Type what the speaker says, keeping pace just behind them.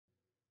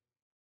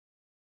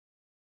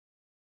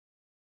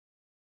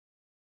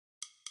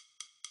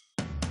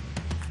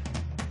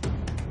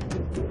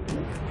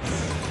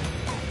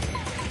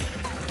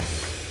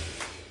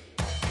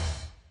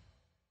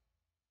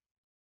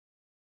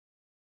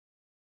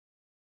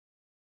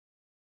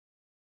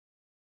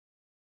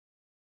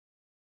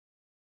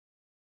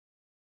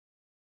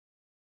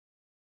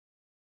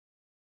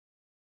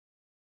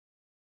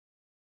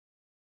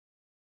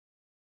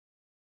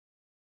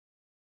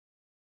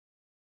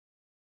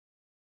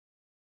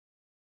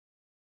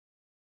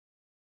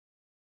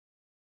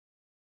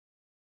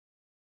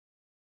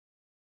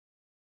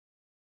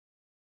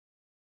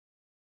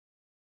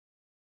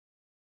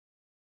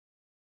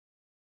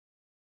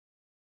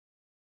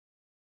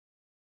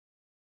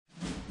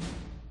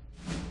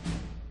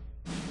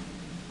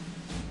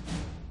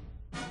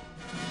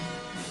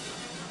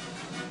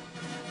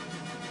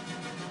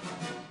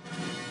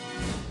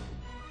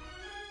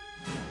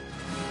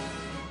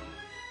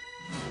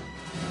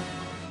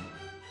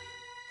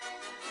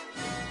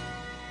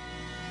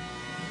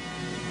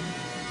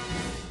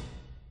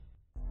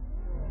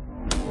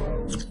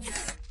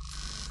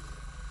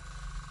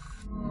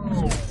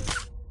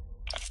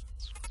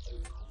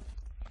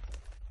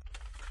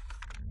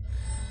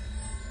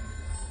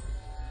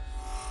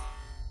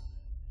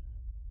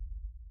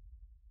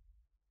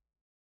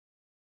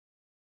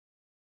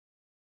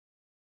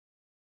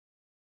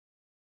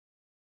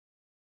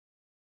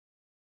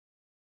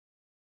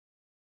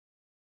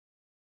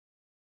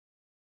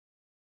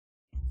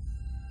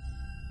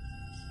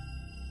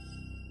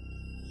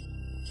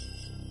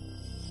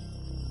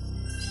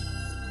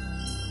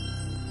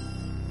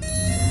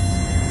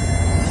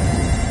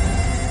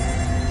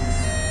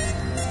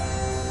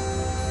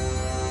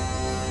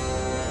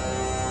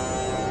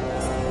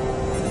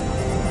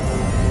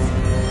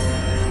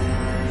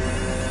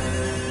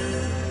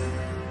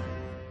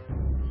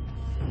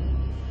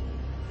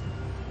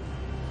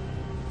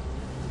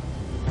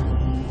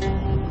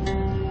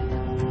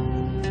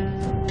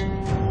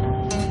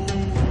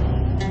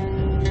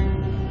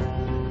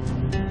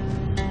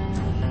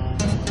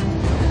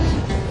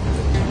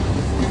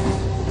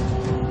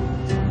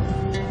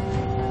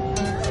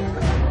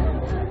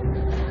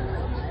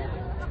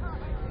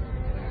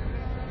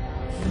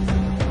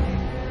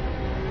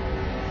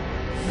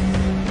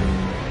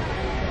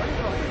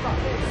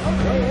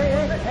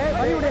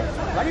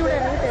வழிவிட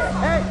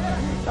ஏய்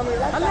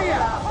அல்லையா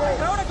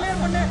கிரவுட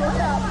கிளியர் பண்ணு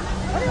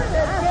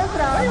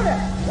பேசுறா வழிவிட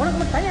உனக்கு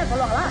மட்டும் தனியா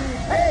சொல்லுவாங்களா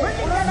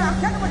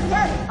கேட்க மாட்டீங்க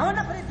அவன்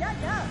தான் பெரிய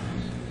தியாகியா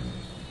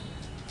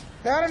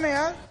யார்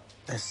என்னையா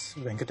எஸ்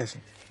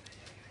வெங்கடேசன்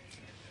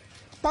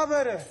அப்பா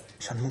பேரு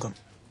சண்முகம்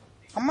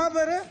அம்மா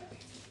பேரு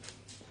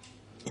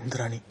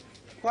இந்திராணி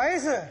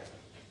வயசு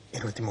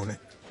 23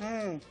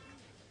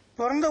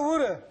 பிறந்த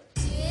ஊரு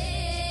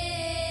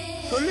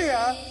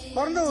சொல்லியா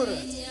பிறந்த ஊரு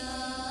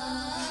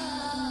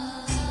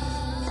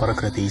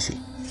பிறக்கிறது ஈஸி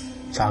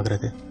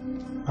சாகிறது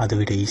அதை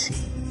விட ஈஸி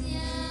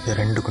இது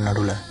ரெண்டுக்கும்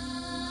நடுவில்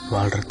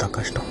வாழ்றது தான்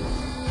கஷ்டம்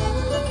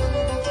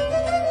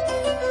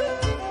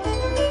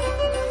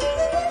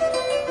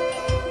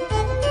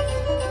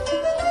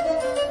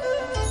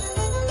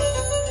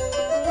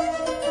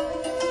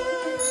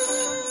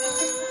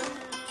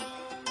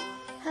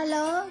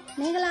hello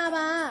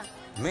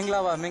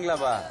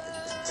Minglawa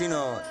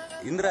Chino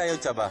Indra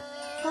Yochaba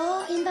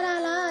Indra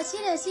la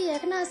Siri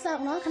Ekna Sak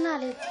no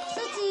Kanali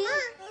Suchi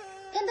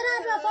Indra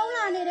dua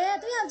Paula ni re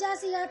tu yang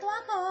jasi ya tu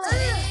aku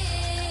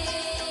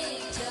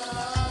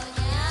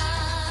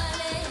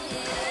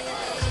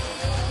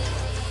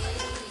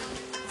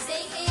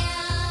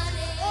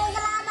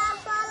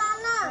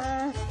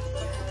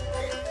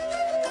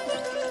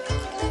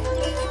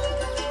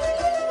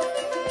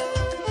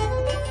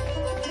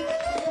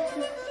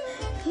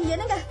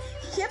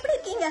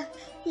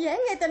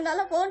ஏங்க இத்தனை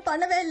நாளா போன்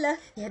பண்ணவே இல்ல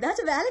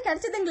ஏதாச்சும் வேலை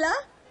கிடைச்சதுங்களா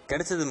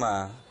கிடைச்சதுமா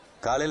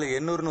காலையில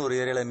 800 ஒரு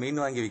ஏரியால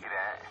மீன் வாங்கி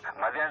விக்கிறேன்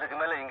மதியானத்துக்கு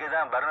மேல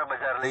இங்கதான் பர்னர்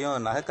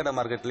பஜார்லயும் நகைக்கடை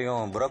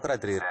மார்க்கெட்லயும் புரோக்கரா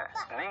தெரியுறேன்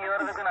நீங்க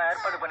வரதுக்கு நான்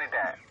ஏற்பாடு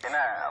பண்ணிட்டேன் என்ன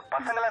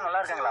பசங்க எல்லாம்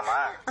நல்லா இருக்காங்களாமா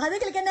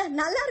அதுங்களுக்கு என்ன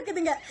நல்லா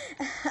இருக்குதுங்க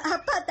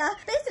அப்பாத்தா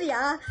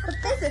பேசுறியா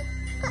பேசு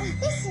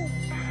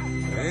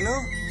வேணு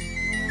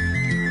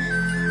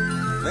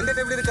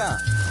வெங்கட் எப்படி இருக்கான்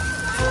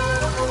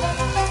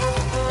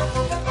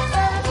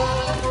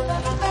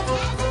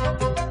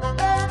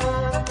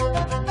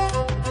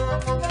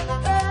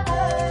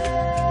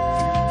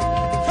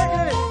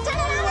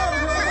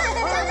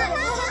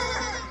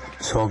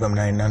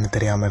சோகம்னா என்னன்னு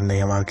தெரியாம இருந்த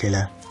என் வாழ்க்கையில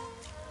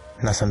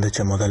நான்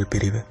சந்திச்ச முதல்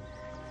பிரிவு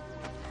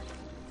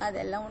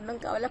அதெல்லாம் ஒன்றும்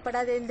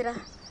கவலைப்படாத இந்திரா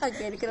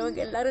அங்க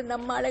இருக்கிறவங்க எல்லாரும்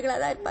நம்ம ஆளுகளா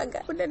தான்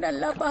இருப்பாங்க உன்னை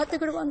நல்லா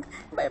பாத்துக்கிடுவாங்க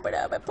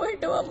பயப்படாம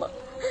போயிட்டு வாமா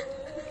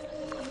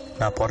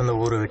நான் பிறந்த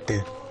ஊரை விட்டு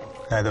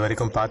நான் இது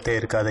வரைக்கும் பார்த்தே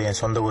இருக்காத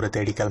என் சொந்த ஊரை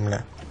தேடி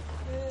கிளம்பினேன்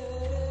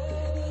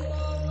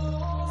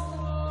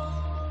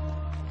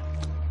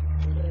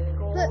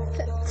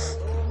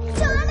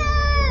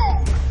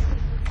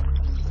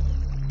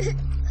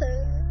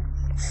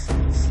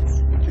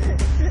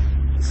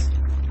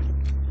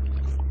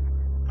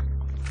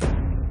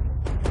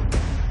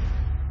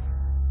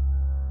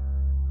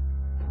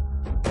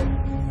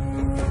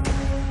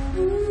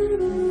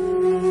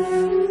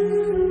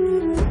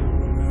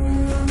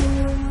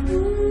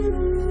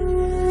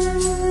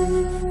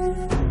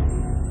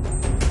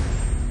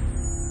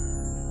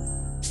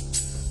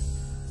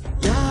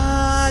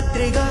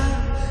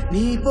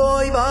நீ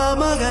போய் வா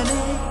மகனே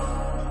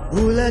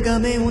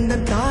உலகமே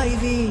உந்தன் தாய்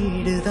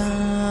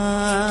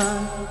வீடுதான்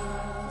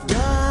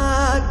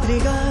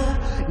யாத்ரிகா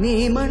நீ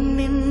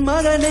மண்ணின்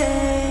மகனே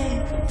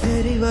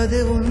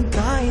தெரிவது உன்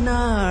தாய்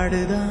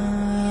நாடுதான்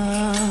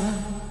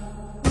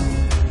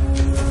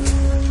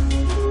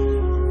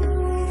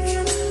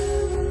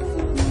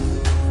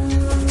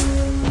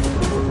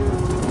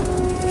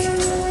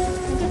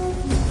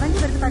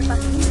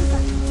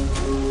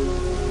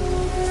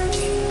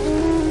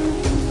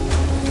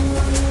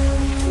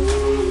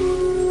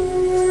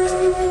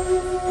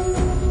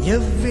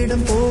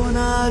எவ்விடம்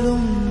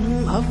போனாலும்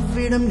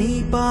அவ்விடம் நீ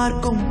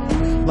பார்க்கும்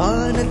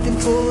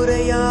வானத்தின்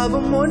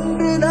கூரையாவும்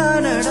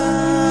ஒன்றுதானடா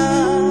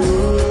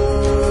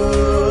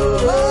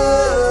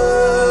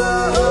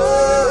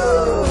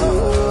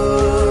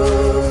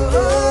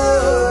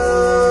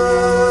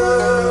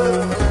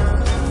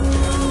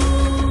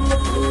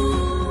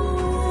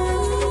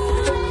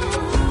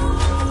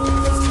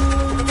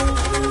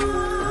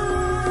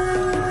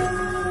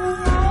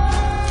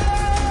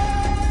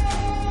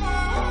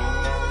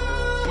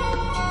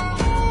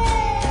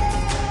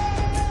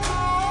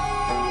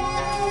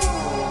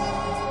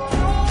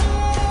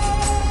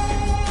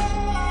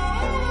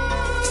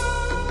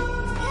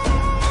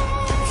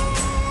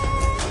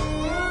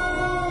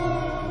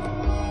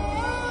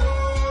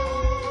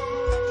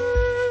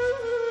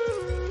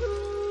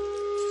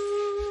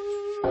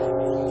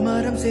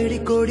மரம் செடி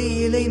கொடி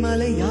இலை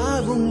மலை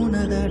யாவும்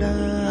உனதடா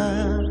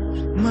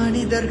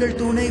மனிதர்கள்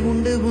துணை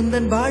உண்டு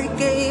உந்தன்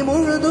வாழ்க்கை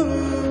முழுதும்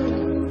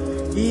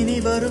இனி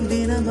வரும்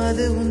தினம்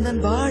அது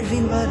உந்தன்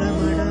வாழ்வின்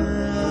வரமடா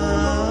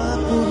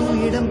புது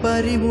இடம்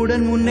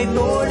பறிவுடன் உன்னை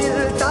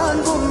தோளில்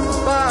தாங்கும்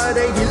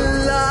பாதை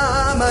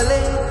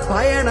இல்லாமலே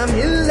பயணம்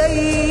இல்லை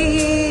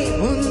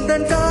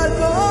உந்தன் கால்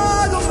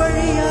போகும்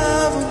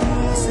வழியாவும்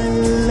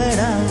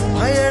செல்லடா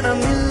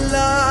பயணம்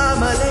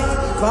இல்லாமலே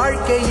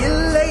வாழ்க்கை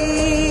இல்லை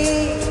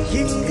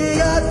இங்கு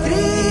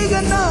யாத்ரீக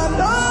நாம்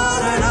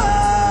தானடா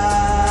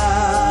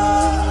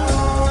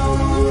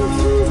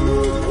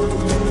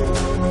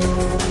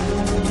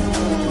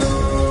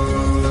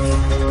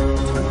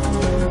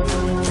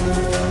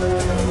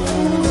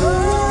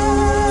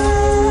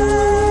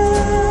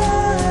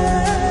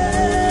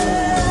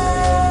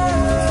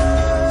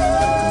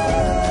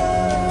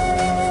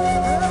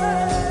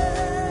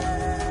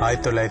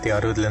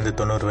 1960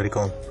 90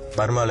 வரைக்கும்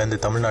பர்மாலேருந்து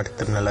தமிழ்நாட்டுக்கு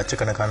திரும்பின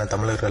லட்சக்கணக்கான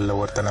தமிழர்களில்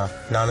ஒருத்தனா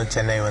நானும்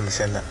சென்னை வந்து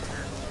சேர்ந்தேன்.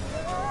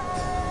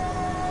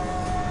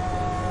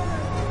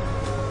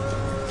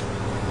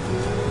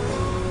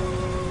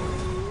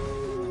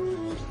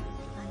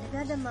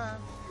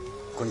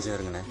 கொஞ்சம்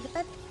இருங்கண்ணே.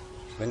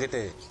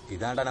 வெங்கட்,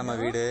 இதாண்டா நம்ம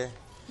வீடு.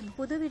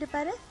 புது வீடு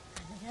பாரு.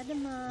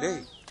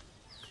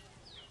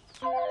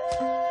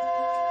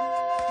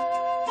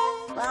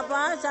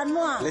 பாப்பா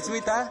சண்முகா.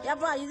 லட்சுமிதா.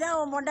 ஏப்பா இதான்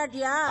உன்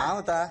பொண்டாட்டியா?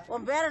 ஆமாத்தா.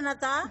 உன் பேர்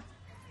என்னத்தா?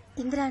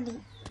 இந்திராணி.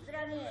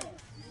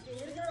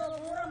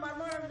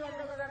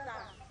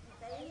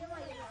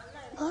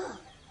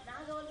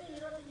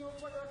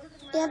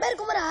 என் பேர்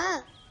குமரா.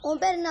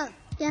 உன் பேர் என்ன?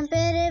 என்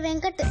பேரு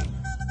வெங்கட்.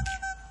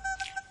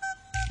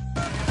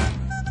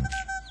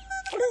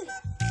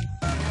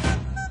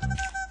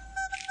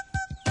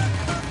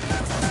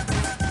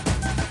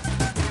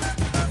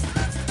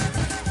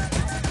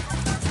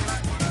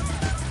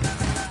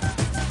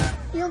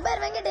 இவன்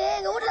பேர் வெங்கட்.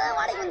 எங்க வீட்டுல தான்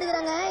வாடகைக்கு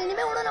வந்துக்கிறாங்க.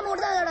 இனிமே உணவு நம்ம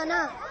வீட்டு தான் விளையாடானா.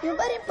 இவன்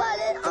பேர்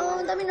இப்பாலு,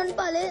 அவன் தம்பி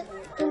நொன்பாலு.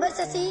 இவன் பேர்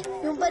சசி,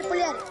 இவன் பேர்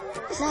புள்ளியார்.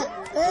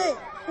 ஏய்,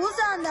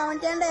 புதுசா அந்த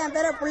அவன் தேண்ட என்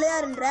பேரை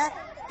புள்ளையாருன்ற.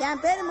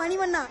 என் பேரு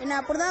மணிவண்ணா. என்ன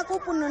அப்படிதான்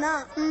கூப்பிடணும்னா?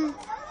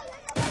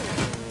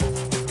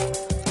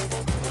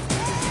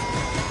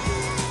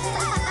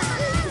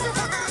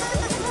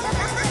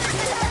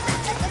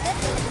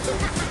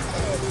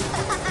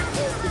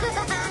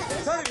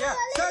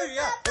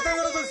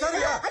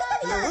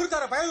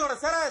 ஊருக்கார பயலோட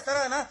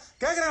சேராதுன்னா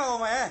கேக்குறேன்.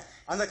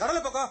 அந்த கடலை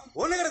பக்கம்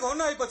ஒண்ணு கிடக்கு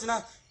ஒண்ணு ஆகி போச்சுன்னா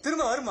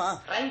திரும்ப வருமா?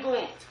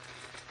 ரங்கூன்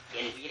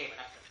என் உயிரை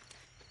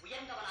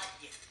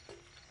உயர்ந்தவனாகிய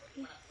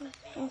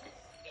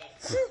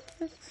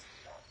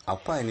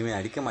அப்பா இனிமே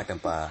அடிக்க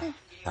மாட்டேன்ப்பா.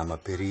 நம்ம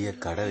பெரிய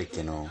கடை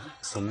வைக்கணும்,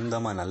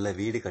 சொந்தமா நல்ல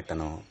வீடு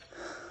கட்டணும்.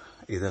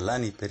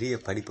 இதெல்லாம் நீ பெரிய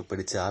படிப்பு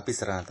படிச்சு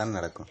ஆபீசரான தான்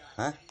நடக்கும்.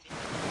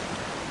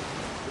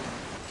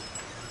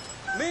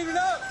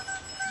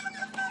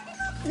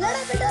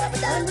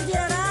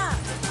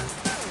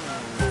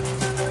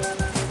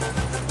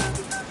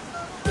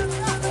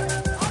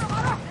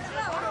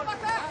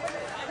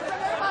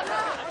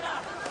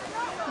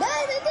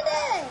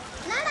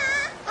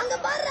 அங்க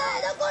பாரு,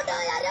 ஏதோ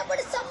கூட்டம் யாரையா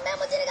போட்டு செம்மையா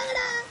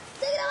முச்சிருக்காங்கடா.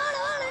 சீக்கிரம் வாடா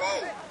வாடா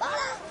டேய்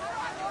வாடா.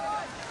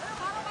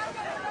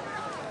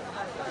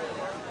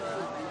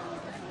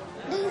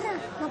 டேய் இதா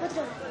நான்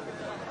பாத்துட்டு வரேன்.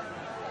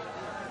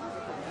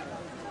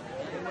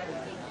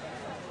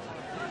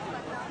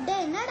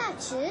 டேய்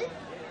என்னடாச்சு?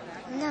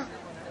 என்ன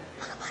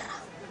அங்க பாரு.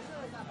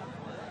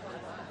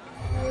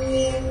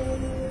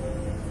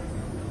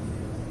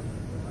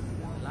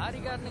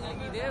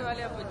 லாரிக்காரனுங்களுக்கு இதே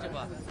வேலையா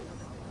போச்சுப்பா.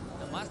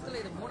 இந்த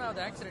மாசத்துல இது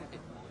 3வது ஆக்சிடென்ட்.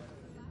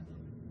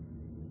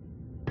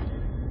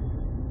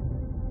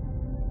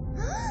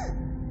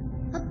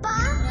 அப்பா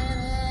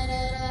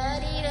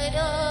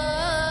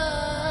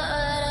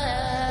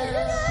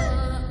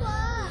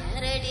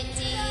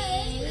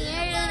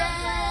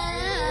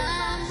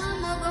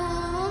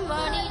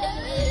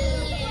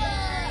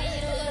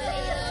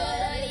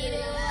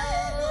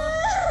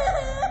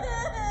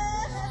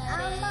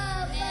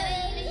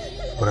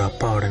ஒரு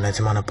அப்பாவோட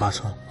நிஜமான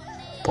பாசம்,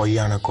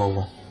 பொய்யான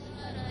கோபம்,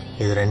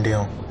 இது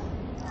ரெண்டையும்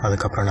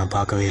அதுக்கப்புறம் நான்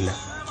பார்க்கவே இல்லை.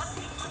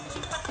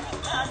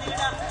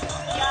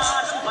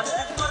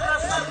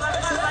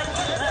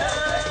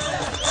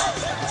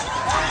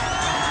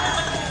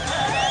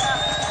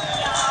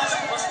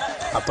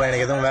 அப்போ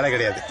எனக்கு எதுவும் வேலை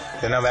கிடையாது.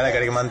 என்ன வேலை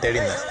கிடைக்குமான்னு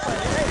தேடிந்தேன்.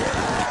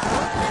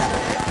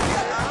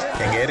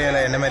 எங்க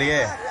ஏரியாவில் என்ன மாதிரியே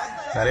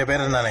நிறைய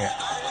பேர் இருந்தானுங்க.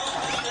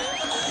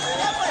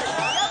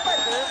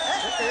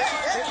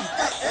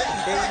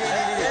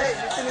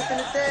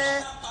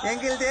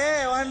 எங்களுதே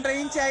 1.5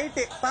 இன்ச் ஹைட்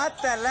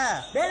பார்த்தல.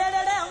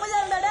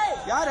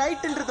 யார்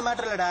ஹைட்ன்றது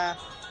மேட்டர் இல்லடா,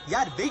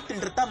 யார்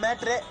வெயிட்ன்றது தான்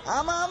மேட்டர்.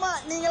 ஆமா ஆமா,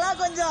 நீங்களா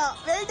கொஞ்சம்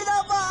வெயிட்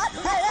தான்ப்பா.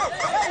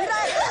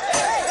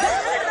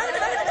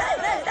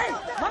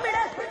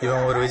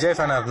 இவன் ஒரு விஜய்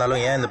ஃபேனா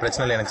இருந்தாலும் ஏன் இந்த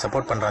பிரச்சனையில எனக்கு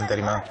சப்போர்ட் பண்றான்னு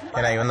தெரியுமா?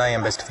 ஏன்னா இவன் தான்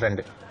என் பெஸ்ட்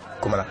ஃப்ரெண்டு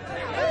குமரா.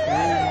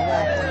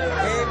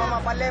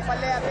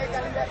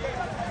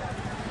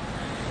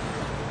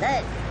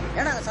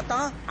 ஏன்னா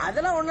சத்தம்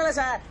அதெல்லாம் ஒண்ணு இல்ல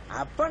சார்.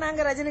 அப்ப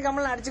நாங்க ரஜினி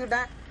கமல்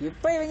அடிச்சுக்கிட்டோம்.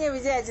 இப்ப இவங்க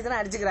விஜய் அஜித்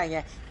அடிச்சுக்கிறாங்க.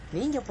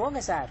 நீங்க போங்க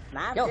சார்,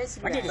 நான்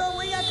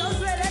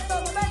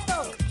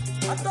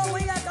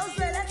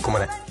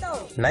குமரன்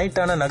நைட்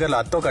ஆன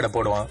நகர்ல அத்தோ கடை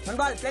போடுவான்.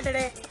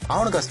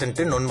 அவனுக்கு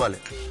அசிஸ்டன்ட் நொன்பால்.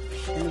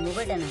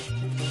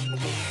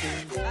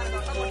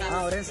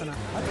 ஒரே சொன்னா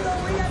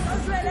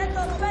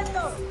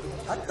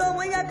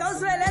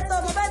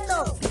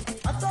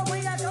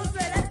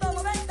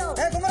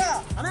குமரா,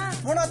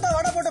 3 அத்தா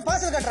வடை போட்டு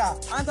பாசல் கட்டுறா.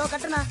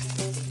 கட்டுனா.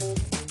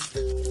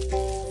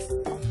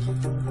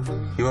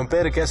 இவன்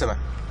பேரு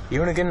கேசவன்.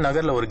 இவனுக்கு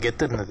நகர்ல ஒரு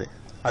கெத்து இருந்தது.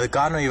 அது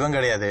காரணம் இவன்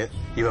கிடையாது,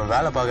 இவன்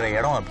வேலை பாக்குற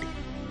இடம் அப்படி.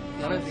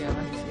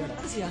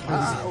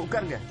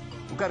 உட்காருங்க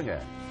உட்காருங்க,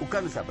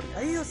 உட்கார்ந்து சாப்பிடுங்க.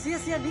 ஐயோ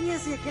சியா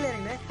நீங்க கீழே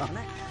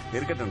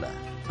இருக்கட்டும்டா.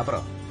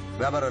 அப்புறம்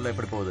வியாபாரம் எல்லாம்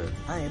எப்படி போகுது?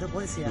 ஏதோ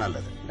போலீஸ்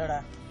நல்லது.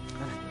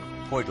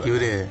 போயிட்டு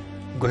இவரு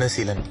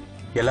குணசீலன்.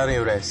 எல்லாரும்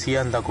இவரை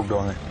சியான் தான்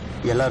கூப்பிடுவாங்க.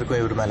 எல்லாருக்கும்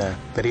இவர் மேல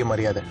பெரிய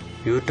மரியாதை.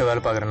 இவர்கிட்ட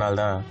வேலை பாக்குறதுனால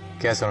தான்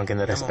கேசவனுக்கு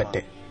இந்த ரெஸ்பெக்ட்.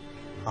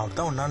 அவர்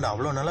தான் ஒன்னாண்டு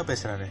அவ்வளவு நல்லா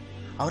பேசுறாரு.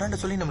 அவராண்ட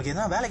சொல்லி நமக்கு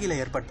எதாவது வேலைகளை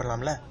ஏற்பாடு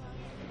பண்ணலாம்ல.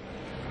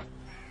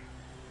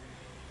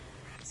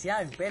 சியா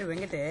என் பேர்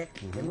வெங்கட்டு.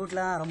 எங்க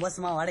வீட்டுல ரொம்ப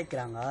வருஷமா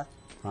வாடகைக்கிறாங்க.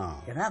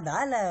 ஏன்னா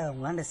வேலை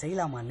உங்களாண்ட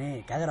செய்யலாமான்னு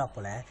கேக்குறா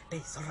போல.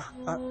 டேய் சொல்றா.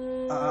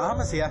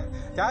 ஆமா சியா,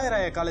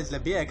 தியாகராய காலேஜ்ல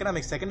BA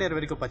எக்கனாமிக்ஸ் செகண்ட் இயர்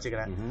வரைக்கும்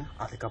படிச்சுக்கிறேன்.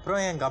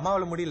 அதுக்கப்புறம் எங்க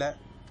அம்மாவால முடியல,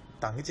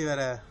 தங்கச்சி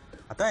வேற,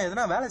 அதான்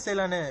எதனா வேலை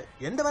செய்யலான்னு.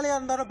 எந்த வேலையா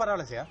இருந்தாலும்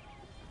பரவாயில்ல சியா.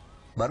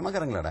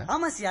 பர்மக்காரங்களாடா?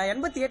 ஆமா சியா,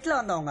 88ல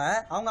வந்தவங்க.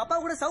 அவங்க அப்பா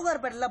கூட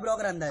சவுகார்பேட்டையில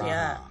புரோக்கரா இருந்தாரு.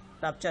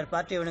 ரப்சர்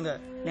பார்ட்டி இவனுங்க.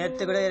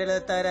 நேத்து கூட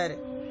 70,000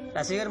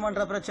 ரசிகர்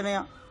மன்ற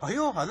பிரச்சனையா.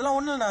 ஐயோ அதெல்லாம்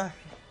ஒண்ணு இல்ல,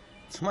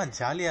 சும்மா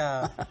ஜாலியா.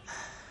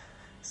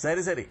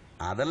 சரி சரி,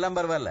 அதெல்லாம்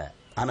பரவாயில்ல.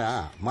 ஆனா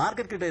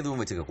மார்க்கெட் கிட்ட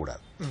எதுவும் வச்சுக்க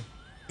கூடாது.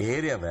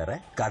 ஏரியா வேற,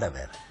 கடை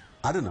வேற.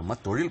 அது நம்ம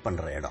தொழில்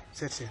பண்ற இடம்.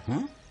 சரி சரி.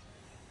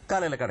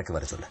 காலையில கடைக்கு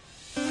வர சொல்லு.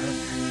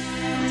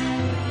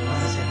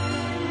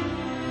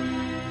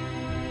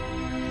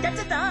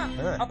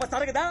 அப்ப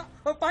சரக்குதான்,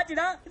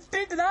 பாட்டிதான்,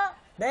 ஸ்ட்ரீட் தான்.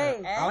 டேய்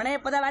அவனே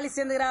இப்பதான் வேலை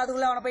சேர்ந்துக்கிறா,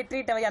 அதுக்குள்ள அவனை போய்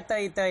ட்ரீட் வை அத்த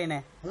வைத்தவைன்னு.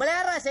 உங்களை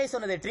யாரா செய்ய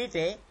சொன்னது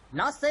ட்ரீட்டு?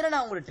 நான்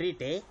செய்யறேன் உங்களுக்கு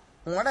ட்ரீட்டு.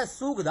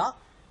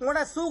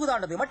 உங்களோட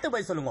சூகுதான்றதுக்கு மட்டும்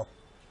போய் சொல்லுங்க.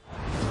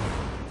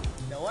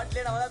 இந்த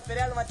ஹோட்டலே நம்ம தான்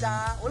பெரிய ஆள்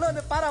மச்சான். உள்ள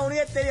வந்து பாரு,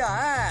 உனக்கே தெரியும்.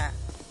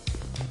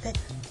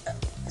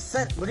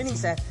 Sir good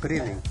evening sir. Good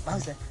evening.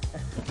 வாங்க சார்.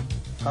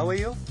 How are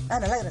you?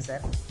 நல்லா இருக்கிறேன்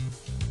சார்.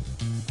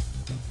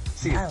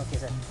 Okay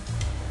sir.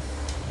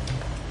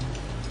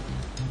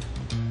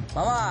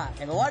 மாமா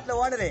எங்க ஹோட்டல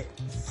ஓடுது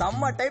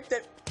செம்ம டைப்.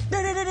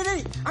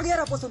 அங்க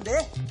யாரா போஸ் வந்து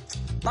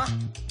வா,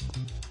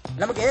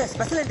 நமக்கு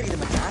ஸ்பெஷல் என்ட்ரி இது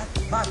மச்சான்.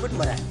 வா கூட்டு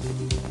போறேன்.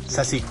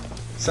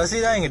 சசி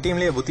தான் எங்க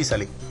டீம்லயே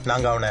புத்திசாலி.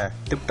 நாங்க அவனை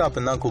டிப்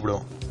டாப்னு தான்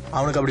கூப்பிடுவோம்.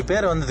 அவனுக்கு அப்படி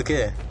பேர் வந்ததுக்கு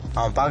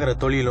அவன் பாக்குற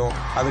தொழிலும்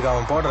அதுக்கு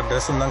அவன் போடுற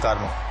ட்ரெஸ்ஸும் தான்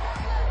காரணம்.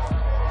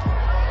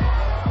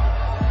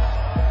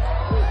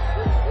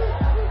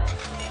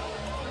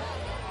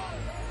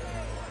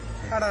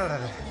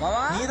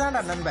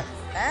 நீதான்டா நண்பன்.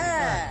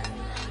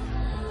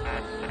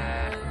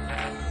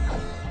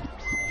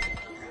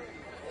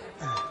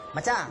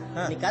 மச்சான்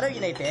நீ கரவி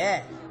நைட்டு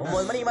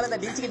 9 மணிக்கு மேல இந்த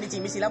டிச்சி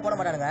மிஸ் எல்லாம் போட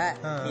மாட்டானுங்க.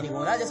 நீ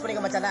ஒரு நாள் ஜஸ்ட்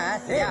பண்ணிக்க மச்சானா.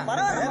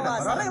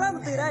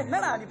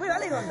 என்னடா நீ போய்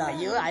வேலைக்கு வந்தா?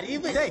 ஐயோ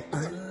அறிவு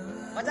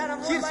மச்சான்,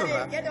 நம்ம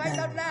கேட்டு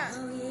வாங்கி சாப்பிட்டா.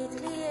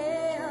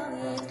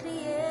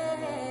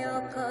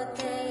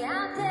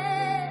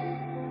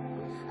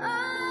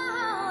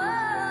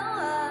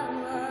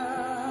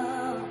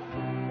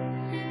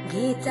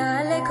 गीता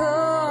लिखो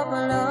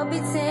बोलो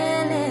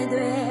बिछेने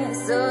दे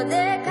सो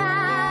देखा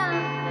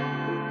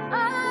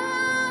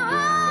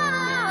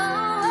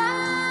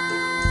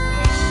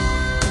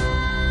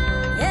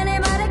येने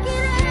मारे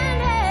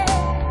किरेने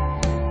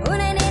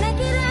उन्हें नीने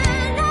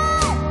किरेने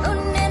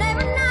उन्हें ने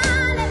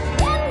बनाने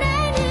येने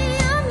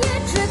नियम ये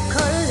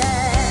ट्रिकोले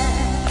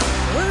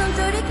उन्हें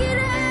तोड़ी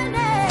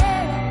किरेने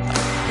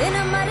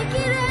येने मारे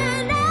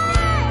किरेने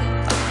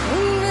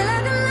उन्हें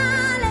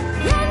लगलाने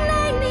येने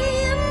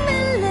नियम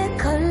मिले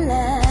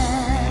कोले.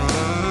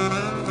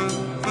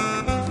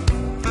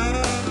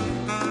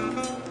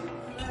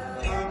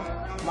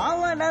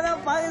 மாமா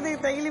என்னதான் பாக்குறதுக்கு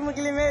தகிலி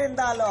முக்கிலுமே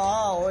இருந்தாலும்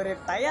ஒரு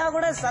டயா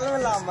கூட செலவு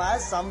இல்லாம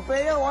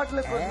சம்பைய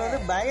ஹோட்டலுக்கு கொண்டு வந்து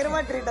பயங்கரமா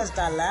ட்ரீட்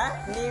ஸ்டால்ல.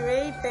 நீ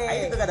வெயிட்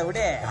கதை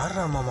விடு.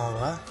 யாரா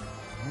மாமாவா?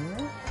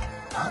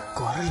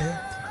 குரலு,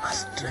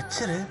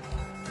 ஸ்ட்ரெச்சரு.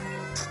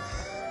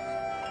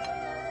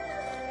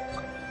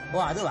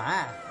 ஓ அதுவா?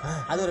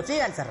 அது ஒரு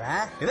ஃப்ரீலான்சர்ரா.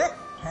 இதே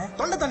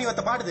தொண்டை தண்ணி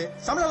வத்த பாடுது.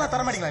 சம்பளம் எல்லாம்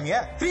தர மாட்டீங்களா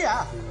நீங்க? ஃப்ரீயா?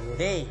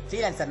 டேய்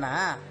ஃப்ரீலான்சர்னா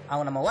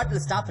அவங்க நம்ம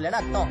ஹோட்டல் ஸ்டாஃப்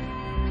இல்லைன்னு அர்த்தம்.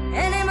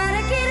 येने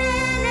मारे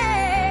किरेने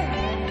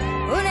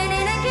उन्हें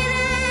नीने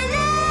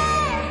किरेने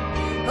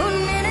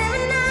उन्हें ने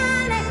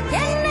बनाने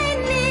येने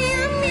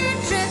नियम ये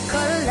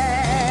ट्रिकोले.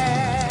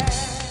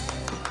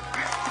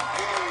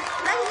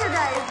 Thank you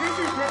guys. This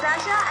is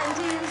Natasha and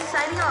team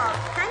signing off.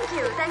 Thank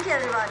you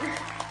everyone.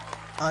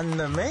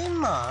 அந்த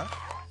மெயின்மா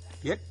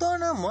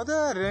எத்தோன முத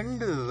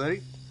 2 வரி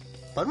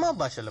பர்மா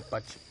பாஷையில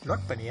பாச்சு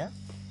நோட் பண்ணியா?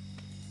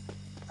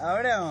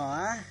 அப்படியே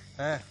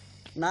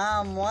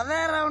நான்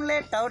முதல்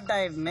ரவுண்ட்லயே டவுட்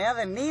ஆயிட்டேன்.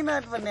 அதை நீ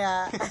நோட் பண்ணியா?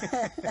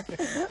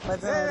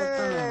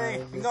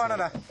 இங்க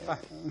வாடா.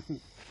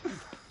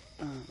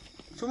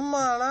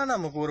 சும்மாலாம்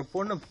நமக்கு ஒரு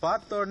பொண்ணு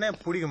பார்த்த உடனே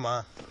பிடிக்குமா?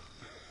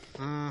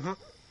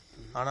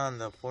 ஆனா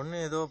அந்த பொண்ணு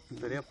ஏதோ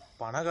பெரிய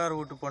பணக்கார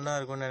வீட்டு பொண்ணா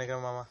இருக்கும்னு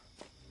நினைக்கிறேன் மாமா.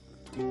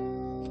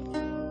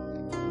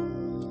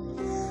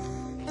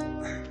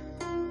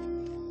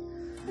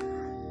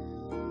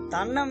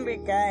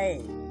 தன்னம்பிக்கை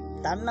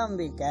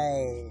தன்னம்பிக்கை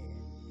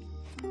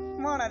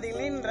மனதில்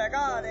நின்ற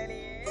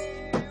காதலியே.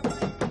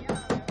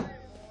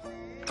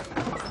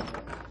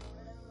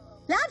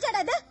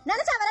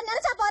 நினைச்சா வர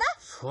நினைச்சா போற.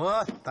 ஓ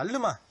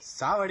தள்ளுமா,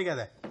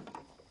 சாவடிக்காத.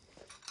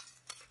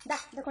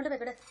 இத கொண்டு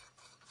போய் கொடு.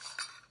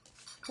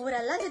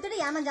 ஊரெல்லாம்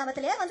சுத்திட்டு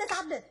ஏமஞ்சாமத்திலே வந்து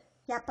சாப்பிடு.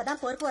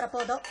 எப்பதான் பொறுப்பு வர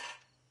போதோ.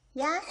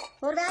 ஏன்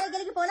ஒரு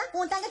வேலைக்கு போனா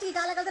உன் தங்கச்சிக்கு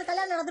காலகாலத்துல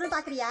கல்யாணம் நடந்துரும்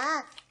பாக்குறியா?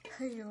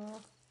 ஐயோ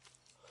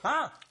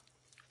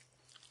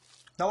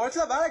நான்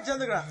உடச்சுல வேலைக்கு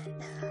சேர்ந்துக்கிறேன்.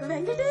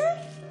 வெங்கடு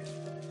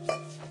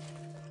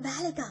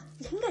வேலைக்கா?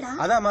 எங்கடா?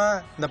 அதாமா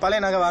இந்த பழைய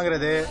நகை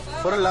வாங்குறது,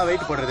 பொருள்லாம்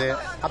வெயிட் போடுறது,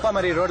 அப்பா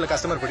மாதிரி ரோட்ல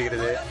கஸ்டமர்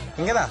பிடிக்கிறது.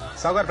 இங்கதான்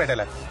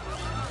சவுகார்பேட்டையில.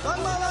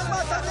 வாங்கம்மா வாங்கம்மா,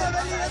 தண்ணி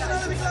வெளியே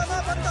எதுனாலும் விக்கலாமா?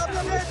 10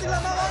 அப்படியே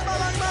எடுத்துக்கலாமா? வாங்கம்மா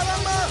வாங்கம்மா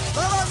வாங்கம்மா.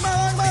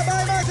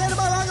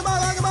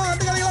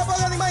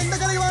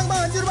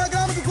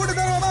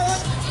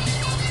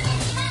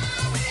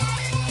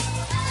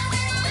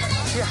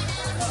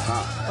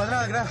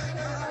 இருக்கிற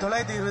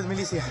 920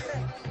 மில்லிசியா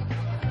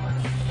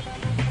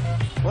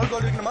ஒரு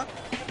gold விற்கணுமா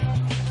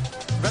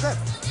brother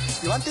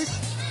you want this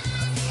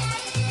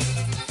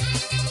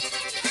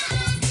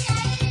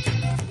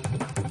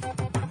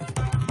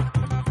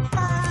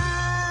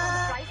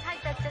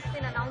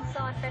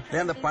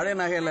அந்த பழைய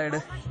நகையெல்லாம் எடு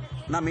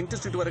நான் மின்ட்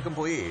ஸ்ட்ரீட் வரைக்கும்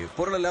போய்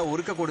பொருள் எல்லாம்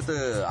உருக்க கொடுத்து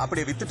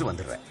அப்படியே வித்துட்டு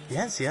வந்துடுறேன்.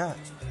 ஏன் சியா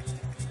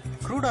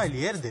க்ரூட் ஆயில்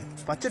ஏறுது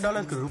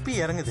 $10 ருப்பி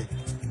இறங்குது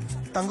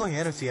தங்கம்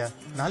ஏறும் சியா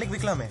நாளைக்கு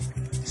விற்கலாமே.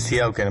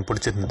 சியாவுக்கு எனக்கு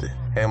பிடிச்சிருந்தது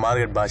என்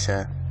மார்க்கெட் பாஷை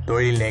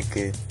தொழில்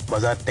நேக்கு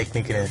பஜார்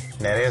டெக்னிக்னு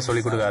நிறைய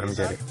சொல்லிக் கொடுக்க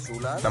ஆரம்பிச்சாரு.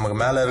 நமக்கு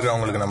மேல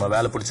இருக்கிறவங்களுக்கு நம்ம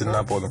வேலை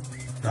பிடிச்சிருந்தா போதும்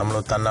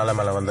நம்மளும் தன்னால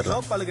மேல வந்துடலாம்.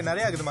 சோப்பாளுக்கு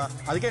நிறைய ஆகுதுமா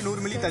அதுக்கே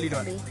 100 மில்லி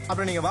தள்ளிடுவாங்க.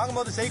 அப்புறம் நீங்க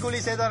வாங்கும்போது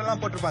செய்கூலி சேதாரம்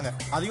எல்லாம் போட்டிருப்பாங்க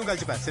அதையும்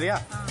கழிச்சுப்பேன் சரியா.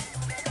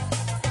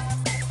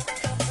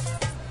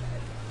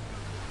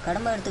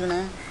 கடமை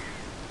எடுத்துக்கணும்.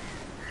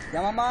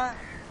 ஏமாமா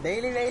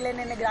டெய்லி வெயில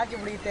நின்று கிராக்கி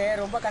பிடிக்கிட்டு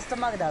ரொம்ப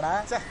கஷ்டமாகுதாடா.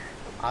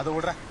 அதை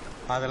விடுறேன்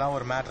அதெல்லாம்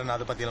ஒரு மேட்டர்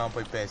அதை பத்தி எல்லாம்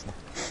போய் பேசணும்.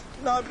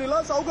 நான்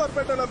அப்படிலாம்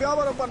சவுகார்பேட்டையில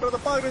வியாபாரம் பண்றத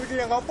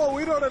பாக்குறதுக்கு எங்க அப்பா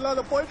உயிரோட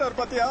இல்லாத போயிட்டாரு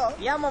பாத்தியா.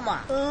 ஏமாமா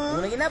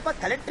உனக்கு என்னப்பா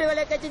கலெக்டர்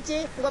வேலையை கச்சிச்சு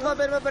உங்க அப்பா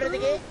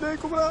பெருமைப்படுறதுக்கு.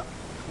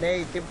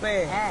 டேய் டிப்பு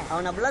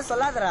அவன் அப்படிலாம்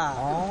சொல்லாதடா.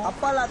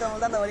 அப்பா இல்லாதவங்க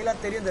தான் அந்த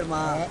வழியெல்லாம் தெரியும்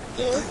தெரியுமா.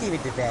 ஏத்தி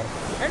விட்டுட்டாரு.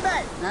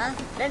 நண்பால்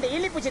 2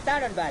 இல்லி பூச்சி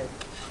தான் நண்பால்.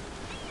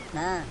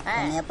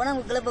 எப்ப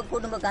உங்க கிளப்ப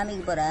கூட்டு போய்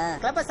காமிக்க போற.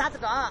 கிளப்ப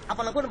சாத்துட்டோம்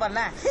அப்ப நான் கூட்டு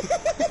போறேன்.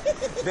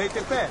 டேய்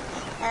டிப்பு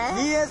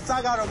நீயே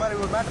சாகார மாதிரி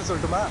ஒரு மேட்டர்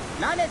சொல்லட்டுமா.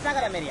 நானே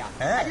சாகார மாதிரியா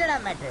என்னடா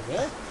மேட்டர் இது.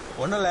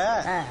 ஒண்ணுல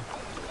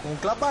உன்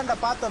கிளப்பாண்ட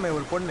பார்த்தோமே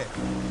ஒரு பொண்ணு.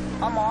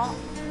 ஆமா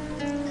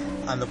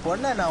அந்த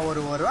பொண்ணை நான்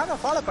ஒரு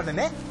வாரம் ஃபாலோ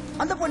பண்ணனே.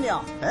 அந்த பொண்ணியா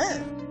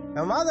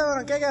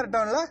மாதவரம் கேட்க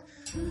டவுன்ல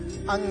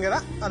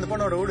அங்கதான் அந்த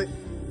பொண்ணோட வீடு.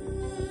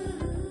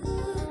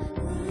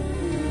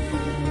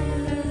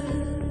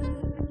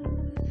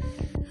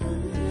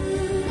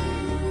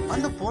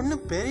 அந்த பொண்ணு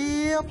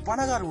பெரிய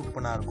பணக்கார வீட்டு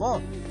பொண்ணா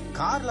இருக்கும்.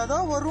 கார்ல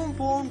தான் வரும்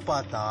போன்னு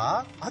பார்த்தா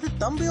அது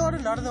தம்பியோட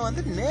நடந்து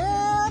வந்து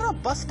நேரா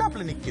பஸ்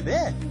ஸ்டாப்ல நிக்குது.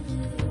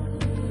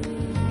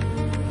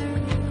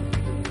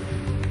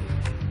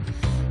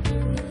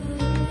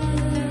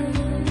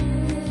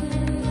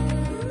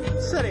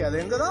 சரி அது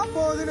எங்கதான்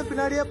போகுதுன்னு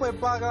பின்னாடியே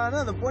போய்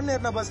பார்க்கலான்னு அந்த பொண்ணு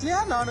ஏறின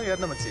பஸ்லயா நானும்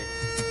ஏறின மச்சு.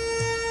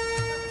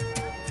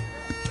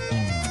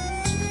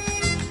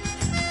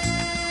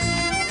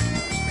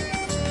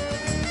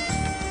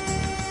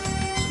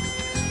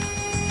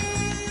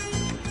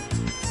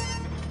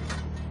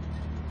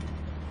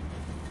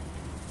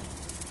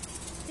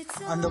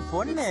 அந்த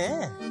பொண்ணு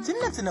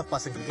சின்ன சின்ன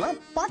பசங்களுக்குலாம்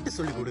பாட்டு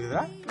சொல்லி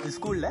கொடுக்குறா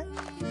ஸ்கூல்ல.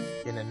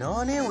 என்ன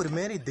நானே ஒரு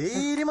மாரி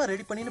தைரியமா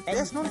ரெடி பண்ணின்னு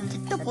பேசணும்னு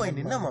கிட்ட போய்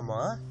நின்ன மாமா.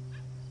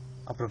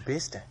 அப்புறம்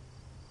பேசிட்டேன்.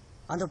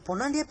 அந்த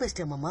பொண்ணாண்டியே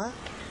பேசிட்டேன் மாமா.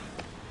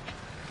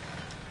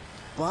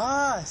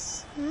 பாஸ்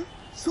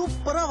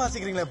சூப்பரா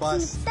வாசிக்கிறீங்களே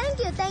pass.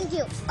 Thank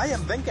you. I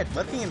am Venkat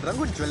working in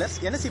Rangoon jewellers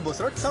NSC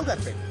Bose road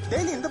Sowcarpet.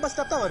 Daily இந்த பஸ்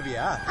ஸ்டாப் தான்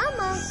வருவியா.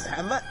 ஆமா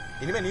செம்ம.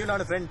 இனிமே நீ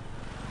நானும் ஃப்ரெண்ட்.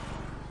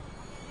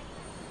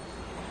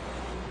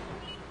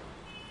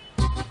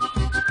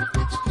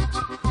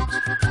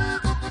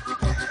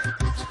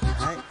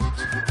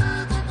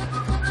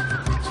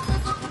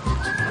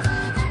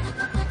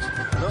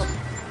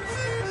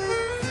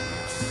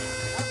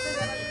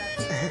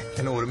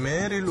 என்ன ஒரு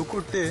மேரி லுக்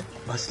விட்டு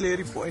பஸ்ல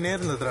ஏறி போயினே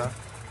இருந்ததுரா.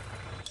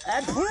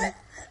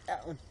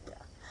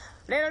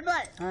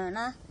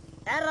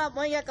 யாரா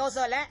போய்ங்க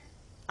கௌசல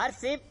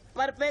அரிசி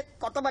பருப்பு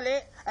கொத்தமல்லி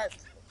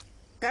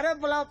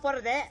கருவேப்பிலா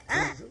போறது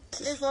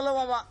நீ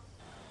சொல்லுவாமா.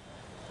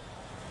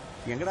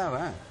 எங்கடா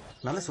அவன்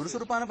நல்ல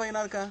சுறுசுறுப்பான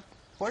பையனா இருக்கா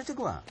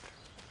பொழைச்சுக்குவான்.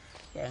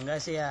 எங்க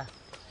சியா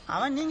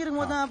அவன் நீங்க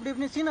இருக்கும்போது தான் அப்படி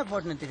இப்படி சீனை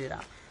போட்டுன்னு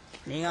திரிறான்.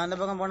 நீங்க அந்த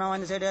பக்கம் போனா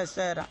அந்த சைடு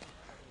அடிச்சாயிரான்.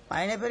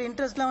 பையனை பேர்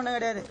இன்ட்ரெஸ்ட்லாம் ஒன்றும்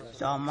கிடையாது.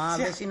 சும்மா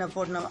அப்படியே சீனை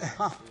போட்டுனவன்.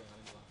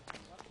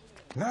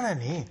 என்னடா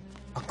நீ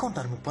அக்கௌண்ட்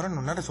ஆரம்பிக்க போறேன்னு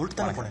முன்னாடி சொல்லிட்டு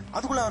தானே போனேன்.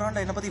 அதுக்குள்ள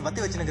வராண்டா என்ன பத்தி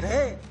வத்தி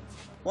வச்சுனுக்குறேன்.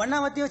 ஒன்னா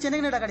வத்தி வச்சு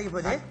என்னடா கிடைக்க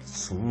போகுது.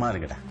 சும்மா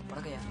இருக்கடா.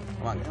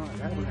 வாங்க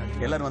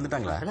எல்லாரும்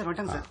வந்துட்டாங்களா.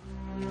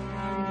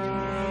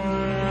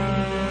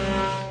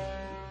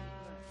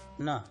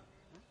 என்ன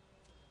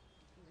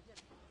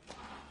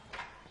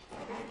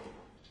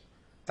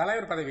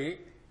தலைவர் பதவி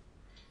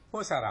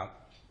பூசாராம்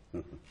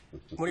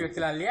முடி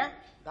வைக்கலாம் இல்லையா.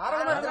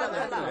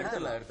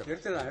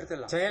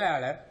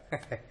 செயலாளர்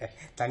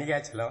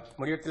தனிகாச்சலம்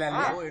முடிவெடுக்கலாம்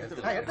இல்லையா.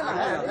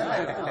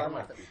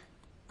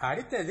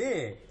 அடுத்தது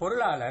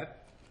பொருளாளர்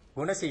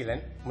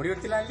குணசீலன்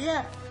முடிவெடுக்கலாம் இல்லையா.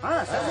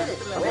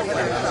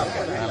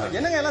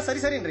 என்னங்க எல்லாம்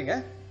சரி சரின்றீங்க.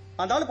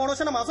 அந்த ஆளு போன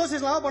வருஷம் நம்ம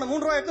அசோசியேஷன் போன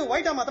 3 ரூபாய் எடுத்து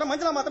ஒயிட்டா மாத்திரம்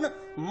மஞ்சளா மாத்திரம்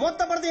மொத்த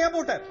படத்தை ஏன்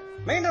போட்டார்.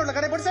 மெயின் ரோட்ல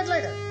கடை போட்டு செட்டில்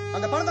ஆயிட்டார்.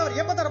 அந்த பணத்தை அவர்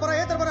எப்ப தர போறா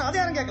ஏத்தர போறா அதே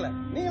யாரும் கேட்கல.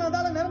 நீங்க அந்த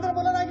ஆளு நிரந்தர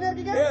போல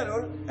இருக்கீங்க.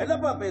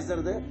 என்னப்பா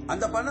பேசுறது.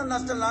 அந்த பணம்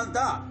நஷ்டம்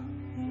தான்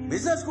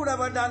பிசினஸ் கூட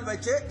வேண்டான்னு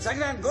வச்சு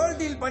செகண்ட் ஹேண்ட் கோல்ட்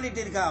டீல் பண்ணிட்டு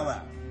இருக்கா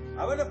அவன்.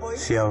 அவன போய்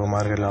சியாவு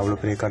மார்க்கெட்ல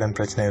அவ்வளவு பெரிய கடன்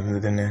பிரச்சனை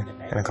இருந்ததுன்னு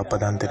எனக்கு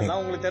அப்பதான் தெரியும்.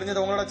 உங்களுக்கு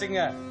தெரிஞ்சது உங்களோட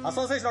வச்சுங்க.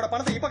 அசோசியேஷனோட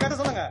பணத்தை இப்ப கட்ட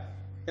சொல்லுங்க.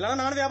 இல்லன்னா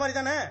நானும் வியாபாரி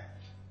தானே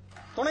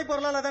துணை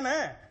பொருளாளர் தானே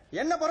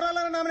என்ன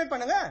பொருளாளர் நாமினேட்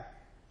பண்ணுங்க.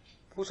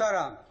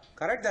 பூசாராம்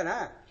கரெக்ட் தானே.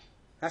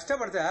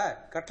 நஷ்டப்படுத்த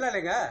கட்டல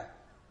இல்லைங்க.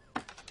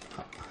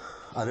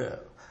 அது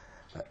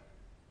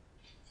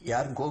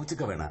யாரும்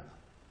கோவிச்சுக்க வேணாம்.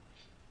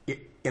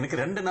 எனக்கு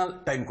 2 நாள்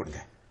டைம்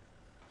கொடுங்க.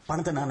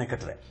 பணத்தை நானே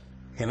கட்டுறேன்.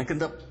 எனக்கு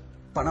இந்த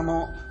பணமோ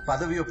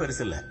பதவியோ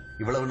பெருசு இல்ல.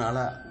 இவ்வளவு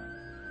நாளா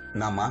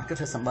நான்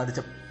மார்க்கெட்ல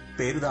சம்பாதிச்ச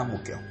பேரு தான்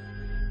முக்கியம்.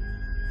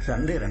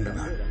 2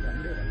 நாள்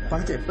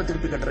பணத்தை எப்ப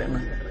திருப்பி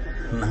கட்டுறேன்னு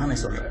நானே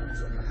சொல்றேன்.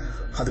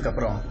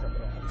 அதுக்கப்புறம்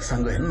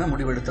சங்கம் என்ன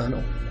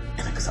முடிவெடுத்தாலும்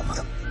எனக்கு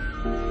சம்மதம்.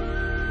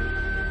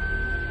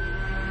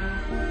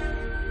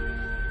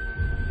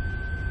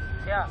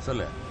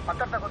 சொல்லு.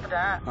 பத்திரத்தை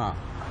கொடுத்துட்டேன்,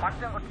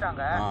 பணத்தையும்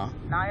கொடுத்துட்டாங்க.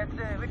 நான்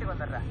எடுத்து வீட்டுக்கு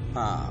வந்துடுறேன்.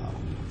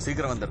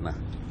 சீக்கிரம் வந்துடுறேன்,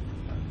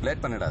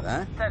 லேட் பண்ணிடாத.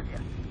 சரி.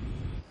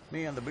 நீ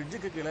அந்த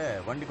பிரிட்ஜுக்கு கீழே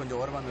வண்டி கொஞ்சம்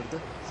ஓரமாக நிறுத்து.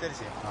 சரி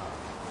சரி.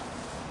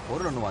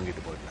 பொருள் ஒன்று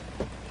வாங்கிட்டு போயிடல.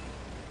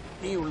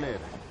 நீ உள்ளே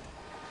இரு.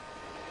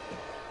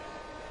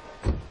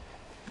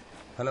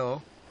 ஹலோ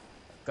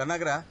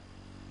கருணாகரா,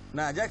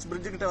 நான் அஜாக்ஸ்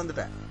பிரிட்ஜு கிட்ட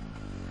வந்துட்டேன்.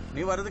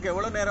 நீ வர்றதுக்கு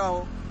எவ்வளவு நேரம்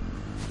ஆகும்?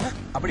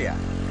 அப்படியா?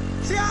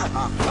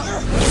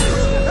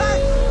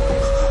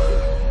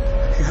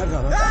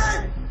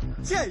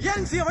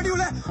 ஏனுங்க சியா வண்டி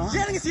உள்ள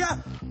ஏனுங்க சியா.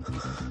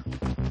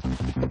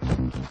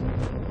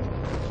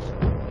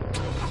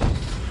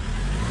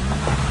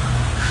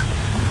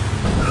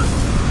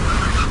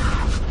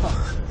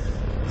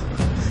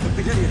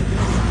 பின்னாடி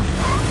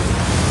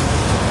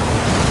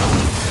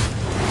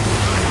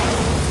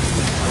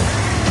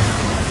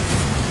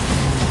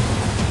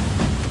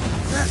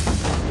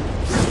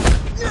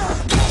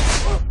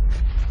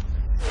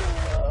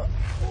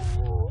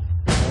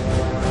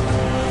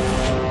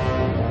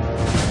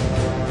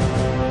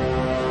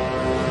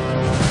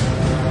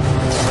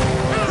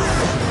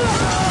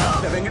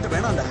வெங்கிட்ட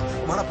வேணாண்டா,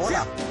 வாடா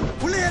போடா.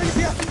 உள்ள ஏறுங்க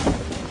சியா.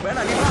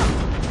 வேணா நீ வா.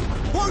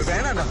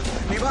 வேணாண்டா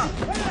நீ வா.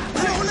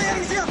 உள்ள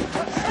ஏறுங்க சியா.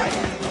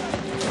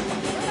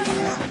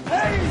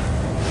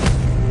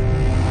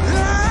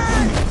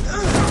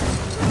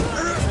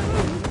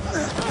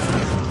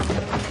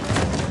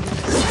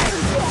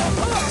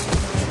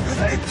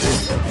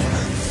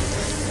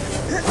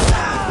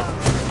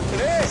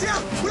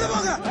 உள்ள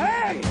போங்க.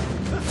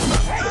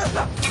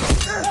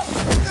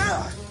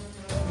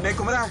 டேய்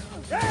குமரா,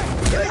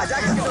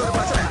 அஜாக்ஸ் கிட்ட ஒரு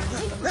பிரச்சனை.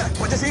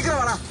 கொஞ்சம் சீக்கிரம்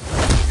வாடா.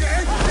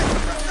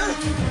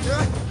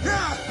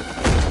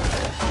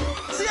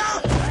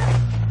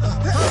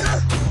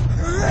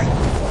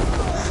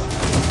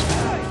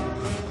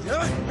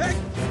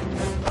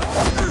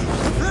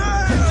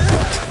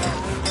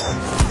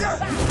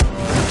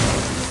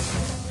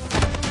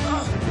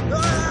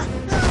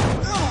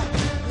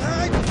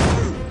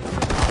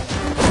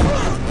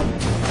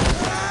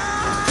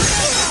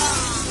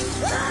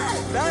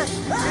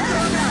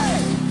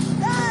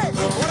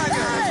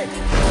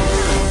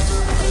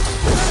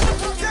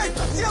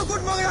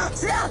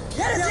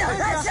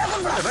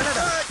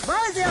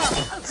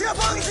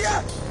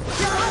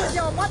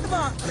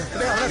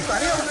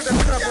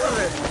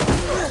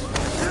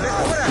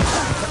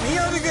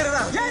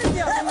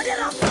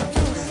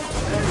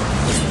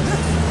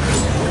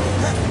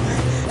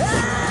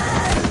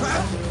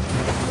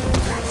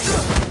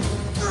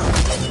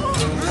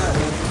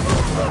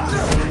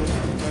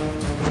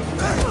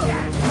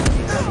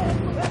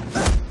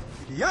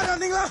 யார்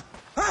வந்தீங்களா?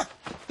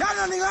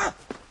 யார் வந்தீங்களா?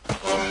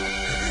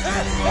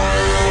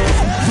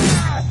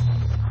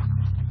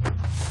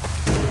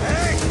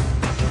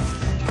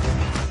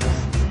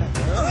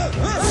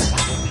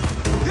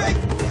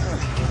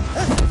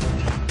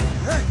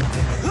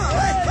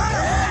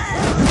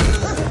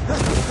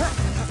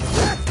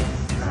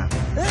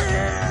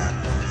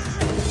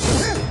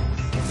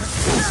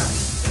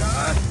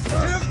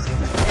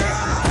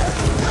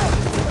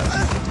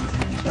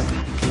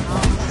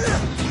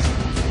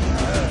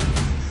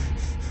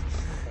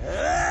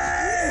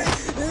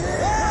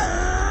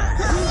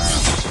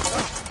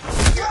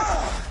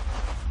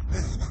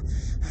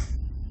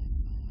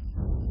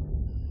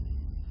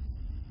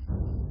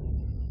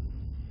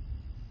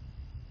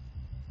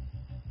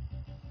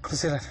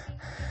 குலசீலன்,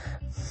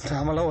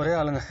 நாமெல்லாம் ஒரே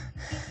ஆளுங்க.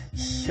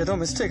 ஏதோ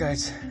மிஸ்டேக்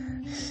ஆயிடுச்சு.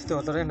 இது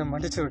ஒரு தடவை என்ன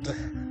மன்னிச்சு விட்டுரு.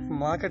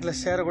 மார்க்கெட்ல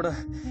ஷேரை கூட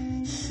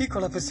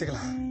ஈக்குவலா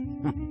பேசிக்கலாம்.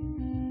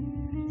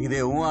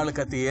 இதே உன் ஆளு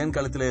கத்தி ஏன்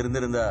கழுத்துல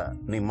இருந்திருந்தா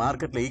நீ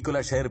மார்க்கெட்ல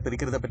ஈக்குவலா ஷேர்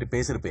பிரிக்கிறத பத்தி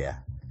பேசிருப்பியா?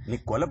 நீ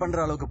கொலை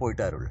பண்ற அளவுக்கு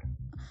போயிட்டாருள்.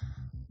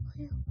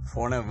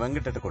 போனை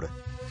வெங்கிட்ட கொடு.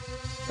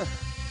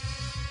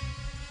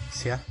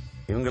 சியா,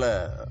 இவங்கள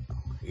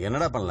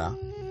என்னடா பண்ணலாம்?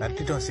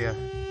 நட்டிட்டோம் சியா.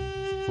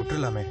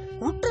 விட்டுடலாமே.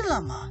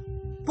 விட்டுடலாமா?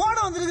 போட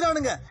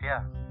வந்திருக்கிறானுங்க.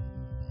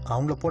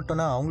 அவங்கள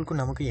போட்டோம்னா அவங்களுக்கும்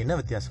நமக்கு என்ன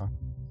வித்தியாசம்?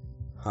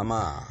 ஆமா,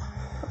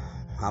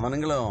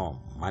 அவனுங்களும்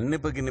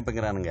மன்னிப்பு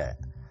கிண்ணிப்புங்கிறானுங்க.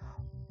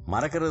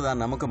 மறக்கிறது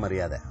தான் நமக்கு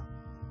மரியாதை.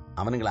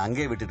 அவனுங்களை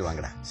அங்கேயே விட்டுட்டு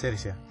வாங்கடா. சரி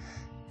சியா,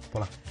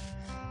 போலாம்.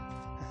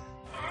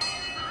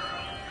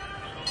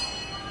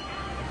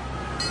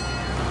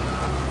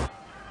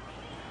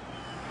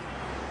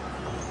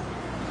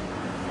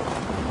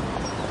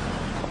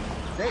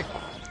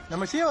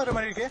 நம்ம சியா வர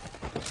மாதிரி இருக்கு.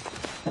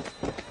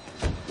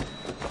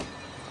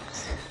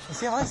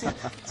 சியா வாங்க சியா.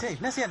 சரி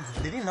என்ன சியா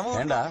திடீர்னு நம்ம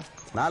ஏண்டா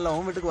நாளை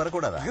உன் வீட்டுக்கு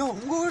வரக்கூடாதா? ஐயோ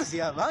உங்க வீடு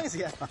சியா. வாங்க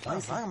சியா.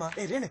 வாங்கம்மா.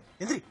 ஏய் ரேணு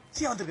எந்திரி.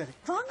 சியா வந்திருக்காரு.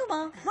 வாங்கம்மா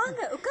வாங்க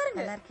உட்காருங்க.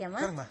 நல்லா இருக்கியாமா?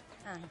 உட்காருங்கம்மா.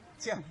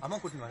 சியா அம்மா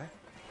கூட்டிட்டு வரேன்.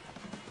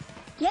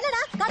 என்னடா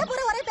கடை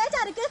பூரா ஒரே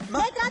பேச்சா இருக்கு.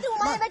 நேத்து ராத்திரி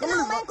உன் மகன் வெட்டலாம்,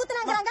 உன் மகன்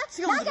குத்துனாங்கறாங்க.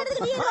 நான்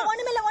கேட்டதுக்கு நீ என்ன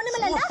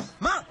ஒண்ணுமில்லடா.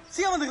 மா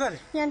சியா வந்துக்கிறாரு.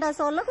 ஏன்டா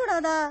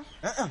சொல்லக்கூடாதா?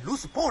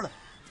 லூசு போல.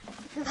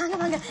 வாங்க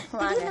வாங்க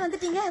திடீர்னு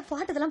வந்துட்டீங்க.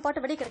 போட்டதெல்லாம்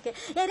போட்டபடி கிடக்கு.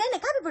 என்ன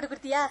காபி போட்டு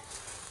கொடுத்தியா?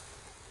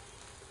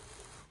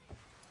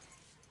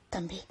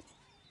 தம்பி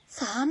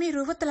சாமி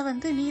ரூபத்துல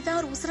வந்து நீதான்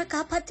ஒரு உசுரை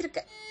காப்பாத்திருக்க.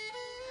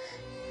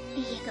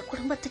 நீ எங்க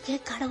குடும்பத்துக்கே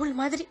கடவுள்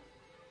மாதிரி.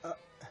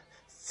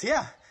 சியா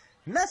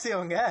என்ன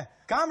சியாவங்க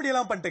காமெடி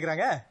எல்லாம்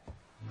பண்ணிட்டுக்கிறாங்க.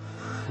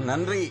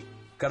 நன்றி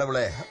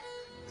கடவுளே.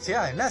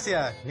 சியா என்ன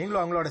சியா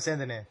நீங்களும் அவங்களோட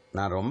சேர்ந்துன்னு?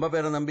 நான் ரொம்ப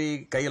பேரை நம்பி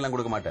கையெல்லாம்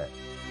கொடுக்க மாட்டேன்.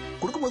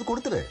 கொடுக்கும்போது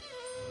கொடுத்துரு.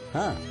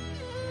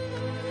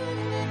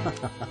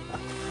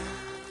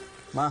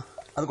 மா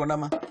அது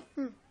கொண்டாமா.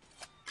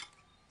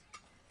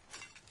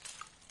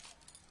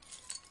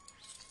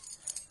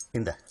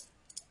 இந்த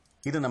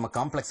இது நம்ம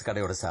காம்ப்ளெக்ஸ்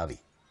கடையோட சாவி.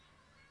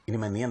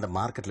 இனிமே நீ அந்த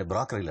மார்க்கெட்ல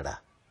புரோக்கர் இல்லடா,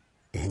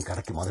 என்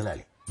கடைக்கு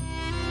முதலாளி.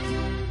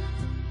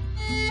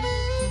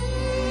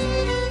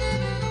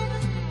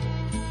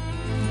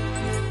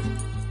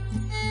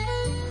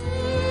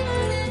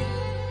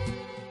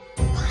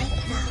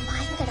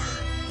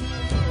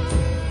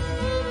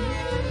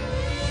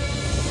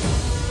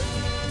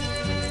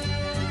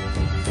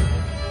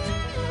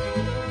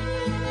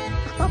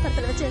 அப்பா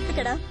படத்துல வச்சு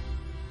எடுத்துக்கடா.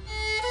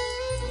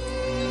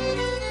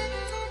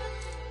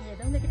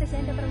 ஏதோ உங்ககிட்ட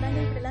சேர்ந்த அப்புறம் தாங்க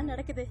இப்படி எல்லாம்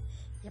நடக்குது.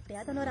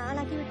 எப்படியாவது ஒரு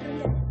ஆளாக்கி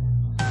விட்டுருங்க.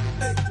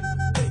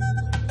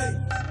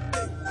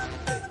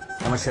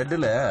 நம்ம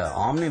ஷெட்ல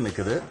ஆம்னி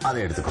நிக்குது, அதை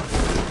எடுத்துக்கோ.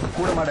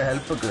 கூட மாட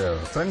ஹெல்ப்புக்கு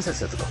ஃப்ரெண்ட்ஸை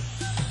சேர்த்துக்கோ.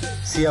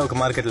 சியாவுக்கு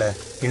மார்க்கெட்ல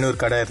இன்னொரு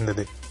கடை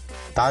இருந்தது,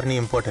 தார்னி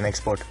இம்போர்ட் அண்ட்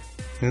எக்ஸ்போர்ட்.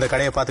 இந்த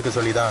கடையை பார்த்துக்க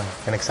சொல்லி தான்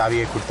எனக்கு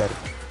சாவியே கொடுத்தாரு.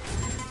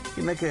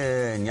 இன்னைக்கு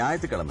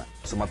ஞாயிற்றுக்கிழமை,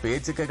 சும்மா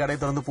பேச்சுக்கு கடை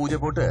திறந்து பூஜை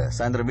போட்டு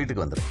சாயந்தரம்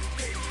வீட்டுக்கு வந்துடும்.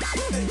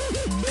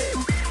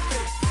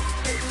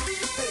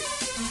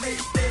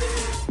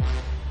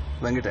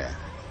 வெங்கிட்ட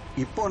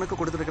இப்போ உனக்கு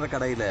கொடுத்துருக்கிற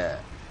கடையில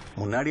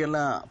முன்னாடி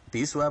எல்லாம்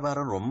பீஸ்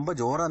வியாபாரம் ரொம்ப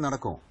ஜோரா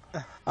நடக்கும்.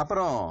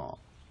 அப்புறம்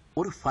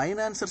ஒரு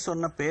பைனான்சர்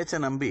சொன்ன பேச்சை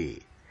நம்பி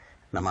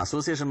நம்ம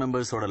அசோசியேஷன்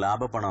மெம்பர்ஸோட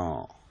லாப பணம்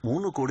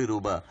 3 கோடி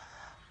ரூபாய்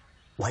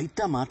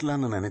ஒயிட்டா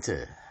மாட்டலாம்னு நினைச்சு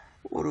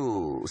ஒரு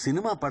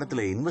சினிமா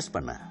படத்துல இன்வெஸ்ட்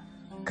பண்ண.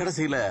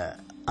 கடைசியில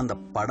அந்த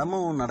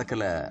படமும்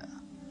நடக்கல,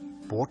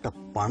 போட்ட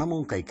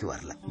பணமும் கைக்கு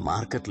வரல.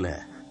 மார்க்கெட்ல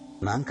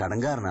நான்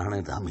கடங்காரனானு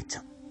தான்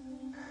மிச்சம்.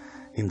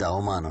 இந்த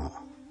அவமானம்,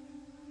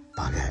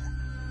 பகை,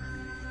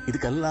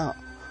 இதுக்கெல்லாம்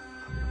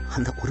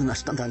அந்த ஒரு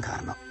நஷ்டம் தான்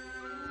காரணம்.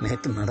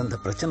 நேற்று நடந்த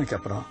பிரச்சனைக்கு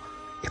அப்புறம்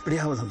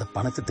எப்படியாவது அந்த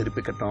பணத்தை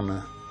திருப்பி கட்டணும்னு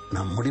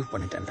நான் முடிவு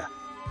பண்ணிட்டேன்டா.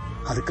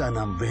 அதுக்காக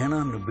நான்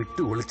வேணான்னு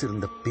விட்டு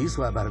ஒழிச்சிருந்த பீஸ்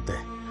வியாபாரத்தை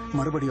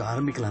மறுபடியும்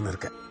ஆரம்பிக்கலான்னு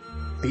இருக்கேன்.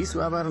 பீஸ்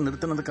வியாபாரம்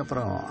நிறுத்தினதுக்கு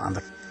அப்புறம்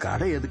அந்த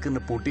கடை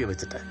எதுக்குன்னு பூட்டிய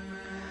வச்சுட்டேன்.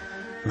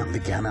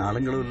 நம்பிக்கையான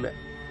ஆளுங்களும் இல்லை.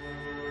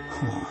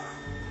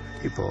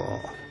 இப்போ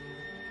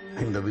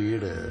இந்த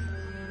வீடு,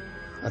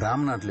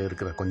 ராம்நாட்டில்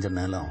இருக்கிற கொஞ்ச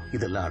நேரம்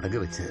இதெல்லாம் அடகு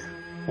வச்சு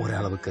ஒரு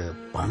அளவுக்கு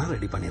பணம்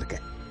ரெடி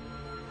பண்ணியிருக்கேன்.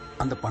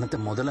 அந்த பணத்தை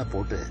முதல்ல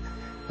போட்டு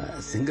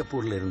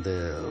சிங்கப்பூர்ல இருந்து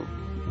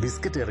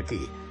பிஸ்கட் இறக்கி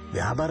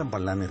வியாபாரம்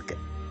பண்ணலான்னு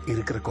இருக்கேன்.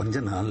 இருக்கிற கொஞ்ச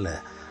நாள்ல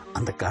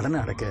அந்த கடனை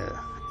அடைக்க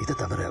இதை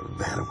தவிர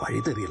வேற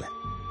வழி தெரியல.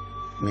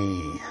 நீ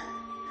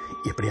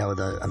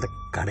எப்படியாவது அந்த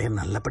கடையை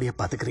நல்லபடியா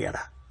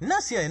பாத்துக்கிறியாடா?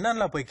 என்ன சியா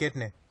என்ன போய்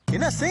கேட்டுன்னு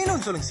என்ன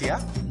செய்யணும்னு சொல்லுங்க சியா.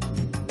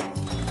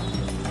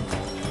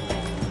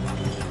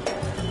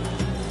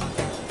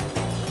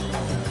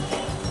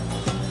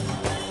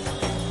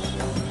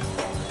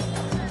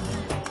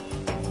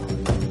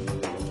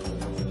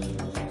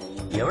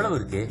 எவ்வளவு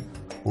இருக்கு?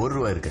 1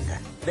 ரூபாய் இருக்குங்க.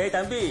 டேய்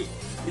தம்பி,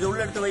 இது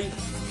உள்ள எடுத்து வை.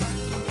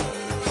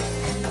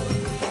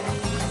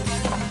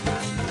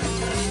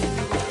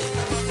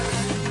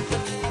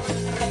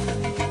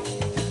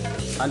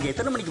 அங்க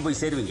எத்தனை மணிக்கு போய்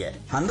சேருவீங்க?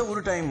 அந்த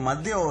ஒரு டைம்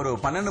மதியம் ஒரு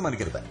 12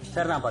 மணிக்கு இருப்பேன்.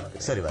 சரி, நான்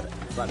பார்த்து. சரி வரேன்.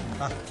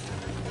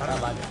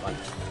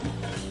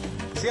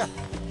 சியா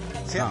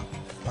சியா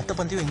மொத்த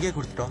பந்தியும் இங்கே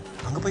கொடுத்துட்டோம்,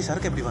 அங்க போய்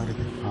சரக்கு எப்படி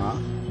வாங்குது?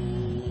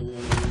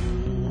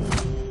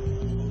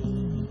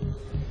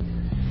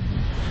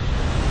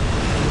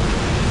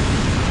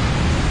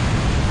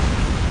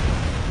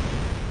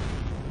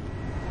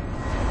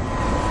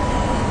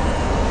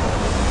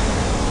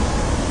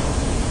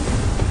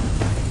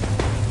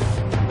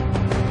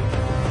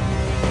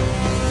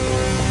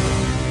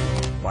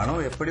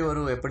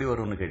 பணம் எப்படி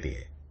வரும்னு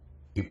கேட்டியே,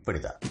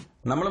 இப்படிதான்.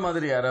 நம்மள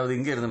மாதிரி யாராவது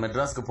இங்க இருந்து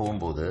மெட்ராஸ்க்கு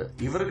போகும்போது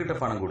இவர்கிட்ட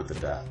பணம்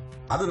கொடுத்துட்டா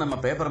அது நம்ம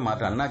பேப்பர்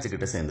மாற்ற அண்ணாச்சி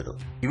கிட்ட சேர்ந்துடும்.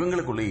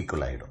 இவங்களுக்குள்ள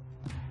ஈக்குவல் ஆயிடும்.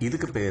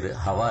 இதுக்கு பேரு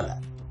ஹவாலா,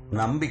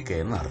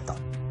 நம்பிக்கைன்னு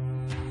அர்த்தம்.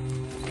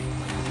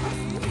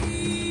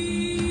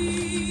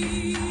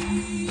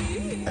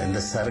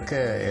 இந்த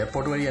சரக்கு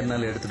ஏர்போர்ட் வழி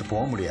என்னால எடுத்துட்டு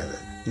போக முடியாது.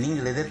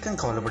 நீங்கள் எதற்கும்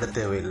கவலைப்பட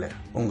தேவையில்லை.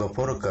 உங்க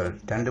பொருட்கள்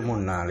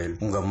 2-3 நாளில்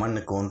உங்க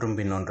மண்ணுக்கு ஒன்றும்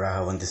பின்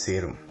ஒன்றாக வந்து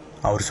சேரும்.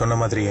 அவர் சொன்ன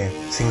மாதிரியே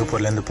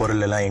சிங்கப்பூர்ல இருந்து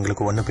பொருள் எல்லாம்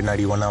எங்களுக்கு ஒண்ணு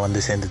பின்னாடி ஒன்னா வந்து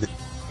சேர்ந்தது.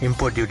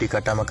 இம்போர்ட் டியூட்டி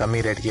கட்டாம கம்மி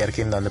ரேட்டுக்கு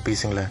இறக்கி இருந்த அந்த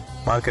பீஸுங்களை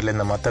மார்க்கெட்ல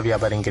இருந்த மத்த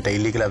வியாபாரிங்க கிட்ட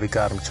இல்லீகலா விற்க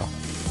ஆரம்பிச்சோம்.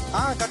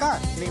 காக்கா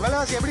இன்னைக்கு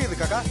விலைவாசி எப்படி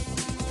இருக்கு காக்கா?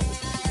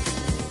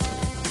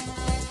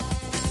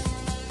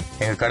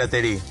 எங்க கடை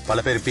தேடி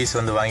பல பேர் பீஸ்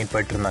வந்து வாங்கிட்டு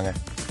போயிட்டு இருந்தாங்க.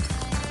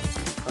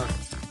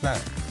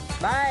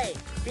 பாய்,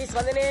 பீஸ்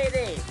வந்துனே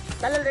இது.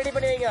 தள்ளல் ரெடி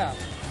பண்ணி வைங்க.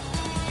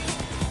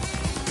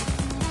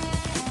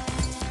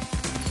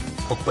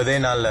 30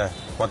 நாள்ல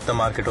மொத்த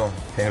மார்க்கெட்டும்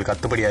எங்களுக்கு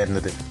கத்துப்படியா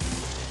இருந்தது.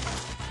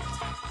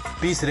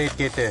 பீஸ் ரேட்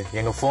கேட்டு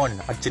எங்க போன்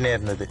அச்சுனே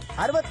இருந்தது.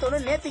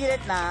 61 நேத்துக்கு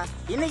ரேட்னா,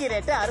 இன்னைக்கு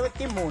ரேட்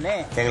 63.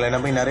 எங்களை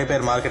நம்பி நிறைய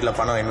பேர் மார்க்கெட்ல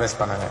பணம் இன்வெஸ்ட்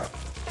பண்ணாங்க.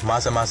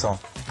 மாசம்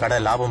கடை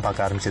லாபம்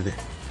பார்க்க ஆரம்பிச்சது.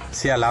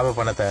 சியா லாப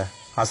பணத்தை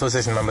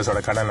அசோசியேஷன் மெம்பர்ஸோட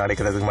கடன்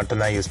அடைக்கிறதுக்கு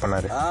மட்டும்தான் யூஸ்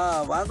பண்ணாரு.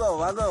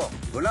 வாங்கோ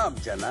குலாம்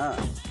ஜனா.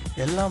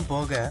 எல்லாம்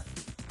போக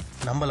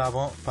நம்ம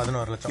லாபம்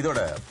 11 லட்சம்.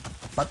 இதோட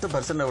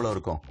 10% எவ்வளவு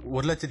இருக்கும்?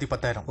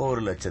 1,10,000.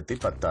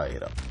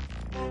 1,10,000.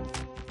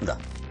 இந்தா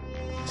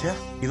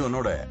இது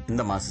உன்னோட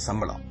இந்த மாச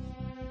சம்பளம்.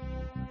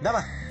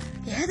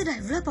 ஏதுடா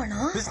இவ்வளவு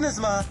பணம்?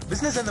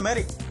 பிசினஸ் அந்த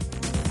மாதிரி.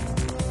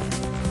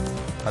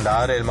 அந்த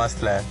 6-7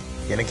 மாசத்துல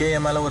எனக்கே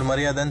என் மேல ஒரு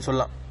மரியாதைன்னு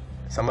சொல்லலாம்.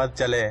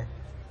 சம்பாதிச்சாலே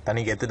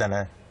தனி கெத்து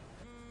தானே.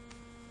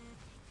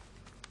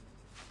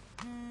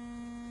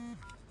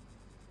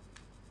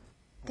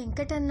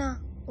 வெங்கடண்ணா,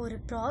 ஒரு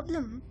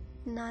ப்ராப்ளம்.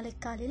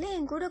 நாளைக்கு காலையில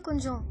என் கூட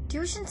கொஞ்சம்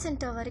டியூஷன்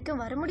சென்டர்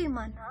வரைக்கும் வர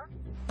முடியுமாண்ணா?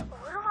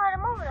 ஒரு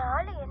வாரமா ஒரு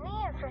ஆளு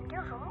என்னையும் என்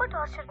ஃப்ரெண்டையும் ரொம்ப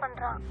டார்ச்சர்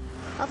பண்றான்.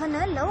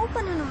 அவனை லவ்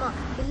பண்ணணுமா,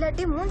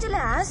 இல்லாட்டி மூஞ்சில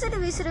ஆசிட்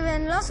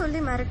வீசிடுவேன்லாம் சொல்லி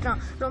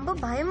மிரட்டுறான். ரொம்ப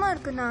பயமா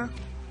இருக்குண்ணா.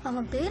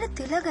 அவன் பேரு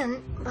திலகன்,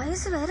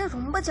 வயசு வேற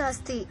ரொம்ப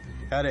ஜாஸ்தி.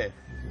 யாரு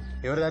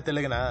இவர்தான்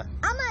திலகனா?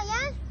 ஆமா.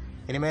 ஏன்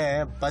இனிமே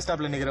பஸ்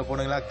ஸ்டாப்ல நிக்கிற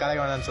பொண்ணுங்களா கலக்க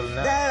வேணாம்னு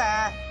சொல்லுங்க.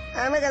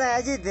 அண்ணன்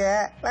அஜித்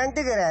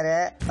வந்துக்கிறாரு,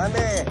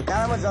 வந்து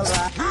கிளம்ப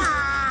சொல்றா.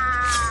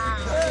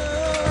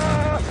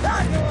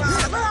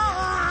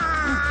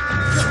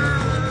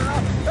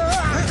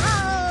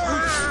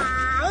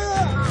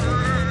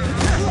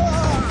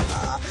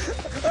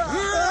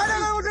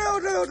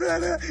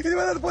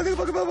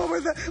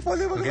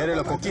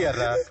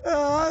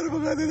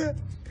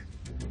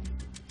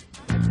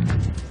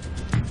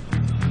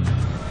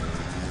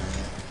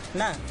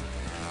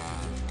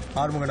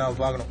 ஆறுமுகனா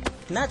பாக்கணும்.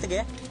 என்னத்துக்கு?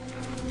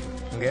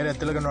 உங்க ஏரியா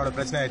திலகனோட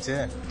பிரச்சனை ஆயிடுச்சு.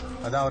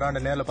 அதான் அவராண்ட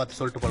நேர்ல பார்த்து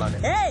சொல்லிட்டு போலான்னு.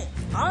 ஏய்,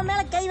 அவன்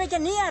மேல கை வைக்க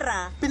நீ யாரா?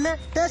 பின்ன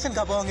ஸ்டேஷன்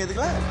காப்பா அவங்க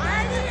இதுக்குலாம்.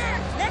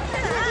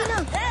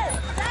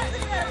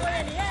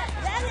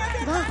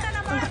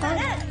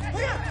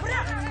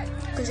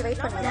 கொஞ்சம்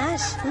வெயிட் பண்ணு.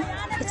 Nash,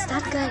 it's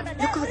that guy.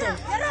 Look over there.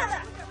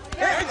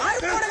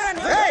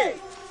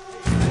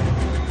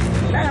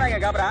 என்னடா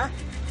காபரா?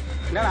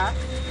 என்னடா?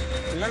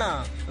 இல்லனா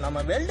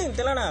நம்ம வெல்டிங்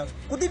திலனா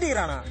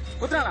குத்திட்டீங்கறானா?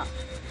 குத்துறானா?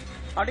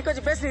 அப்படி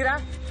கொஞ்சம் பேசுறீங்கடா.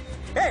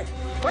 ஏய்,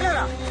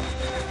 போடா.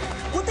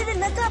 குத்திட்டு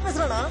நெக்கா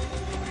பேசுறானா?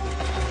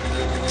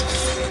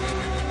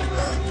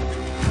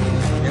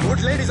 என்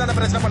வீட்டு லேடிஸ் அந்த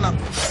பிரச்சனை பண்ணலாம்.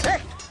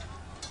 ஏய்.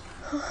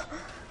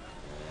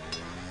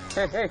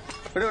 ஏய்,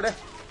 விடு.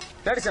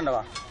 லேடிஸ்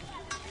என்னவா?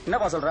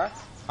 என்னப்பா சொல்ற?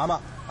 ஆமா,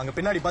 அங்க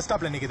பின்னாடி பஸ்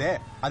ஸ்டாப்ல நிக்குதே,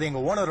 அது எங்க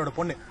ஓனரோட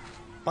பொண்ணு.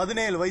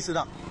 17 வயசு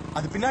தான்.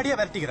 அது பின்னாடியே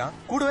விரட்டிக்கிறான்,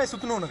 கூடவே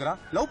சுத்தணும்னுக்குறான்,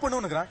 லவ்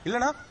பண்ணுங்கிறான்,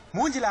 இல்லனா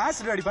மூஞ்சில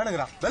ஆசிட்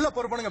அடிப்பானுங்கிறான். வெளில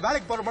போற பண்ணுங்க,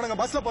 வேலைக்கு போற பண்ணுங்க,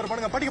 பஸ்ல போற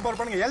பண்ணுங்க, படிக்க போற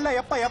பண்ணுங்க, எல்லாம்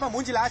எப்ப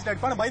மூஞ்சில ஆசிட்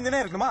அடிப்பானு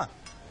பயந்துனே இருக்கணுமா?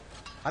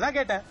 அதான்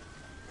கேட்டேன்.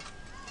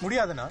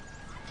 முடியாதுன்னா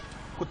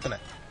குத்தன.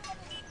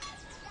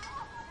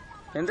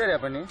 எந்த ஏரியா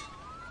பண்ணி?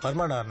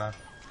 பர்மானார்னா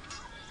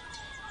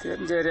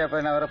தெரிஞ்ச ஏரியா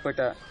பையன் வர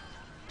போயிட்டேன்.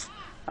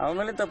 அவன்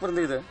மேலேயும் தப்பு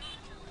இருந்தது.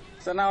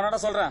 சார், நான் அவனோட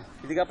சொல்றேன்,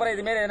 இதுக்கப்புறம்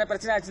இது மாரி என்ன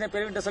பிரச்சனை ஆச்சுன்னா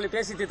பெரியவிட்ட சொல்லி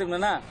பேசி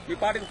தீர்த்துக்கணும்னா நீ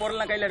பாட்டுக்கு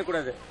பொருள்லாம் கையில்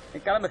எடுக்கக்கூடாது. நீ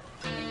கிளம்பு.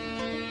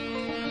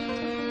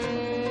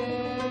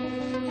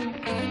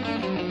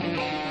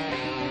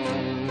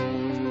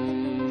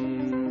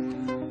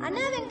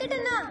 அண்ணா,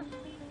 வெங்கடண்ணா,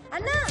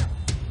 அண்ணா.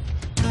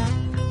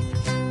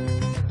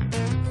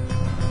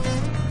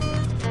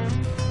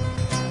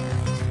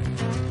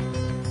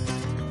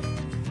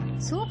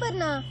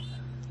 சூப்பர்ண்ணா.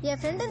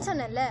 என் ஃப்ரெண்டுன்னு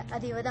சொன்னல,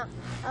 அது இவதான்.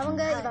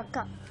 அவங்க இவ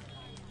அக்கா.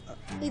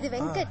 இது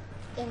வெங்கட்,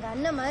 எங்க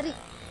அண்ணன் மாதிரி.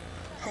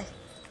 Hi.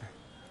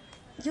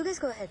 You guys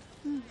go ahead.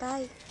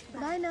 Bye.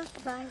 Bye now.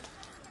 Bye.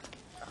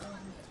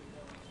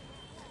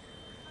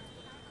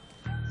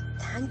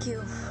 Thank you.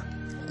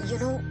 You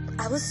know,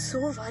 I was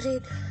so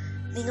worried.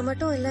 நீங்க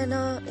மட்டும்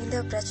இல்லைன்னா இந்த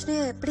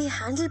பிரச்சனையை எப்படி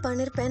ஹேண்டில்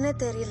பண்ணிருப்பேன்னு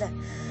தெரியல.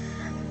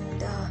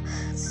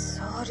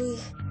 சாரி,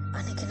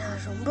 அன்னைக்கு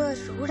நான் ரொம்ப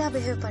ரூடா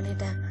பிஹேவ்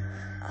பண்ணிட்டேன்.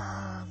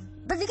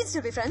 But we can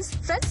still be friends.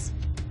 Friends?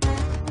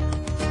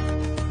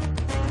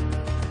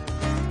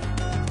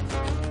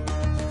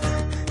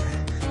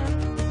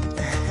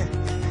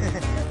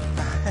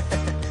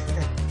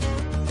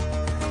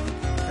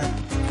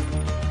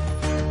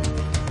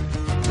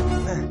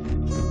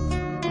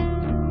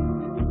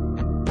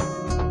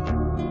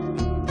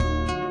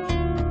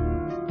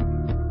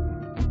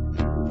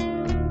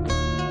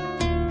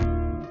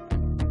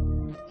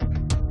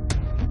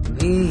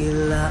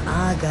 நீல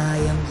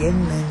ஆகாயம் என்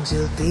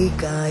நெஞ்சில்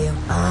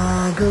தீக்காயம்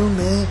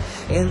ஆகுமே,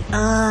 என்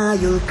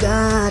ஆயுள்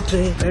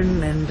காற்று. பெண்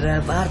என்ற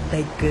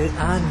வார்த்தைக்கு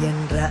ஆண்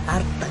என்ற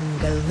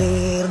அர்த்தங்கள்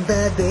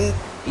நேர்ந்ததே,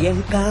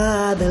 என்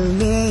காதல்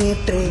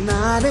நேற்றே.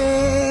 நானே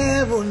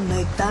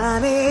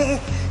உன்னைத்தானே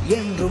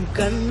என்றும்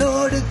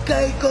கண்ணோடு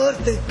கை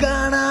கோர்த்து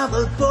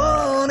காணாமல்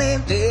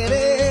போனேன்.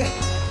 தேரே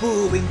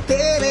பூவின்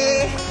தேரே,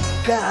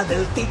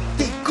 காதல்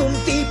தித்திக்கும்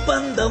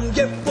தீப்பந்தம்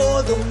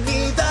எப்போதும்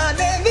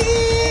நீதானே.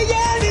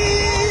 நீயடி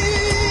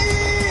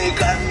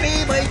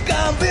கண்ணிமை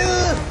காம்பில்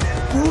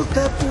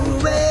பூத்த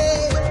பூவே,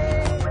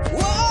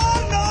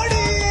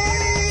 நொடி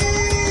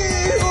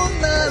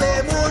உன்னாலே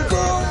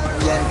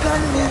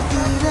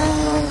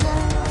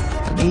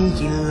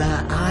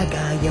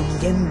ஆகாயம்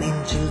என்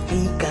நெஞ்சில்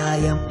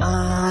தீக்காயம்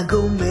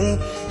ஆகுமே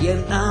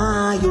என்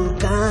ஆயுள்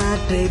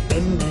காற்றே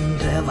பெண்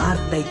என்ற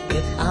வார்த்தைக்கு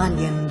ஆண்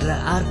என்ற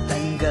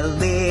அர்த்தங்கள்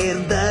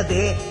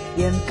நேர்ந்ததே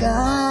என்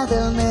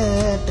காதல்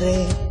நேற்றே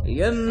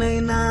என்னை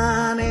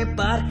நானே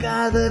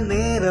பார்க்காத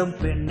நேரம்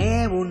பெண்ணே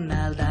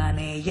உன்னால்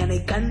தானே என்னை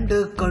கண்டு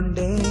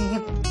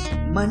கொண்டேன்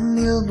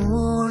மண்ணில்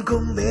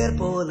மூழ்கும் வேர்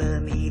போல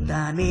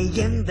நீதானே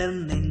எந்த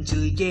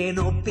நெஞ்சில்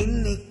ஏனோ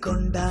பின்னிக்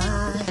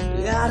கொண்டாய்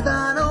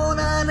யார்தானோ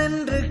நான்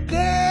என்று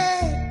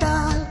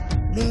கேட்டால்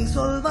நீ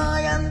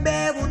சொல்வாய் அன்பே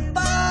உன்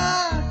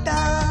பாட்டா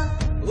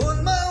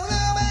உன்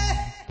மௌனமே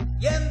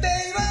என்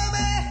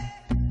தெய்வமே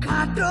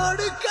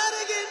காற்றோடு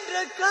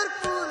கருகின்ற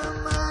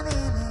கற்பூரம்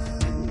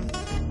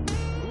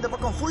இந்த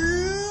பக்கம்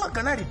ஃபுல்லா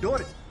கண்ணாடி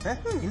டோர்,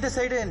 இந்த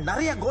சைடு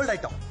நிறைய கோல்டு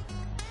ஐட்டம்,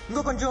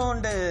 இங்க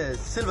கொஞ்சோண்டு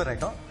சில்வர்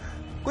ஐட்டம்,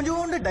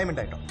 கொஞ்சோண்டு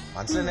டைமண்ட் ஐட்டம்.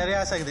 மனசுல நிறைய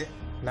ஆசை ஆகுது,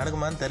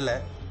 நடக்குமான்னு தெரியல,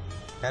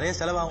 நிறைய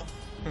செலவாகும்.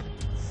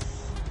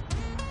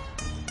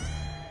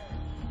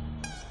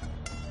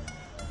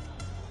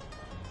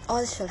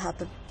 All shall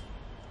happen.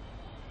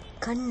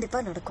 கண்டிப்பா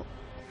நடக்கும்.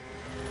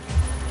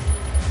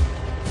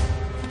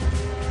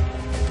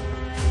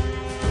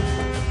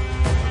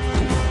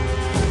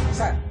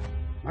 Sir,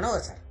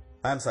 Manohar sir.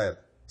 I am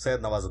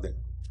Syed Nawazuddin.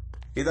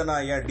 இதை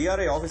நான் என்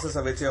டிஆர்ஐ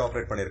ஆபீசர்ஸை வச்சே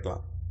ஆப்ரேட்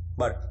பண்ணிருக்கலாம்.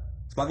 பட்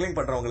ஸ்மக்லிங்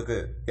பண்றவங்களுக்கு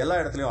எல்லா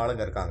இடத்துலயும்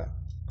ஆளுங்க இருக்காங்க.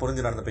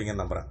 புரிஞ்சு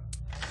நடந்துப்பீங்கன்னு நம்புறேன்.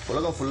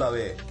 உலகம்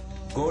ஃபுல்லாவே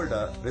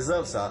கோல்ட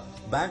ரிசர்வ்ஸா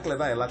பேங்க்ல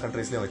தான் எல்லா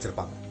கண்ட்ரீஸ்லயும்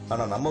வச்சிருப்பாங்க.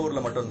 ஆனா நம்ம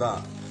ஊர்ல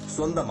மட்டும்தான்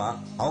சொந்தமா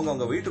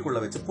அவங்க வீட்டுக்குள்ள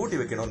வச்சு பூட்டி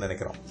வைக்கணும்னு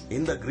நினைக்கிறோம்.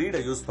 இந்த கிரீடை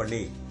யூஸ்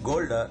பண்ணி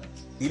கோல்ட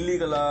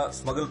இல்லீகலா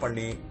ஸ்மகிள்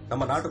பண்ணி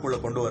நம்ம நாட்டுக்குள்ள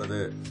கொண்டு வரது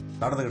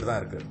நடந்துகிட்டு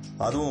தான் இருக்கு.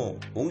 அதுவும்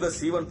உங்க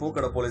சீவன்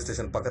பூக்கடை போலீஸ்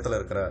ஸ்டேஷன் பக்கத்துல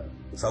இருக்கிற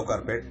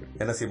Sowcarpet,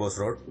 NSC Bose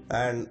road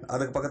and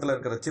அதுக்கு பக்கத்துல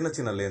இருக்கிற சின்ன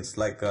சின்ன lanes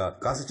like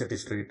Kasichetty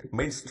street,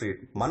 main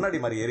street, மண்ணாடி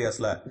மாதிரி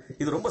ஏரியாஸ்ல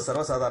இது ரொம்ப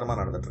சர்வசாதாரணமா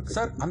நடந்துட்டு இருக்கு.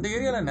 சார், அந்த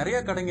ஏரியால நிறைய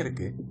கடைங்க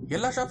இருக்கு.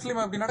 எல்லா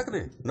ஷாப்ஸ்லயும் அப்படி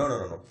நடக்குது? நோ,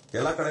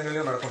 எல்லா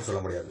கடைகள்லயும் நடக்கும்னு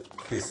சொல்ல முடியாது.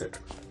 ப்ளீஸ்,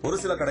 ஒரு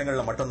சில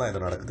கடைகள்ல மட்டும் தான்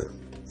இது நடக்குது.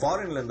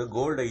 ஃபாரின்ல இருந்து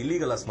கோல்ட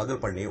இல்லீகலா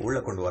ஸ்மகிள் பண்ணி உள்ள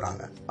கொண்டு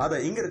வராங்க. அதை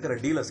இங்க இருக்கிற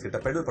டீலர்ஸ் கிட்ட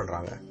பெடல்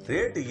பண்றாங்க.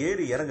 ரேட்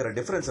ஏறி இறங்குற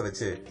டிஃபரன்ஸ்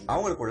வச்சு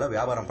அவங்களுக்குள்ள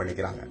வியாபாரம்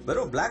பண்ணிக்கிறாங்க.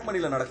 வெறும் பிளாக்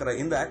மணில நடக்கிற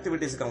இந்த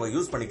ஆக்டிவிட்டிஸ்க்கு அவங்க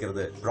யூஸ்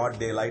பண்ணிக்கிறது பிராட்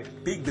டே light,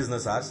 peak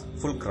business hours,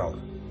 full crowd.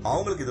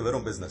 அவங்களுக்கு இது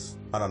வெறும் பிசினஸ்.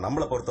 ஆனா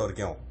நம்மளை பொறுத்த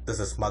வரைக்கும்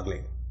திஸ் இஸ்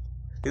ஸ்மக்லிங்.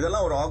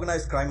 இதெல்லாம் ஒரு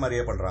ஆர்கனைஸ்ட் கிரைம்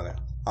மாதிரியே பண்றாங்க.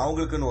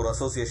 அவங்களுக்குன்னு ஒரு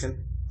அசோசியேஷன்,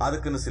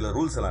 அதுக்குன்னு சில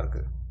ரூல்ஸ் எல்லாம்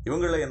இருக்கு.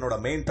 இவங்கள என்னோட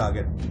மெயின்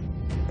டார்கெட்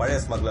பழைய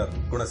ஸ்மக்லர்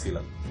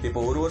குணசீலன். இப்போ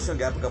ஒரு வருஷம்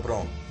கேப்புக்கு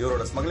அப்புறம்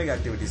இவரோட ஸ்மக்லிங்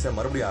ஆக்டிவிட்டிஸை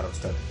மறுபடியும்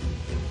ஆரம்பிச்சிட்டாரு.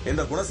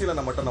 இந்த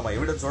குணசீலனை மட்டும் நம்ம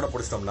எவிடன்ஸோட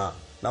பிடிச்சிட்டோம்னா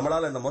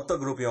நம்மளால இந்த மொத்த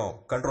குரூப்பையும்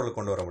கண்ட்ரோலுக்கு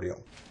கொண்டு வர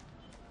முடியும்.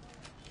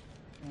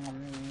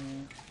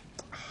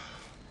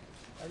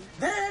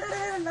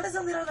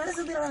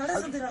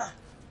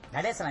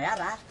 நடேசனா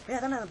யாரா?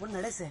 அதானே அந்த பொண்ணு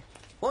நடேசு.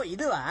 ஓ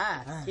இதுவா?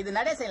 இது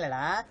நடேசன்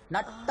இல்லடா,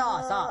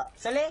 நட்டாசா.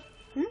 சொல்லு.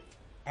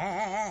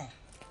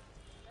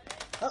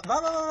 வா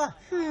வா வா,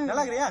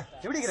 நல்லா இருக்கறியா?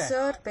 எப்படி இருக்கற?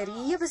 சார்,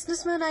 பெரிய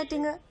பிசினஸ்மேன்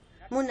ஆயிட்டீங்க.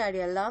 முன்னாடி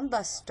எல்லாம்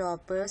பஸ்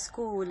ஸ்டாப்,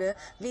 ஸ்கூலு,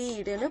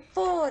 வீடுன்னு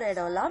போற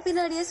இடம்லாம்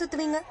பின்னாடியே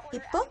சுத்துவீங்க.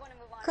 இப்போ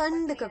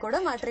கண்டுக்க கூட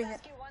மாட்டீங்க.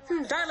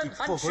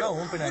 இப்போ கூட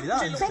உன் பின்னாடி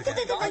தான்.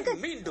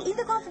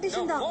 இந்த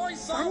காம்படிஷன் தான்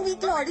 1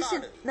 வீக்ல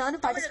ஆடிஷன்.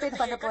 நானும் பார்ட்டிசிபேட்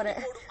பண்ண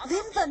போறேன்.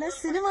 வின் பண்ண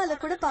சினிமால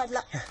கூட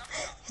பாடலாம்.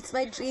 It's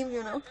my dream,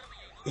 you know.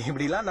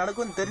 இப்படி எல்லாம்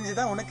நடக்கும்னு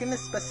தெரிஞ்சுதான் உனக்கு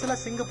இன்னும் ஸ்பெஷலா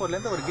சிங்கப்பூர்ல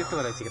இருந்து ஒரு கிஃப்ட்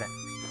வர வச்சுக்கிறேன்.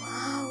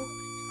 Wow,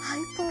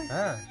 iPhone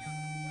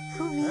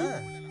for me.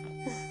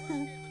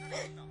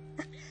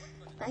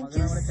 Thank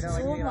you so much.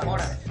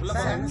 உள்ள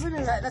போங்க.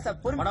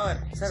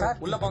 மனோகர்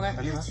சார், உள்ள போங்க.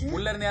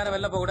 உள்ள இருந்து யாரும்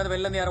வெளில போக கூடாது,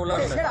 வெளில இருந்து யாரும் உள்ள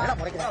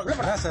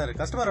வரக்கூடாது. சார்,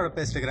 கஸ்டமரோட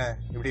பேசிட்டு இருக்கேன்.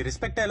 இப்படி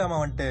ரெஸ்பெக்டே இல்லாம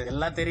வந்துட்டு.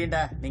 எல்லாம்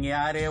தெரியும்டா. நீங்க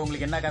யாரு,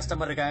 உங்களுக்கு என்ன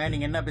கஸ்டமர் இருக்காங்க,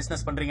 நீங்க என்ன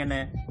பிசினஸ்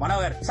பண்றீங்கன்னு.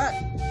 மனோகர் சார்,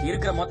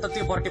 இருக்கிற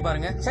மொத்தத்தையும் புரட்டி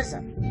பாருங்க. சரி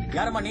சார்.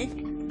 யாருமா நீ?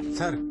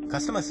 Sir,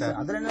 customer sir.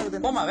 அதுல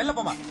என்ன? போமா, வெளில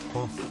போமா.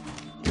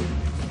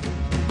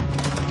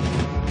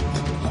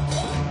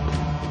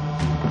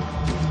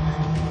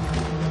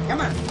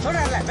 ஏமா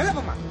சொல்றல, வெளில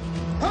போமா.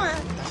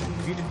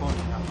 வீட்டுக்கு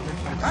போகணும்.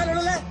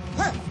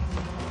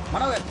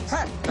 மனோகர்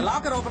சார், இந்த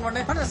லாக்கர் ஓபன்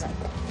பண்றேன் சார்.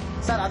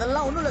 சார்,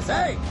 அதெல்லாம் ஒண்ணும் இல்ல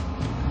சார்.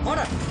 போட.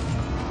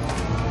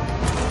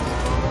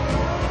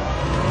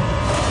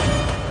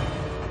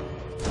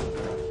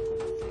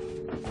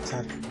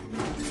 சார்,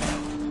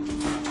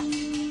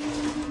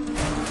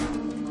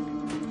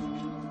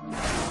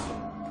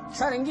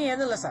 சார் எங்கேயும்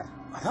எதுவும் இல்ல சார்.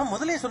 அதான்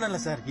முதலே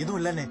சொன்னேன்ல சார், எதுவும்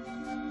இல்லன்னு.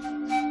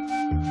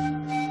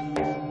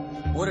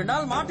 ஒரு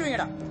நாள்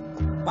மாட்டுவீங்கடா.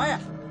 வாயா.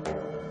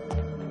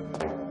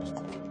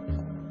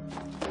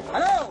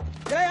 ஹலோ,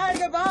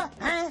 யாருப்பா?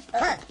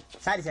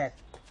 Sorry sir.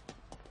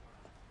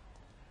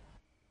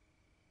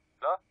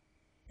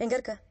 எங்க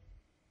இருக்க?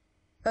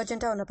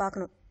 அர்ஜென்ட்டா உன்னை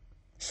பார்க்கணும்.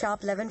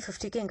 ஷார்ப்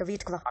 11:50க்கு எங்க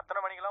வீட்டுக்கு வா. அத்தனை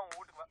மணிக்கெல்லாம்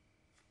வீட்டுக்கு வா.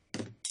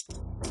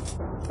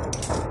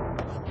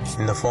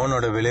 இந்த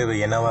போனோட விளைவு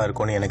என்னவா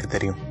இருக்கும்னு எனக்கு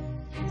தெரியும்.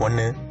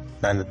 ஒன்னு,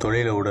 நான் இந்த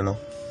தொழிலை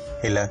விடணும்,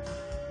 இல்ல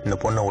இந்த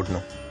பொண்ணை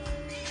விடணும்.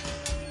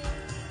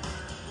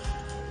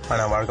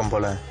 ஆனா வழக்கம்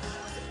போல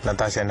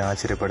நதாஷா என்ன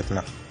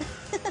ஆச்சரியப்படுத்தினா.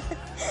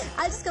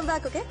 I'll just come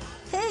back, okay?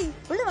 Hey,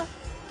 உள்ள வா.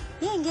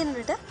 ஏன் இங்கே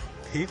நின்னுட்ட?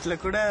 வீட்டுல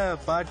கூட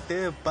பாட்டு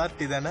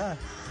பார்ட்டி தானே,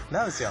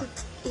 என்ன விஷயம்?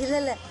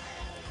 இல்ல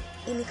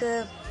இன்னைக்கு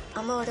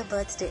அம்மாவோட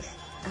பர்த்டே.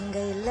 அங்க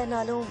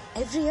இல்லைனாலும்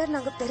எவ்ரி இயர்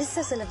நாங்க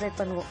பெருசா செலிப்ரேட்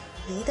பண்ணுவோம்.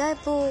 நீதான்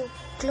இப்போ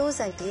க்ளோஸ்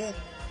ஆயிட்டே,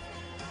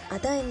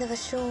 அதான் இந்த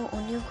வருஷம்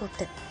உன்னையும்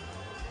கூப்பிட்டேன்.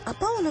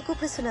 அப்பா உன்னை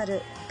கூப்பிட சொன்னாரு.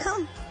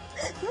 கம்.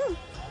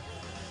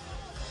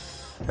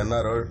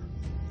 என்ன ரோல்,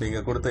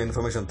 நீங்க கொடுத்த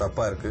இன்ஃபர்மேஷன்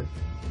தப்பா இருக்கு.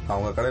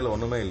 அவங்க கடையில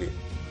ஒண்ணுமே இல்லையே.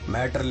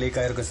 மேட்டர் லீக்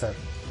ஆயிருக்கு சார்.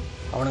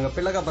 அவனுங்க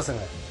பிள்ளைக்கா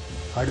பசங்க,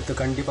 அடுத்து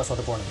கண்டிப்பா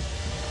சொதப்பானுங்க.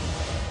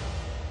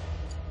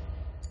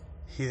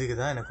 இதுக்கு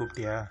தான் என்ன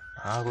கூப்பிட்டியா?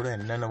 நான் கூட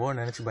என்னென்னவோ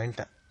நினைச்சு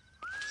பயந்துட்டேன்.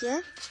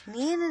 ஏன்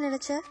நீ என்ன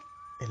நினைச்ச?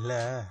 இல்ல,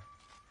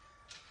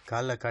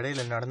 காலைல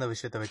கடையில நடந்த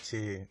விஷயத்த வச்சு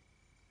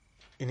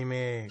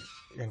இனிமே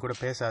என் கூட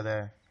பேசாத,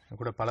 என்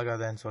கூட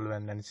பழகாதன்னு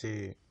சொல்லுவேன்னு நினைச்சு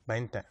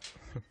பயந்துட்டேன்.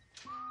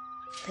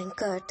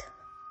 வெங்கட்,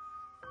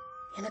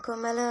 எனக்கு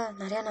உன் மேல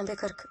நிறைய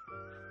நம்பிக்கை இருக்கு.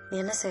 நீ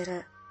என்ன செய்யற,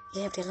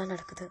 ஏன் இப்படி எல்லாம்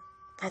நடக்குது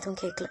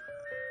எதுவும் கேட்கல.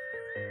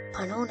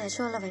 பணம்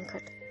நிஜம் இல்ல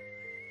வெங்கட்,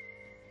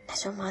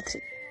 நிஜம்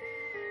மாதிரி.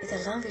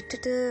 இதெல்லாம்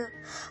விட்டுட்டு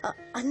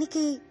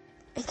அன்னைக்கு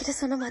என்கிட்ட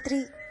சொன்ன மாதிரி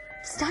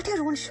start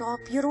your own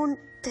shop, your own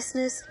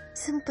business.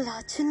 சிம்பிளா,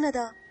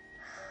 சின்னதா.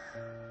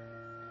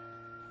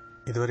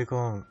 இது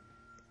வரைக்கும்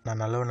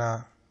நான் நல்லவனா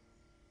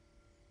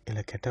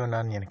இல்லை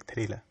கெட்டவனான்னு எனக்கு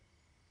தெரியல.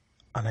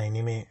 ஆனால்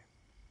இனிமே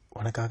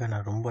உனக்காக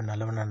நான் ரொம்ப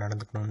நல்லவனா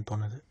நடந்துக்கணும்னு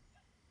தோணுது.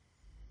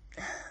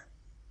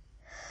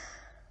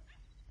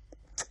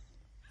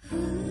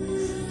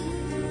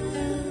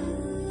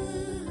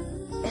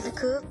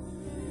 எனக்கு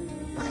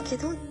உனக்கு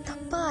எதுவும்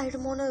தப்பா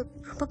ஆயிடுமோன்னு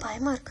ரொம்ப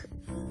பயமா இருக்கு.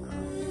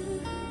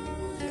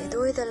 ஏதோ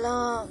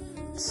இதெல்லாம்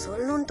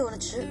சொல்லணும்னு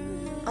தோணுச்சு,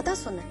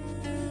 அதான் சொன்னேன்.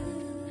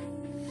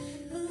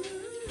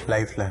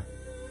 லைஃப்ல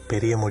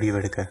பெரிய முடிவு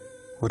எடுக்க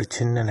ஒரு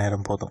சின்ன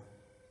நேரம் போதும்.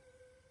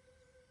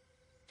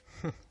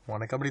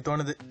 உனக்கு அப்படி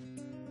தோணுது,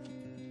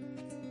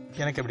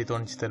 எனக்கு எப்படி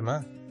தோணுச்சு தெரியுமா?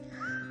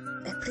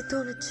 எப்படி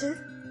தோணுச்சு?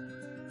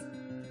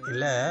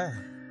 இல்ல,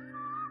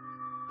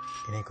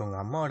 இன்னைக்கு உங்க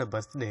அம்மாவோட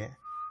பர்த்டே.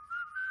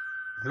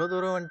 இவ்வளோ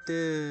தூரம் வந்துட்டு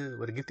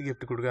ஒரு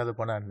கிஃப்ட் கொடுக்காத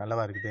போனா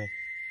நல்லவா இருக்குதே.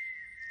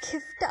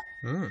 கிஃப்டா?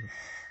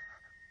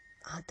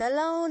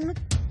 அதெல்லாம் ஒண்ணு.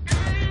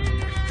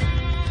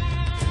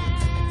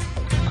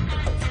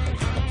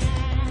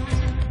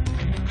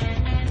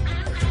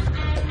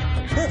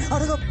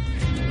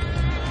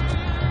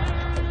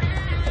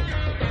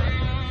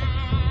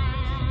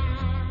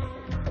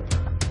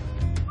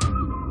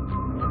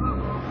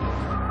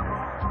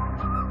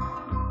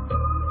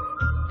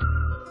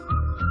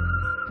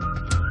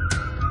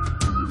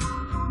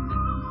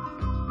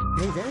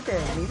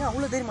 நீ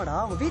அவ்வளவு தெரியுமாடா?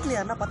 உங்க வீட்டுல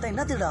யாருன்னா பார்த்தா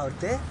என்ன திருடா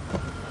அவருக்கு?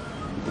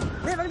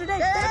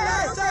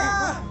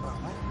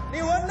 நீ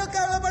ஒண்ணும்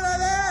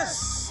கவலைப்படாத.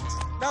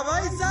 நான்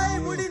வயசாயி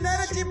முடி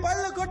நரைச்சி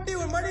பல்ல கொட்டி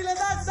ஒரு மடியில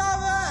தான்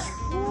சாவ.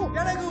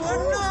 எனக்கு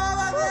ஒண்ணும்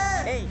ஆகாது.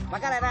 ஏய்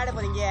மக்கள என்ன ஆட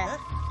போறீங்க?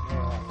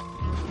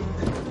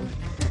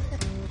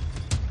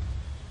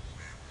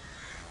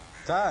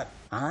 சார்,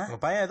 உங்க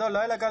பையன் ஏதோ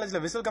லாயலா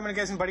காலேஜ்ல விசுவல்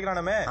கம்யூனிகேஷன்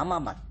படிக்கிறானே. ஆமா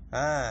ஆமா.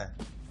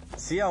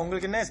 சியா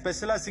உங்களுக்கு என்ன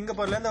ஸ்பெஷலா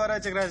சிங்கப்பூர்ல இருந்து வர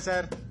வச்சுக்கிறாரு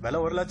சார். விலை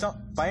 1 லட்சம்.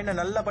 பையனை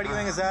நல்லா படிக்க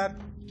வைங்க சார்.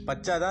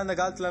 பச்சாதான் இந்த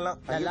காலத்துல எல்லாம்.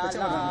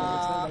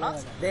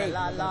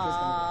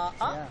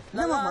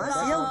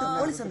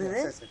 போலீஸ்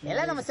வந்தது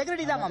எல்லாம் நம்ம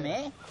செக்யூரிட்டி தான் மாமே.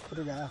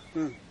 புரியுதா?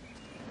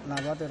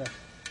 நான் பாத்துறேன்.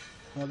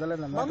 முதல்ல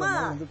நம்ம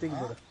தூக்கி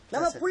போடு.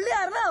 நம்ம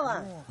புள்ளியார்ல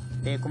அவன்.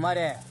 டேய்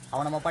குமாரே,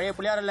 அவன் நம்ம பழைய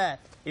புள்ளியார் இல்ல,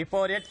 இப்போ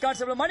ஒரு ஹெட்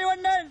கான்ஸ்டபிள்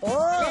மணிவண்ணன்.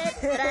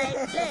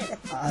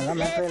 அதெல்லாம்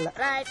மேட்டர் இல்ல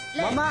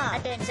மாமா.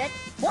 அட்டென்ஷன்.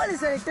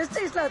 போலீஸ் டெஸ்ட்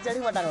டெஸ்ட்ல வச்சு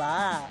அடிக்க மாட்டாங்களா?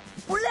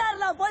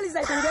 புள்ளியார்லாம் போலீஸ்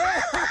ஆயிடுங்க.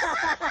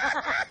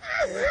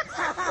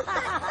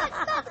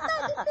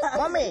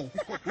 மாமி,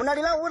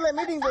 முன்னாடிலாம் ஊர்ல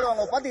மீட்டிங்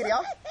போடுவாங்க பாத்தீங்களா?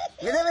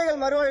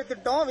 விதவைகள் மறுவாழ்வு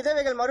திட்டம்,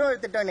 விதவைகள்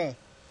மறுவாழ்வு திட்டம்னு.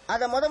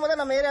 அத முத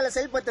நம்ம ஏரியால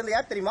செயல்படுத்துறது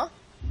யார் தெரியுமா?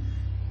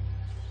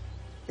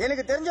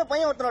 எனக்கு தெரிஞ்ச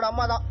பையன் ஒருத்தனோட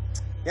அம்மா தான்.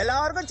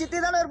 எல்லாருக்கும் சித்தி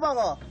தானே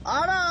இருப்பாங்க,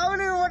 ஆனா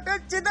அவனுக்கு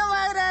மட்டும்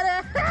சித்தமாகறாரு.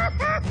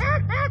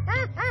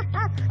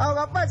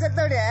 அவங்க அப்பா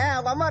செத்தோடைய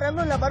அவங்க அம்மா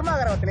ரங்கூன்ல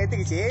பர்மாகர ஒருத்தனை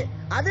எத்துக்குச்சு.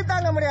 அது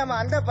தாங்க முடியாம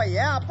அந்த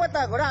பையன்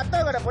அப்பத்தா கூட அத்தா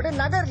கூட போட்டு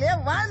நகர்லயே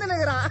வாழ்ந்து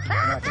நிக்கிறான்.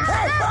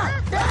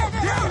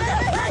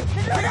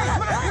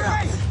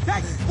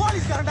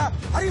 போலீஸ்காரன்டா,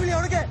 அறிவியல்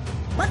அவனுக்கு.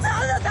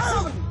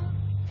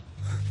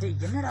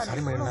 என்னடா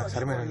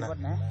சரிமேனா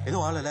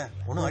எதுவும் ஆளல,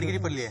 ஒன்னும்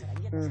அடிக்கடி பண்ணலையே.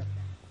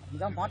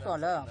 இதான்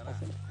மாட்டோம்ல.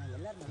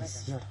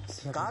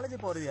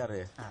 காலேஜ் போறது யாரு?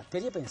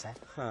 பெரிய பையன் சார்.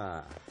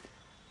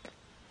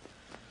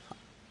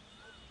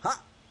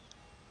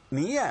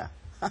 நீயா?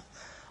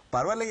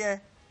 பரவாயில்லையே,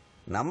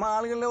 நம்ம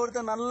ஆளுகள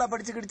ஒருத்தர் நல்லா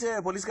படிச்சு கிடிச்சு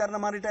போலீஸ்காரனை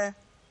மாறிட்ட.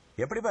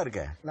 எப்படிப்பா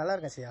இருக்க? நல்லா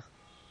இருக்கேன் சியா.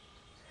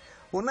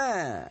 உன்ன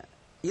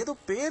ஏதோ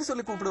பேர்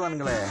சொல்லி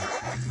கூப்பிடுவானுங்களே,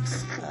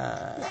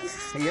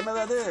 என்னது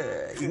அது?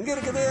 இங்க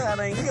இருக்குது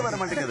ஆனா இங்க வர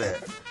மாட்டேங்குது.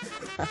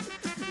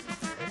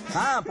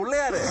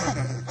 புள்ளையாரு.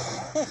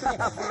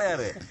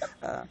 புள்ளையாரு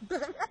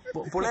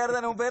புள்ளையாரு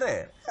தானே உன் பேரு?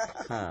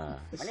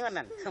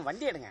 மணிவண்ணன்,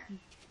 வண்டி எடுங்க.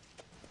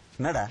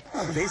 என்னடா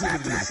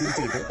பேசிக்கிட்டு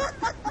சிரிச்சுக்கிட்டு?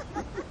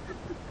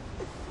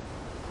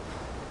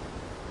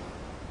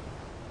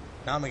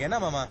 நாமக்கு என்ன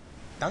மாமா,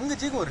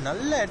 தங்கச்சிக்கு ஒரு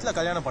நல்ல இடத்துல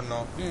கல்யாணம்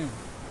பண்ணோம்.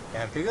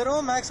 என்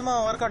ஃபிகரும்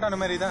மேக்ஸிமம் ஒர்க் அவுட் ஆன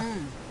மாதிரி தான்.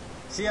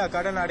 சியா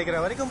கடன் அடிக்கிற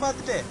வரைக்கும்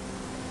பார்த்துட்டு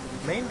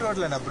மெயின்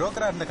ரோட்ல நான்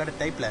புரோக்கரா இருந்த கடை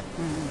டைப்ல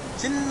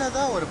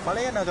சின்னதா ஒரு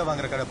பழைய நகை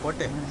வாங்குற கடை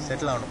போட்டு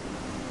செட்டில் ஆகணும்.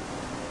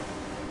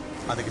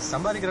 அதுக்கு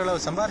சம்பாதிக்கிற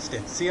அளவு சம்பாரிச்சுட்டு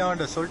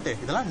சியாவண்ட சொல்லிட்டு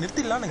இதெல்லாம்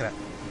நிறுத்திடலான்னுங்கிறேன்.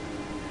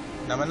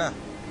 நம்ம என்ன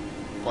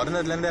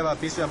பிறந்ததுல இருந்தே வா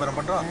பீஸ் வியாபாரம்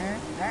பண்றோம்.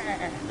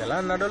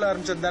 இதெல்லாம் நடுவில்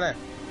ஆரம்பிச்சது தானே.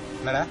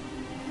 என்னடா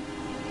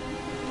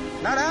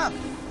நாடா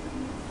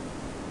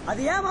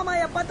அது ஏன் மாமா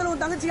எப்பாத்தாலும்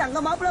உன் தங்கச்சி அங்க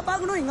மாப்பிள்ள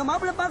பாக்கணும் இங்க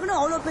மாப்பிள்ள பாக்கணும்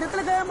அவ்வளவு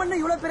பெருத்துல கல்யாணம் பண்ணு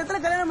இவ்வளவு பெருத்துல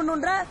கல்யாணம்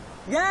பண்ணுன்ற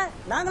ஏன்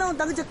நாங்களும்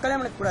உன் தங்கச்சி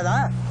கல்யாணம் பண்ண கூடாதா?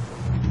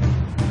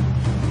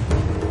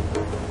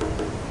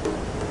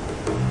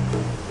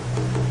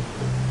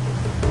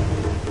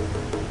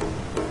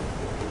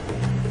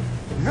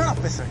 என்னடா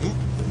பேசுற நீ?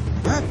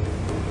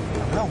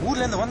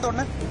 ஊர்ல இருந்து வந்த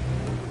உடனே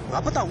உங்க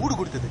அப்பா தான் ஊடு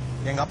கொடுத்தது.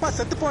 எங்க அப்பா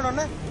செத்து போன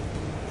உடனே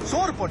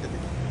சோறு போட்டது.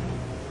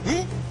 நீ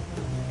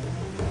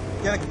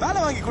எனக்கு வேலை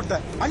வாங்கி கொடுத்த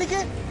அன்னைக்கு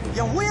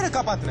என் உயிரை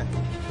காப்பாத்துன.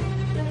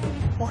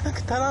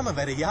 உனக்கு தராம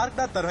வேற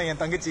யாருக்கா தருவேன்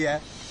என் தங்கச்சிய?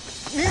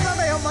 நீ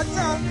தான் என்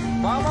மச்சான்.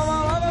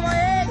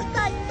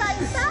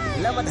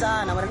 இல்ல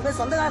மச்சான் நம்ம ரெண்டு பேரும்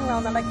சொந்தக்காரங்க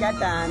வந்தாண்டா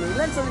கேட்டேன். நீ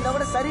இல்லன்னு சொல்லிருந்தா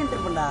கூட சரின்னு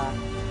இருப்பா.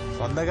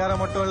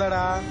 சொந்தக்காரன் மட்டும்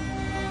இல்லடா,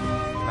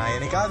 நான்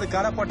என்னைக்காவது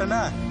கடை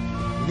போட்டேன்னா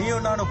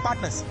நீயும் நானும்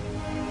பார்ட்னர்ஸ்.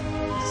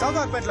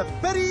 சவுகார்பேட்ல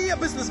பெரிய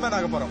பிசினஸ் மேன்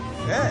ஆக போறோம்.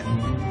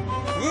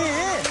 நீ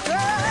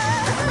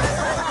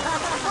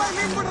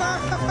மீட் பண்றா.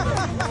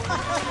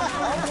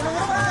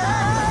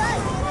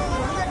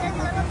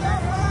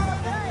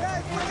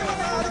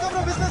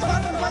 அதுக்கப்புறம் பிசினஸ்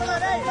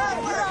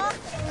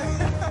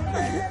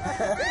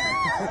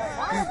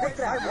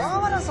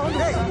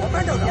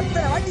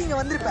எத்தனை வாட்டி இங்க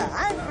வந்திருப்ப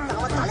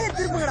அவன் தலையை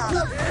திருப்புங்கடா.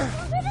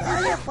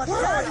 அசியமா பண்ற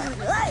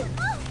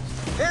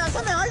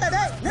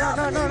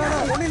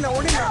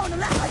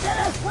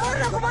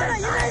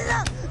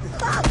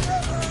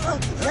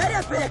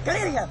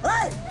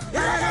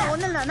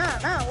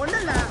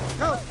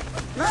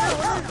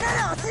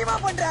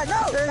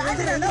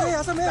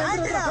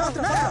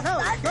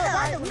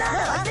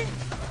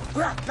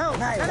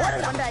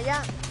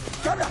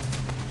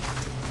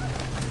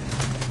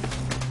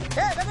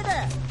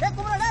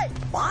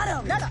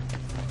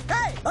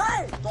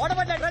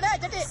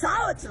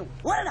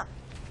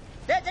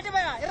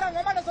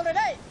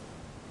சொல்றேன்.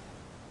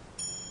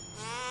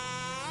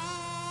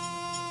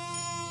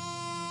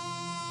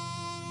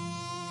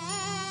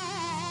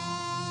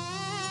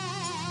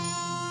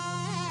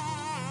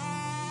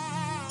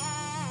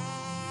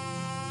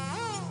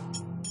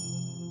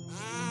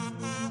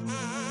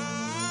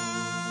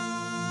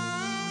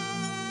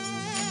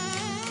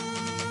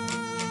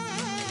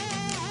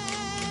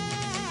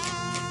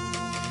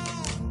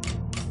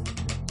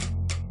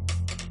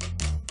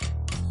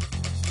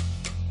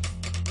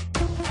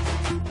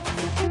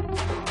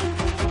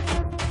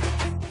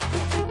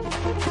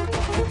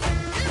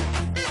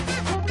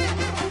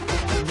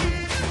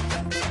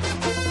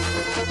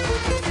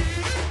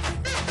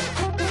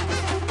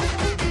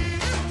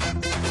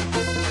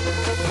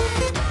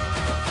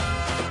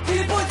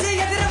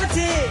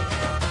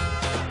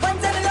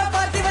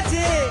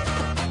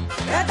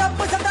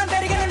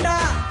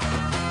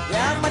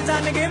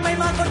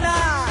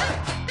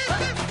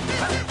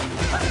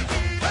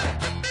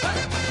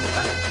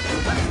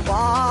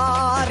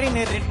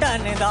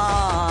 ரிட்டர்னு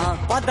தான்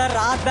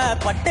பதறாத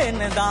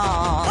பட்டுன்னு தான்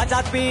மஜா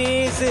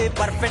பீஸ்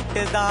பர்ஃபெக்ட்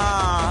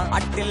தான்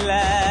அட்டில்ல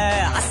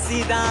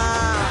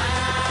அசிதான்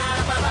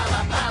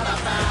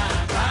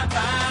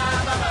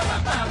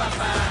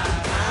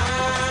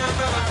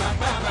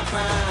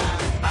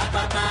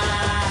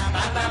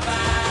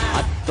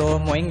அத்தோ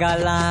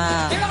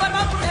மொயங்காலாம்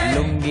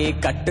லுங்கி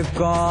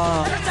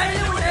கட்டுக்கும்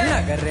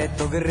நகரே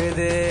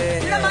தொகுறது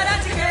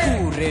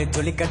ஊரே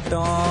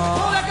ஜொலிக்கட்டும்.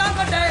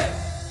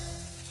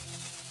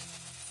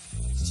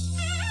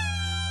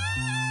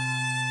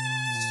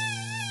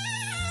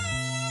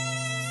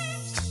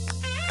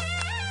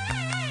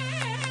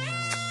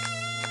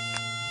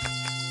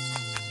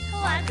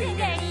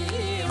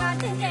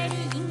 வாக்குங்கடி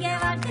இங்க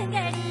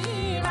வாக்குங்கடி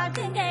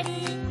வாக்குங்கடி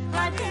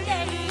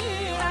வாக்குங்கடி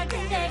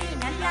வாக்குங்கடி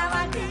நல்லா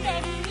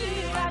வாக்குங்கடி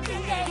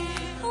வாக்குங்கடி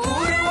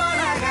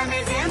ஊர்வலகமே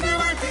சேர்ந்து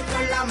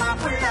வாசிக்கொள்ள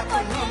மாப்புள்ள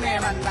பொண்ணுமே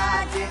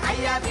வந்தாச்சு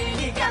ஐயா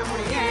பீடிக்க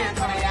முடிய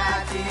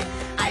துணையாச்சு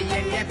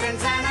ஐயன்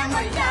பெண்சனம்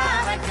ஐயா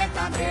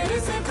வைக்கத்தான்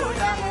பெருசு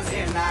கூட்டமும்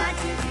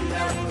சேர்ந்தாச்சு இந்த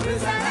ஊரு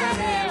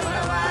சனமே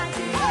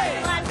உறவாச்சு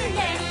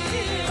வாக்குங்கடி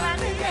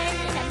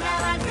வாக்குங்கடி நல்லா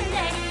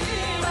வாக்குங்கடி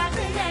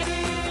வாக்குங்கடி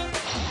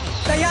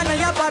கையா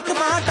நையா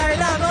பாத்துமா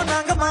கைலானோ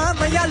நாங்கம்மா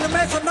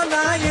மையாலுமே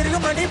சொன்னோம்னா இருக்கு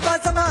மணி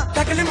பாசமா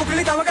தக்கிலி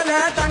முக்கிலி தவக்கல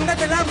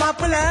தங்கத்துல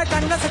மாப்புல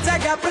கண்ண சச்சா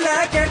கேப்புல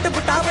கேட்டு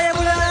புட்டா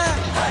பயமுல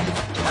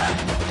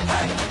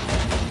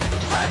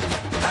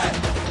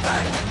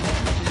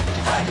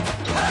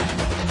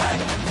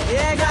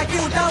ஏ காக்கி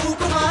விட்டா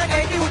உப்புமா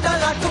கைட்டி விட்டா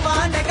லக்குமா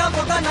நெக்கா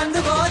போக்கா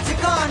நந்துகோ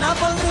சிக்கானா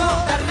பொங்குகோ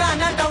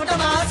கர்றானா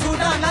டவுட்டமா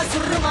சூடானா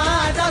சுருமா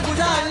அஜா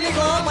குஜா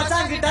அள்ளிகோ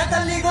மச்சாங்கிட்ட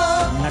தள்ளிகோ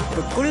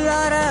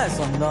நட்புக்குள்ளார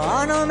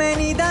சொந்தானோமே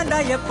நீ தாண்டா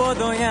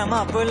எப்போதும் என்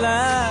மாப்புல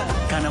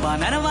கனவா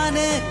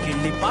நனவானு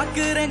கிள்ளி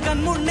பாக்குறேன்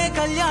கண் முன்னே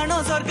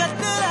கல்யாணம்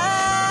சொர்க்கத்துல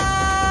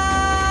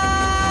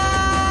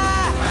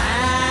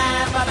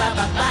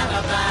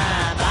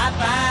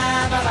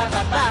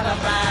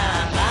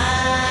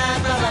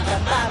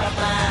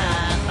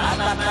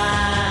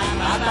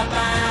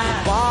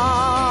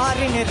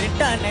பாரின்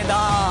ரிட்டன்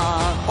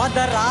தான்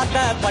பதராத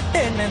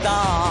பட்டுன்னு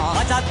தான்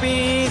மச்சா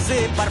பீஸ்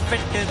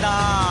பர்ஃபெக்ட்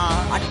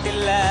தான்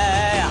அட்டில்ல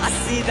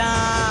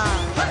அசிதான்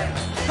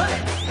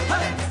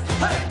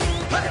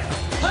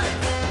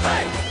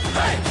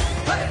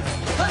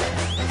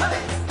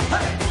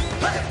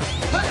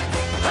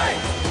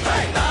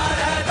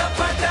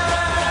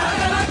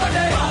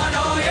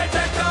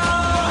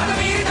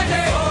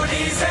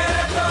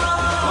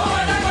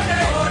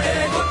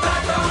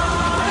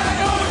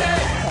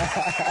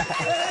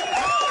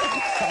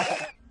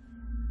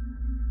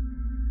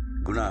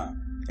குணா,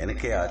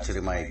 எனக்கே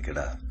ஆச்சரியமா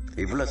இருக்குடா.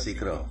 இவ்வளவு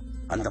சீக்கிரம்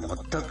அந்த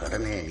மொத்த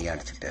கடனை நீ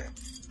அடிச்சிட்ட.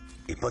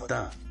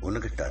 இப்பதான்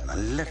உனக்கிட்ட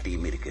நல்ல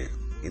டீம் இருக்கு.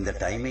 இந்த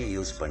டைமை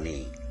யூஸ் பண்ணி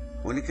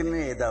உனக்குன்னு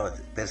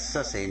ஏதாவது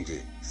பெருசா செஞ்சு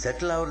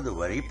செட்டில் ஆகுறது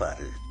வழி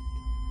பாரு.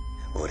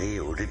 ஒரே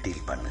ஒரு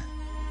டீல் பண்ணு.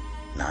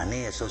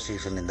 நானே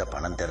அசோசியேஷன் இந்த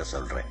பணம் தர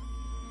சொல்றேன்.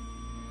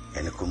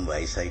 எனக்கும்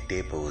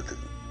வயசாயிட்டே போகுது.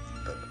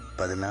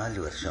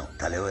 14 வருஷம்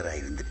தலைவரா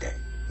இருந்துட்டேன்.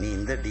 நீ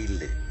இந்த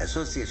டீல்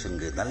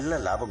அசோசியேஷனுக்கு நல்ல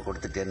லாபம்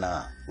கொடுத்துட்டேன்னா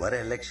வர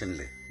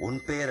எலெக்ஷன்ல உன்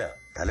பேரை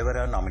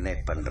தலைவரா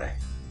நாமினேட் பண்றேன்.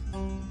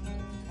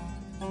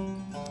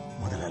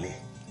 முதலாளி,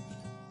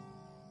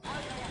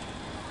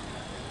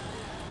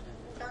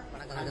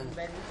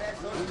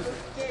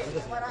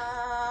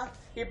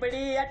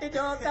 இப்படி அட்டி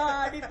ஜோக்கா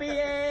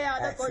அடிப்பியே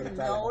அத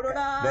கொஞ்சம்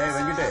உருடா. டேய்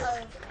வெங்கடே,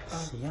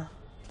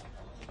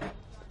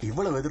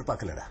 இவ்வளவு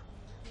எதிர்பார்க்கலடா.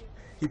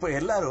 இப்ப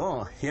எல்லாரும்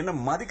என்ன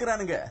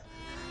மதிக்கிறானுங்க,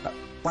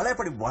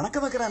 பழையபடி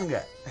வணக்கம் வைக்கிறானுங்க.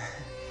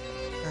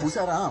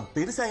 புசாராம்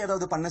பெருசா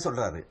ஏதாவது பண்ண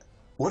சொல்றாரு.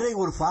 ஒரே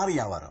ஒரு ஃபாரி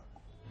வியாபாரம்.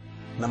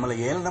 நம்மள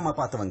ஏளனமா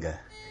பார்த்தவங்க,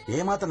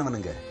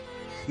 ஏமாத்தனவனுங்க,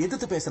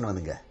 எதிர்த்து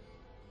பேசினவனுங்க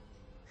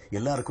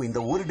எல்லாருக்கும்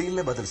இந்த ஒரு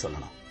டீல்ல பதில்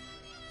சொல்லணும்.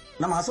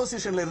 நம்ம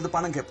அசோசியேஷன்ல இருந்து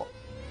பணம் கேட்போம்.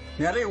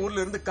 நிறைய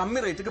ஊர்ல இருந்து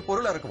கம்மி ரேட்டுக்கு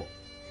பொருள் இறக்குவோம்.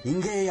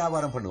 இங்கேயே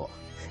வியாபாரம் பண்ணுவோம்.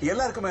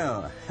 எல்லாருக்குமே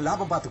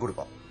லாபம் பார்த்து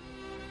கொடுப்போம்.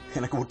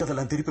 எனக்கு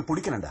விட்டதெல்லாம் திருப்பி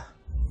பிடிக்கணும்டா.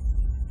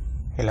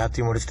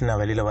 எல்லாத்தையும் முடிச்சுட்டு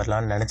நான் வெளியில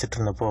வரலான்னு நினைச்சிட்டு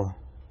இருந்தப்போ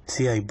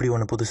சியா இப்படி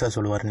ஒண்ணு புதுசா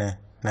சொல்லுவாருன்னு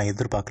நான்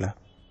எதிர்பார்க்கல.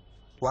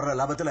 வர்ற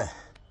லாபத்துல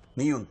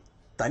நீயும்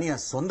தனியா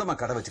சொந்தமா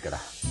கடை வச்சுக்கடா.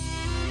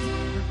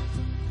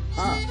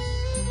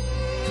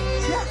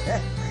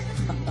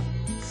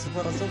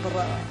 சூப்பரா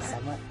சூப்பரா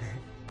செம.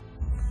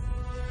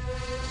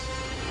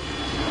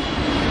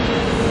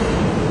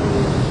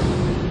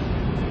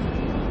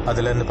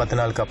 அதுல இருந்து 10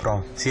 நாளுக்கு அப்புறம்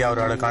சியா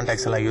அவரோட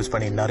கான்டாக்ட்ஸ் எல்லாம் யூஸ்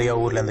பண்ணி நிறைய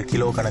ஊர்ல இருந்து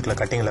கிலோ கணக்குல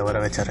கட்டிங்களை வர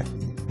வச்சாரு.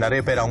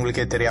 நிறைய பேர்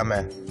அவங்களுக்கே தெரியாம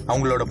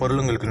அவங்களோட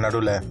பொருளுங்களுக்கு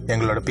நடுவுல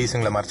எங்களோட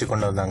பீஸுங்களை மறைச்சு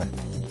கொண்டு வந்தாங்க.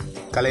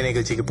 கலை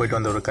நிகழ்ச்சிக்கு போயிட்டு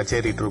வந்த ஒரு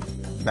கச்சேரி ட்ரூப்,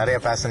 நிறைய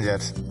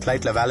பேசஞ்சர்ஸ்,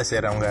 ஃபிளைட்ல வேலை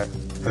செய்யறவங்க,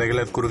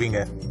 ரெகுலர்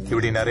குருவிங்க,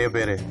 இப்படி நிறைய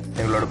பேர்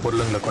எங்களோட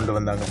பொருளுங்களை கொண்டு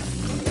வந்தாங்க.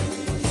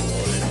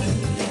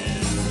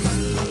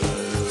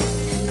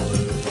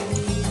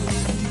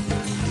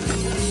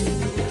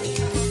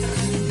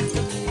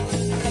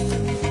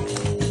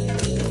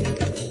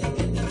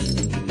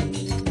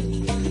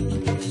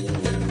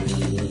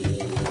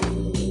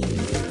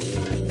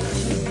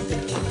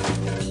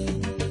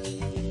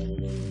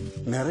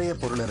 நிறைய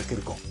பொருள்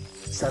இறக்கிருக்கோம்.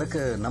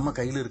 சரக்கு நம்ம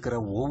கையில் இருக்கிற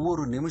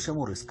ஒவ்வொரு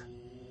நிமிஷமும் ரிஸ்க்.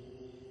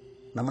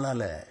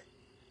 நம்மளால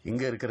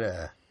இங்க இருக்கிற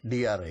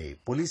டிஆர்ஐ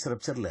போலீஸ்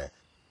ரப்சர்ல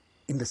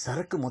இந்த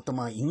சரக்கு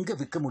மொத்தமா இங்க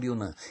விற்க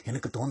முடியும்னு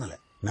எனக்கு தோணல.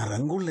 நான்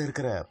ரங்கூன்ல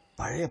இருக்கிற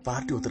பழைய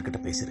பார்ட்டி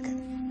ஒருத்தர்கிட்ட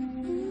பேசியிருக்கேன்.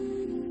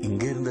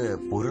 இங்க இருந்த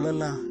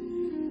பொருளெல்லாம்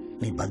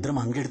நீ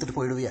பத்திரமா அங்க எடுத்துட்டு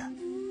போயிடுவியா?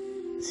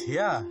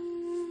 சியா,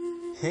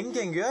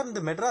 எங்கெங்கயோ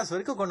இருந்து மெட்ராஸ்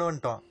வரைக்கும் கொண்டு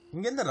வந்துட்டோம்.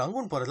 இங்க இருந்து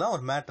ரங்கூன் போறதுலாம்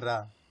ஒரு மேட்டரா?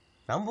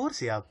 நம்ம ஊர்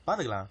சியா,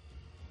 பாத்துக்கலாம்.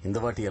 இந்த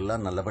வாட்டி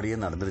எல்லாம் நல்லபடியா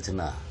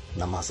நடந்துருச்சுன்னா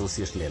நம்ம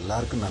அசோசியேஷன்ல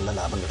எல்லாருக்கும் நல்ல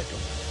லாபம்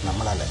கிடைக்கும்.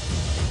 நம்மளால.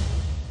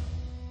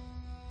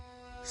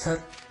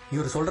 சார்,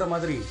 இவர் சொல்ற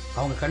மாதிரி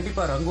அவங்க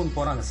கண்டிப்பா ரங்கூன்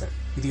போறாங்க சார்.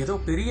 இது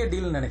ஏதோ பெரிய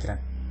டீல்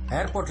நினைக்கிறேன்.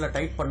 ஏர்போர்ட்ல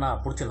டைட் பண்ணா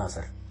புடிச்சிடலாம்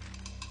சார்.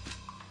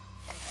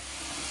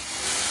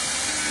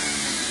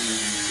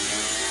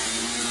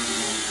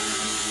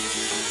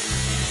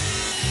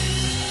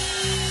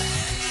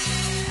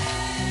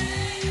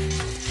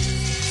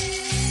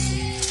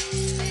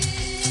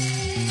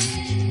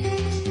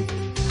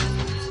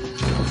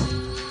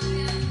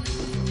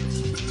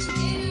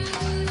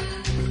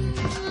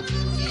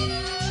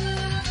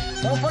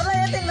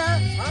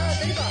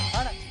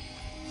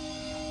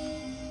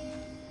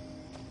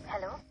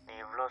 ஹலோ, நீ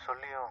இவ்ளோ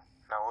சொல்லியும்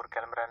நான் ஊர்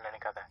கிளம்புறேன்னு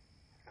நினைக்காத.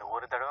 இந்த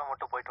ஒரு தடவை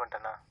மட்டும் போயிட்டு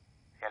வந்துட்டேன்னா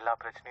எல்லா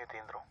பிரச்சனையும்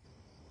தீந்துரும்.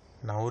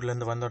 நான் ஊர்ல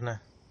இருந்து வந்தோடனே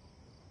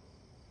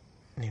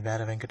நீ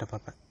வேற வெங்கிட்ட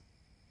பாப்ப.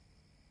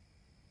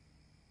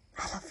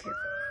 I love you.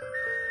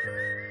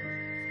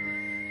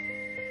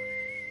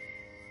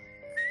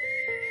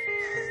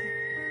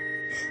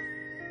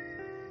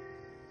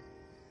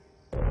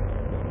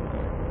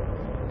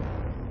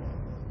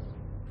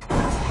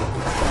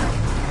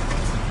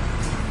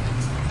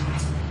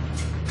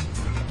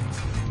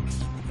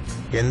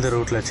 எந்த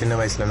ரூட்ல சின்ன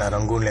வயசுல நான்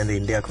ரங்கூன்ல இருந்து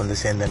இந்தியாவுக்கு வந்து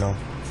சேர்ந்தேனோ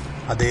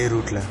அதே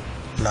ரூட்ல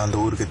நான் அந்த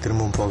ஊருக்கு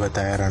திரும்பவும் போக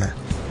தயாரானேன்.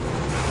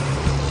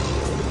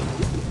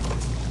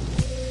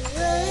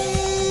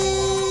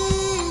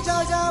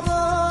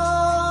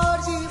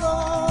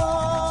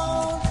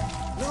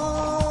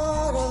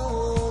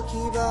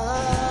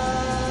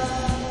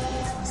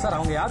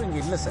 யாரும் இங்க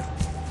இல்ல சார்.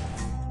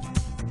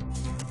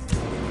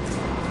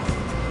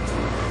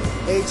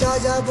 এই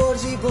যাযাবর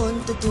জীবন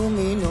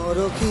তুমি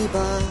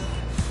নরখিবা,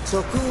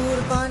 চকুৰ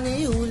পানী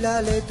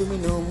ওলালে তুমি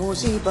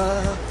নমচিবা,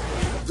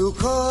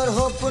 দুখৰ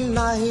সপোন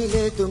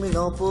নাহিলে তুমি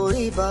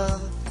নপৰিবা,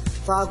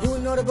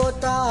 ফাগুনৰ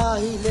বতাহ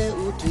আহিলে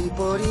উঠি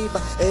পৰিবা,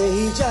 এই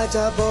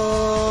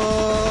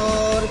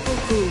যাযাবৰ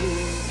পুখুৰী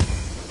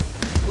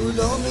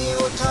উলমি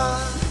উঠা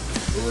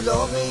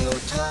উলমি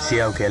উঠা.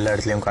 சியாவுக்கு எல்லா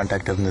இடத்துலயும்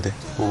கான்டாக்ட் இருந்தது.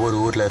 ஒவ்வொரு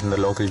ஊர்ல இருந்த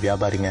லோக்கல்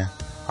வியாபாரிங்க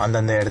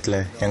அந்தந்த இடத்துல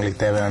எங்களுக்கு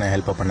தேவையான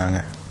ஹெல்ப் பண்ணாங்க.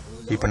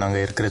 இப்போ நாங்க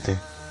இருக்கிறது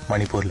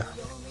மணிப்பூர்ல.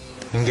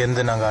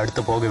 இங்கேருந்து நாங்க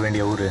அடுத்து போக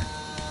வேண்டிய ஊரு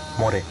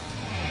மோரே.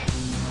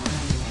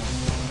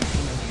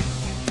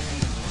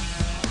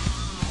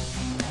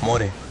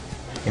 மோரே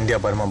இந்தியா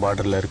பர்மா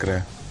பார்டர்ல இருக்கிற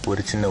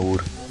ஒரு சின்ன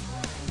ஊர்.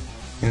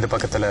 இந்த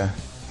பக்கத்துல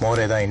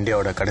மோரே தான்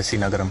இந்தியாவோட கடைசி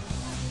நகரம்.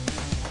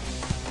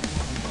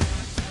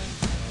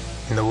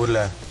 இந்த ஊர்ல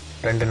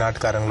 2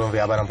 நாட்டுக்காரங்களும்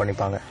வியாபாரம்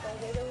பண்ணிப்பாங்க.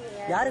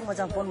 யாருக்கு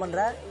மச்சான் போன் பண்ற?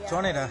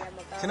 சோனேடா,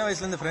 சின்ன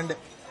வயசுல இருந்து ஃப்ரெண்டு.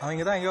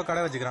 அவங்க தான் எங்கேயோ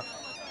கடை வச்சுக்கிறான்.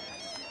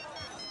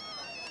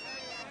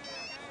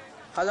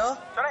 हेलो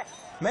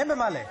मैं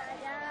माले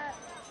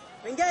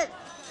विंकेट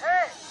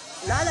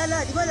ला ला ला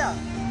दिखो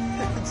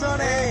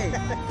सोने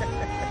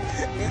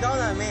你講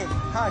啦咩？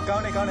 हाँ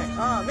कौन है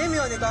咩沒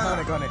有你講啊？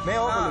 कौन है मैं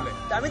वो बोलूँ ले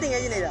但係定係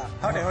你啦。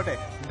होटे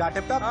दा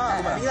टिप टॉप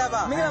明白吧？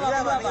明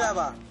白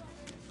吧？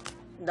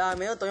但係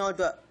沒有動搖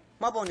住，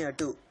乜幫你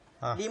တူ？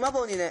你乜幫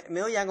你呢？沒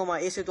有養過嘛？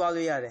一歲多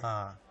歲ရတ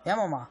ယ်。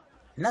ஏமாமா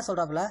என்ன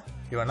சொல்றாப்ல?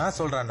 இவன் என்ன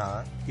சொல்றான்னா,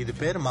 இது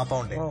பேர்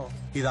மாப்பவுண்டே.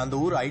 இது அந்த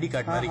ஊர் ஐடி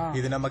கார்டு மாதிரி.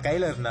 இது நம்ம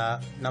கையில இருந்தா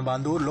நம்ம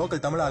அந்த ஊர்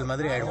லோக்கல் தமிழ் ஆள்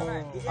மாதிரி ஆயிடுவோம்.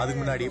 அதுக்கு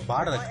முன்னாடி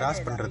பார்டரை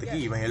கிராஸ் பண்றதுக்கு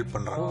இவன் ஹெல்ப்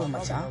பண்றான்.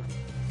 மச்சான்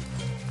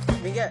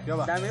நீங்க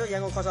நான் மேல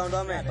எங்க கோசம்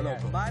வந்தோமே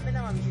பாய் மேல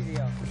மாமி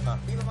ஜியா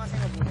இப்போ மாசே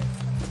போடு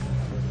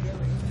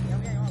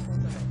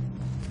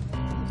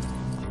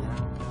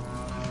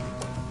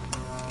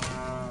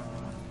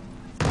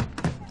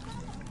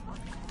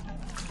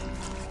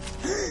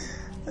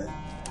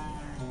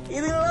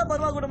இதுங்களா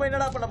பர்மா குடும்பம்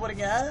என்னடா பண்ண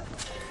போறீங்க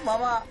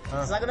மாமா?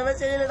 சகனமே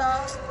செய்யலடா.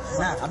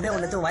 அப்படியே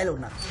ஒண்ணு வாயில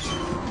விடனா.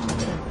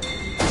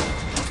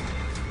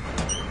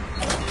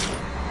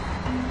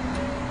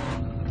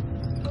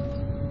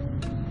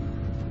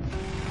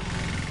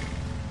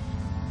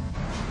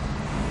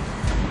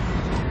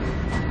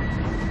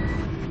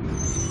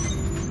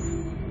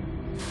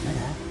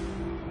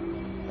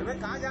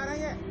 कहाँ जा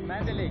रहे हैं? मैं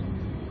दिल्ली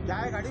क्या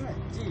है गाड़ी में?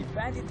 जी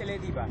 35 तले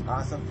दी बात.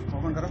 हाँ सब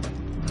ओपन करो.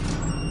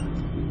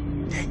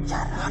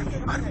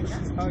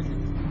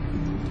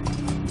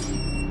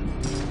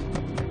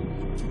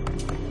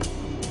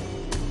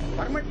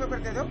 परमिट पेपर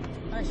दे दो.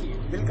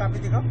 बिल कॉपी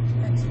दिखाओ.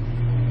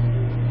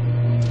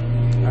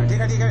 ठीक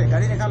है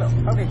गाड़ी निकालो.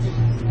 ओके जी.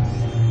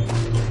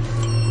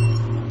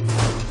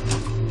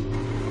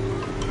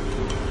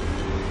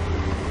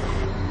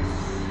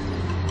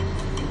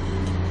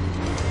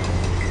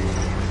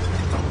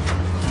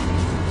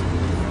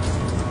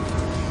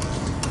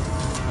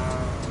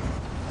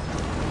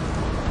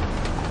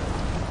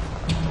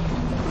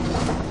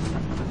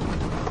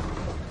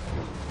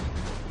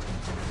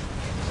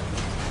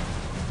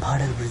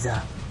 பாடல் பிரிட்ஜா?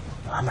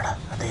 ஆமாடா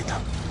அதே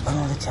தான்.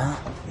 வந்துச்சா?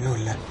 இன்னும்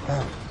இல்ல.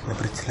 இந்த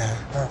பிரிட்ஜ்ல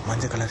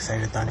மஞ்சள் கலர்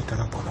சைடு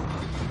தாண்டிட்டோம்னா போதும்.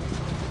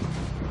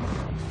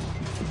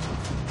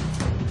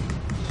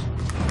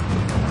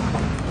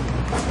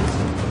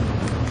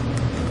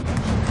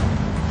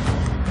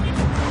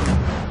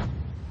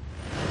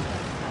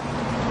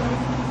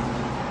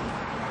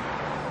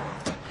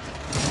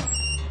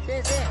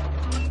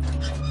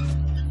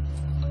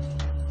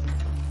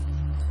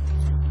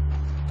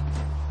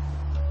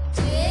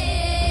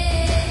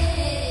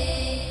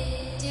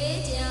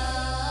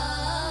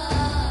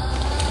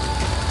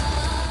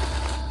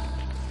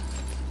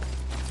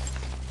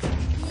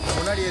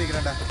 முன்னாடி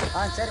இருக்கிறேன்டா.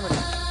 சரி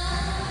மேடம்.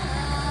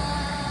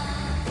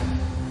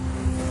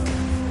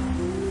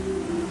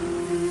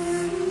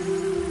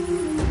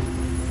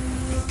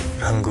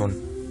 ரங்கூன்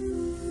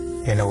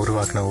என்னை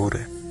உருவாக்கின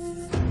ஊரு.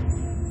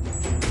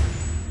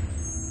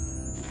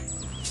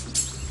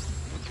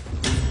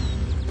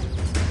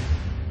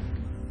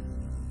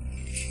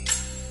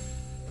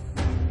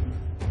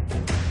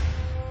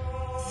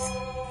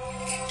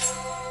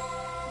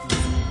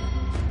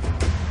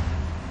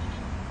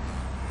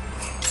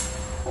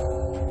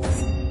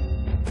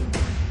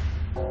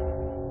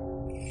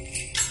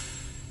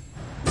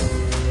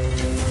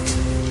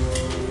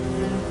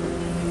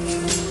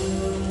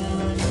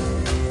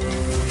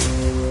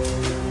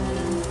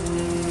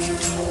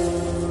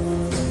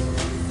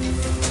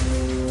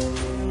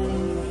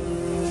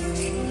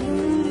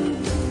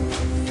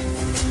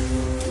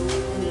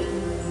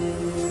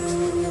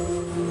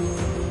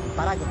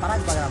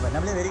 பராக் பாக்குறாங்க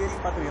நம்மளே வெறி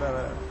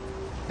பாத்துக்கிறாங்க.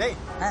 டேய்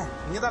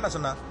இங்க தான்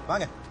சொன்னா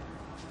வாங்க.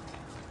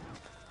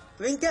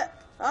 விங்க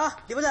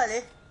திபுலாலே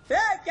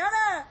கேன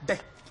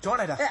டேய்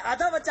ஜோனடா.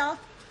 அதான் மச்சான்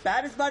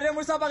பாரிஸ் பார்டரே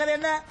முழுசா பாக்கல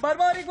என்ன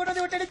பர்மா வரைக்கும் கொண்டு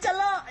வந்து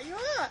விட்டுடுச்சல்ல. ஐயோ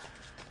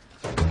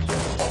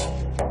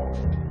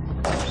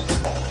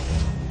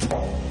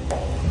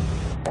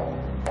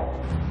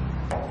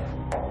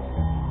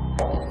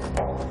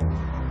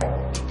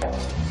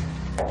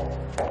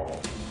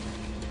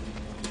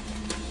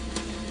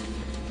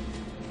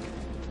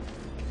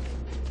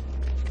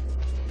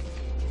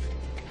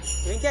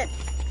Winket.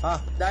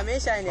 Dah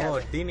Mesha ini. Oh,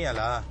 Dini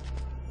lah.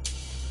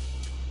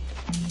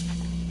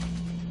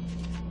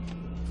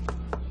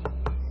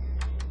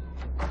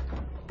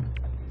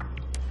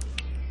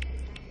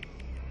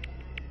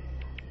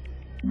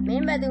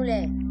 Member tu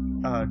le.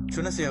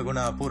 Cuna siya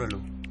guna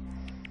puralu.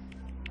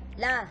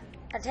 La,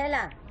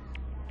 atela.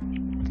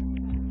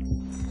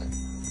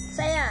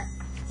 Saya,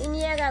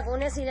 ini agak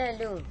guna sila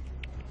lu.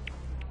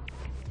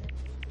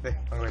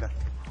 அங்க போயிடா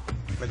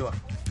மெதுவா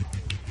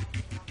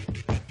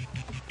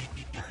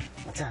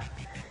மச்சான்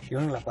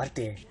இவனுங்களா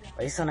பார்ட்டி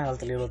வயசான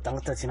காலத்துல இவ்வளவு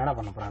தங்கத்தை வச்சு என்னடா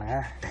பண்ண போறானுங்க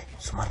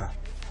சுமாரா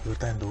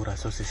இவர் தான் இந்த ஊர்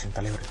அசோசியேஷன்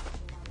தலைவர்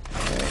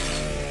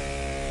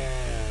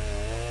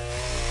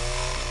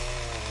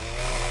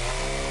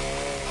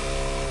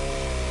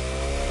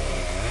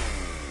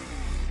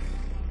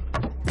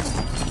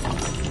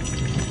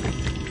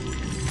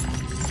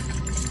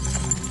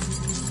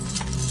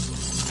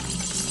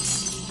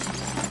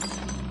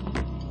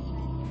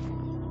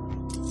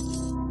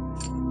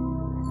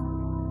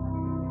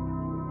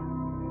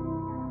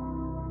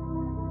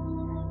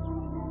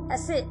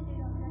Asyik.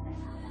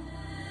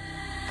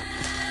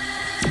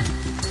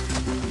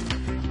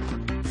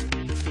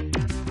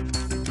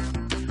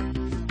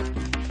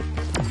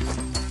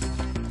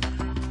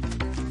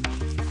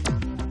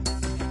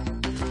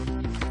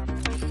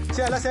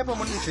 சரி எல்லாம் சேப்ப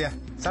முடிஞ்சிச்சியா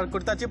சார்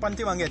கொடுத்தாச்சு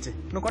பந்தி வாங்கியாச்சு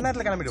இன்னும் கொஞ்ச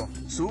நேரத்தில் கிளம்பிடுவோம்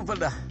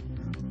சூப்பர்டா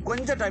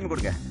கொஞ்சம் டைம்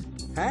கொடுங்க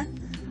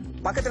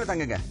பக்கத்துல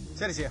தங்குங்க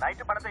சரி சார்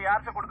நைட்டு பணத்தை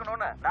யார்கிட்ட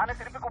கொடுக்கணும்னு நானே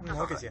திருப்பி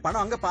கூப்பிட்டு ஓகே சார்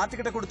பணம் அங்க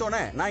பாத்துக்கிட்ட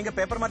கொடுத்தோன்னே நான் இங்க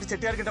பேப்பர் மாட்டி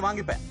செட்டியார் கிட்ட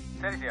வாங்கிப்பேன்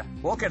சரி சார்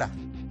ஓகேடா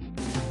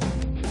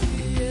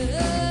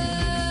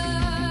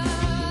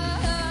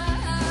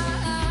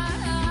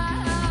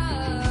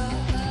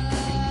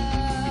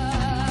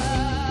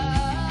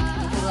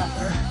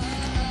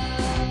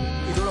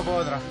இதோட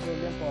போகாதரா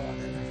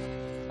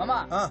மாமா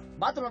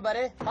பாத்ரூம்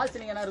பாரு பால்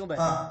சீலிங் என்ன இருக்கும்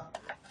பாரு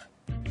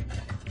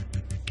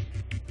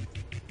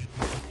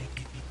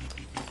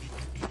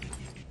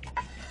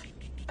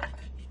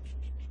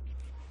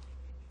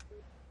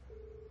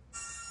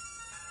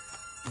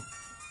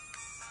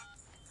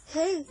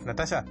ஹேய்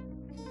நட்டாஷா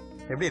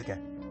எப்படி இருக்க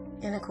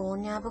எனக்கு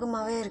உன்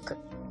ஞாபகமாவே இருக்கு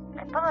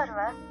எப்ப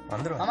வருவ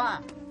வந்துருவேன் மாமா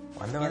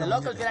வந்த இந்த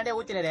லோக்கல் கிராண்டே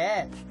ஊத்தினரே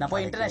நான்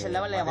போய் இன்டர்நேஷனல்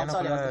லெவல்ல என்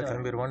வம்சாவளி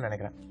கிளம்பிடுவோம்னு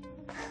நினைக்கிறேன்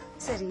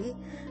சரி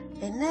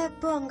என்ன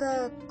எப்போ அங்க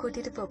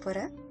கூட்டிட்டு போற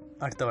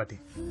அடுத்த வாட்டி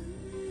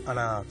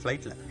ஆனா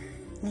ஃப்ளைட்ல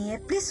நீ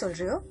எப்படி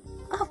சொல்றியோ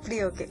அப்படி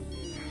ஓகே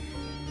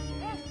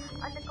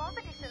அந்த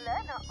காம்படிஷன்ல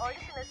நான்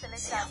ஆடிஷன்ல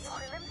செலக்ட் ஆகி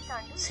பிலிம்ஸ்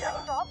தாண்டி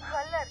டாப்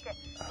 12ல இருக்கேன்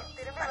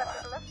திரும்பி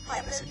வரதுக்குள்ள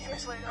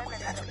ஃபைனல்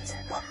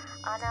போயிடுவேன்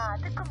ஆனா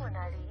அதுக்கு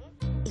முன்னாடி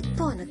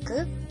இப்போ உனக்கு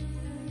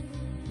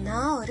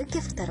நான் ஒரு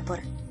கிஃப்ட் தர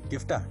போறேன்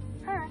கிஃப்டா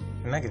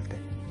என்ன கிஃப்ட்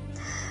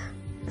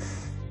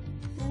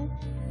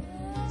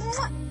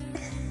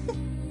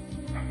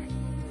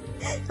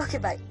ஓகே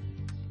பை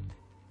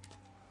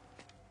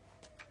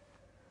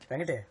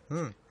வெங்கடே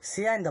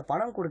சியா இந்த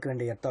பணம் கொடுக்க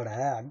வேண்டிய இடத்தோட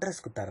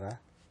அட்ரஸ் குத்தாடுறா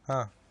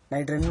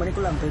நைட் 2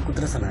 மணிக்குள்ள அவன் போய்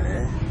குத்துற சொன்னாரு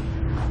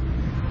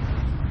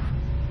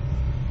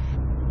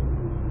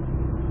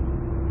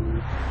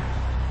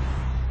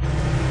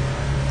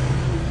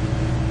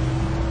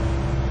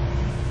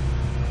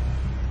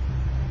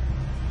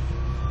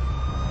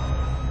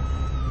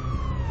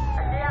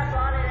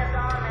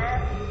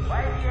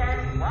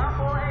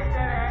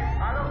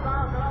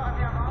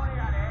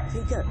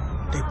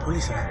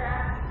போலீஸா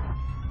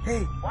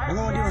ஏய் அங்க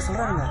வண்டியை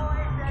சொல்றாங்க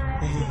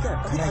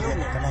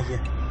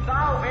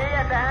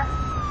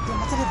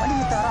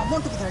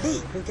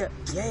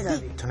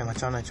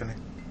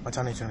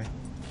மச்சானே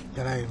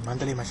யாரா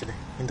மந்தலி மாசது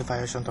இந்த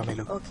 5 வருஷம்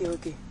Tamil okay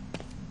okay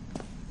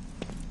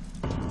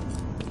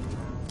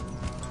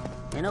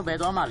Meno be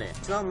doa male.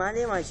 Cuma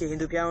mali masih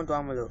hidup yang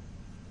tua mulu.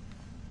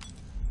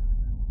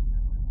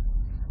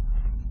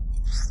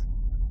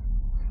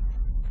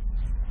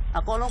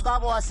 Apa long ka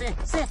bo ase?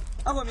 Se.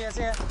 Aku mia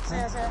se.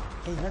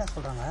 ஏய் என்னடா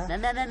சொல்றாங்க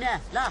Ne.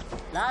 La.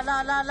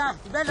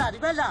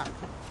 Dibella.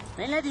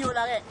 Mene di yo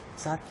la ge.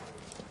 Sir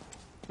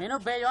Meno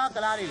be yo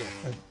kala ri le.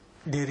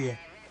 டேரியே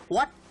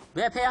What?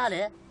 Be phe ya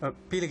le.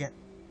 பீலிங்க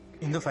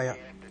இந்த ஃபையா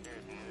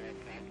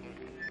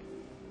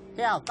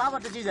Hey, ka ba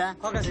ti sa.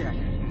 Okay sir.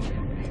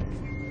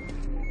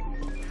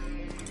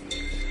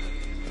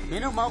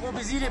 Meno ma ko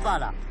busy le pa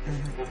la.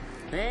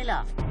 Be la.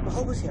 မ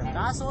ဟုတ်ဘူးဆရာ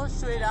ဒါဆို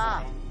ရွှေလား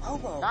ဟုတ်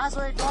ပါဘူး ဒါ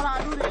ဆိုဒေါ်လာ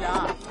အလူတွေ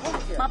လား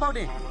မပေါက်တ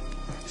ယ်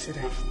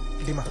சரி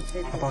டிமா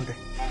அப்பாவுண்டு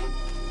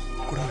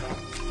கொடுங்க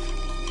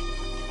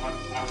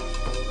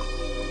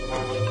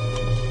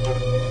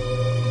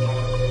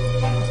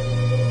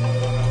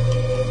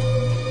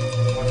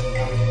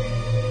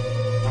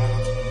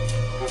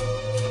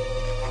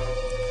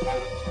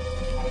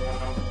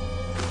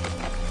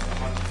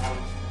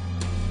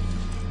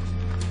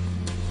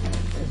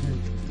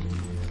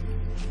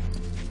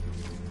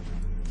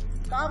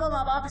ကားပေါ်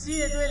မှာဘာပစ္စည်း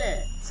တွေတွေ့လဲ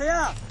ဆရာ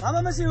ဘာမှ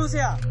မရှိဘူးဆ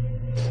ရာ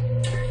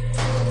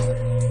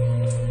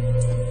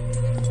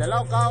ဒီ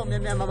လောက်ကားကို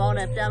မြန်မပေါင်း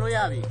နဲ့ပြန်လို့ရ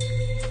ပြီ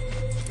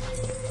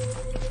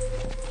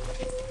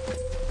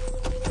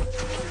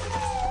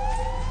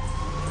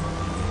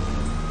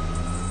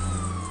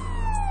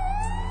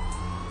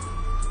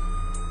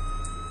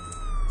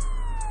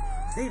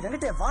டேய்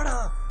வெங்கடே வாடா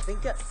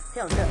வெங்க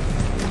ஏய் அங்க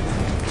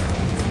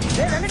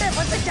டேய் வெங்கடே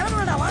பத்து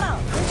கிளம்புடா வாடா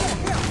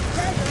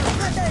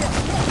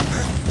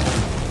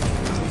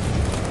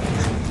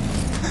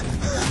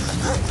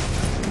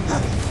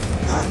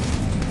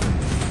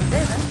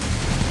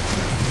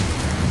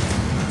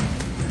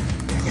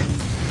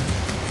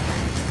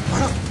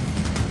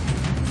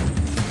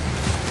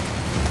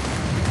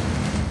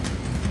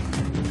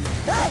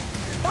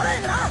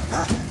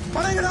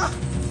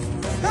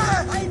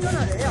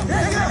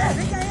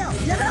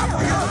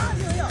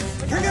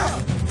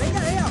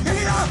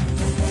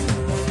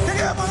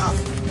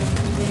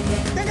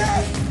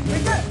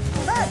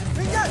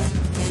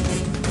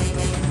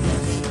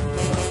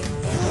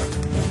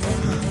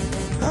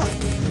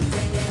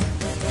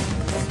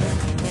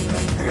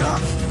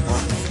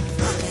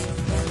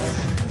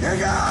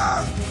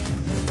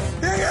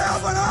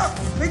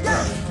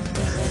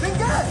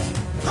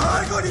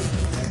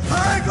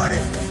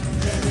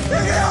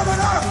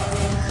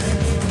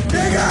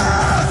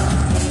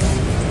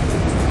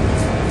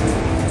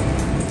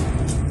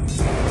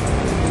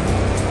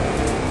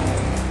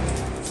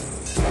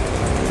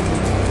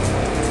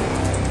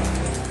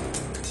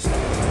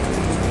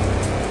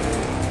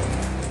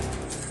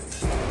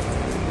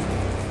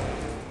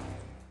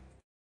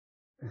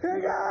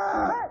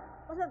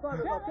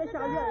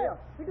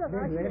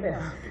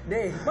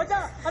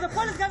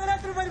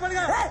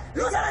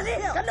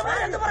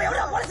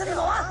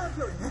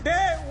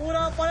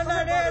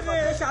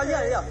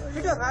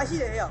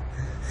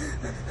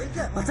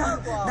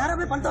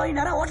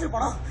படங்கடா ஹோட்டல்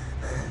போனோம்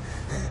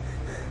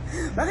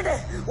வெங்கடே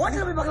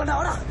ஹோட்டல் போய் பார்க்கலாம்டா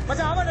வாடா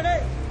மச்சான் ஆமாடா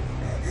டேய்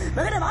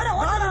வெங்கடே வாடா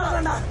ஹோட்டல் போய்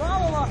பார்க்கலாம்டா வா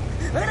வா வா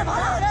வெங்கடே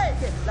வாடா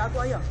டேய்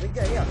லாக்கு ஐயா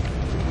வெங்க ஐயா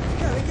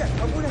வெங்க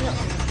அப்புறம் ஐயா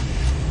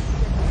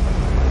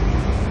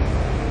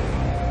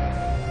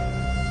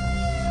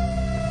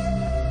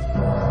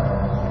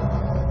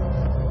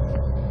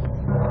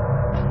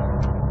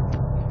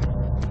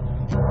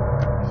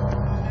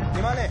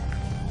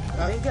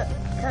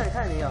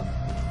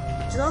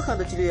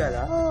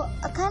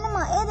အခန်းထဲ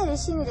မှာဧည့်သည်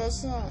ရှိနေတယ်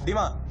ရှင် ဒီ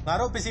မှာငါ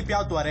တို့ပစ္စည်းပြော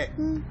က်သွားတယ်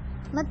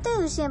မသိ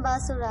ဘူးရှင်ဘာ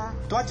ဆိုတာ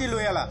သွားကြည့်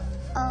လို့ရလား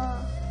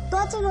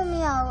တွားကြည့်လို့မ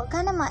ရဘူးအခ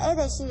န်းထဲမှာဧည့်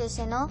သည်ရှိရ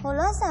ရှင်နော်ဟို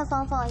လောဆန်ဖော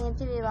င်းဖောင်းရင်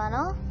ပြပြပါ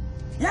နော်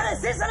யாரே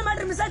சேசல்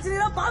மேட்டர் மிஸ்ஸாச்சு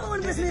நீங்க பாபு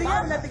வந்து பேசுறீங்க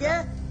பாவலத்துக்கு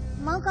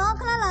မောင်ကောင်း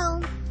ခဏလောက်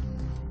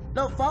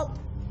no fault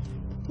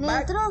နေ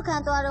သူတို့ခံ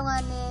သွားတော့က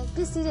နေပ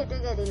စ္စည်းတွေ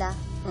တွေ့ခဲ့သေးလား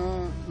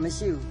မ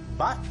ရှိဘူး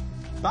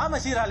ဘာမ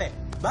ရှိတာလဲ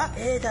ဘာ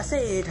ဒါစိ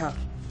တ်အေးထား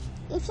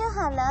If you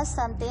have lost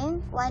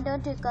something, why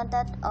don't you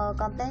contact or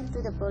complain to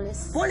the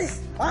police? Police?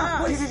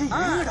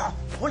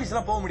 Police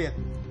எல்லாம் போக முடியாது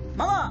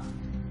மாமா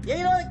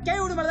ஏதோ கை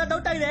விடு மேல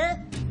டவுட் ஆகுது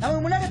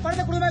நமக்கு முன்னாடி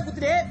பணத்தை குடும்பமா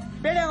குத்துட்டு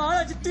பேடி அவங்க ஆளை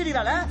வச்சு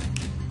தூக்கிடுறாள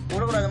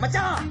விடக்கூடாது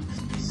மச்சான்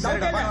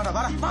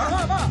வா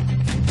வா வா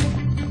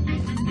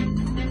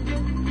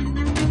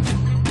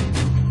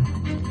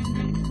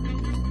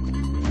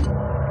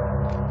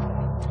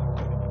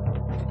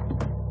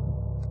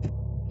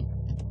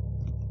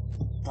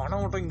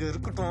பணம் மட்டும் இங்க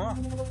இருக்கட்டும்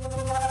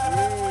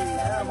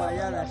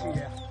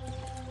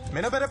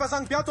Mena bere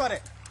pasang piao tuare.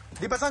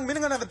 Di pasang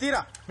minunga na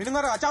vetira.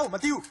 Minunga ra achau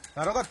matiu.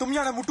 Na roga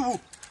tumya na mutubu.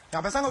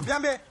 Ya pasang o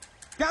piambe.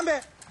 Piambe.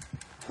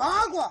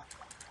 Bagwa.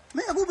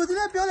 मैं अबू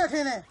बदले प्यो ले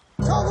ठेने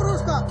 6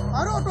 करोड़ का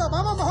आरो तो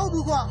बाबा महौ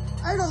दुगवा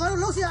आई रो गारो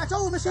लोसी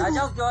आचाओ मशी အ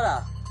ကြောက်ပြောတာ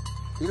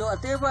ဒီလိုအ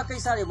သေးဘွားကိ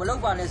စ္စတွေမလု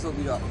ပ်ပါနဲ့ဆို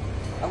ပြီးတော့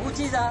အခု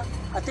ကြည့်စား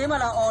အသေးမ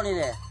လားအော်နေ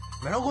တယ်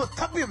မင်းတို့ထ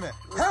ပ်ပြင်မယ်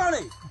ဟဲ့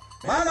လေ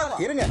ဘာလဲ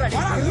இருங்க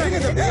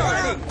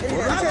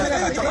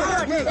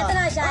ပြဿ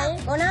နာရှာရင်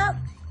ခုန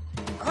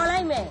ခေါ်လို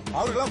က်မယ်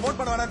அவங்களுக்குலாம் ஃபோன்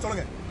பண்ண வேணாம்னு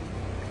சொல்லுங்க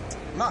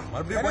அண்ணா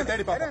மறுபடியும் போய்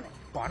தேடி பாப்போம்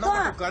பணம்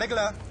மட்டும்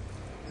கிடைக்கல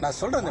நான்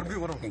சொல்றேன்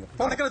மறுபடியும் வரும்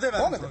கிடைக்கிறதே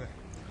வேற சொல்லுங்க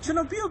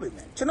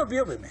சின்ன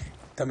பியோபேமே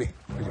தம்பி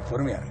கொஞ்சம்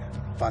பொறுமையா இருங்க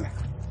வாங்க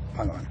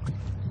வாங்க வாங்க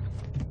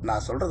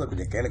நான் சொல்றத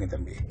கொஞ்சம் கேளுங்க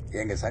தம்பி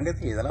எங்க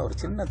சங்கத்துக்கு இதெல்லாம் ஒரு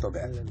சின்ன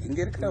தொகை இங்க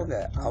இருக்கிறவங்க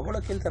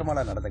அவ்வளவு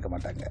கீழ்த்தரமாலாம் நடந்துக்க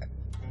மாட்டாங்க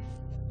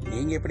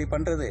நீங்க இப்படி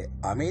பண்றது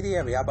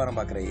அமைதியா வியாபாரம்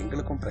பாக்குற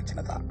எங்களுக்கும்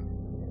பிரச்சனை தான்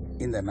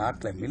இந்த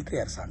நாட்டுல மிலிட்டரி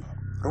அரசாங்கம்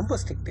ரொம்ப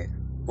ஸ்ட்ரிக்ட்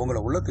உங்களை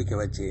உள்ள தூக்கி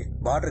வச்சு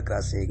பார்டர்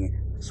கிராசிங்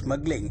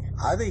ஸ்மக்லிங்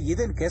அது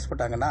இதுன்னு கேஸ்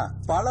போட்டாங்கன்னா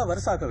பல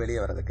வருஷம்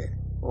வெளியே வர்றதுக்கு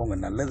உங்க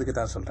நல்லதுக்கு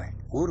தான் சொல்றேன்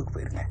ஊருக்கு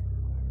போயிருங்க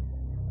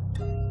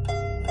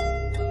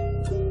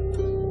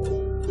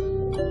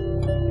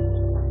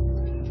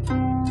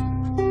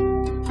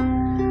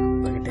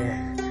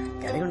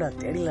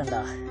தேடிலண்டா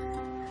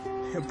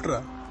எப்படா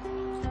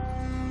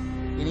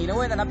இன்னைக்கு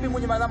என்னவோ இந்த நப்பி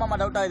மூஞ்சி மாதிரி தான் மாமா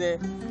டவுட் ஆகுது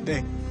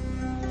டேய்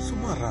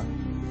சும்மாறா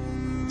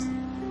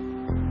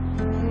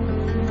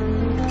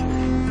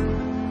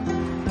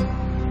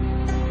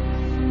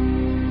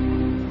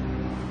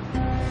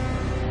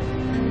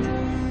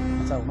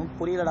மச்சான் ஒன்றும்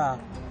புரியலடா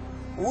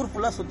ஊர்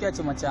ஃபுல்லா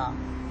சுத்தியாச்சு மச்சான்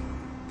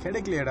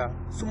கிடைக்கலையடா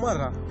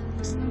சும்மாறா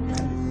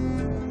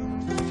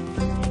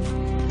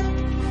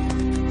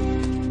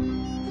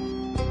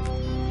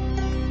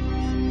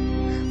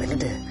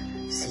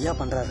சியா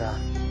பண்றாரா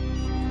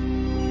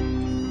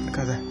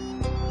கதை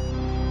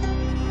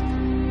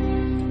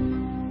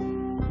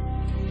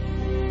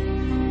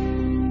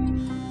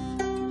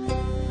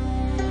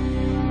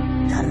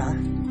யாரா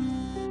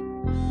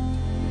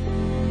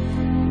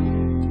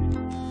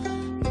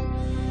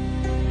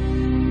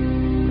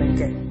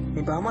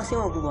妈先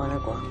我不管了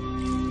瓜，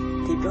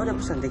你表的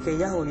不是得给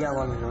呀后呀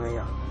我们弄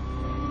呀，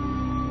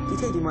你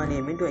睇你妈呢，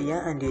面对呀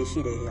安迪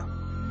西的呀，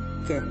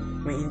给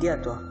没印第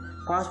安多，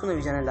花出那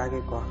边来拉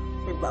给瓜，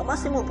你妈妈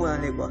先我不管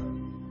了瓜。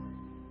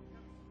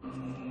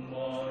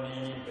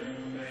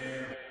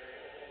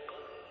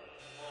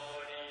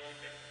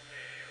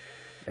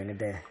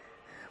வெங்கடே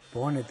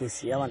போனது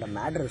சியாவாண்ட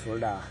மேட்ரு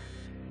சொல்டா.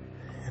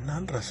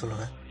 என்னன்ற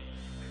சொல்லுவேன்.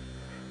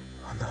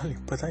 அந்த ஆள்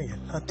இப்பதான்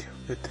எல்லாத்தையும்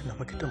எடுத்து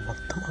நம்ம கிட்ட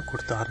மொத்தமா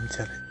கொடுத்து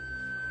ஆரம்பிச்சாரு.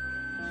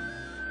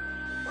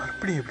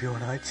 மறுபடியும் எப்படி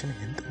ஒன்று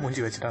ஆயிடுச்சுன்னு எந்த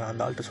மூஞ்சி வச்சுட்டாங்க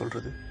அந்த ஆள்கிட்ட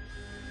சொல்றது.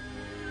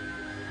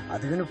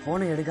 அதுக்குன்னு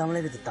போனை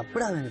எடுக்காமலே இது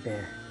தப்புடா வெங்கடே.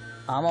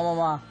 ஆமா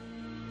மாமா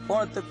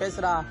போன் எடுத்து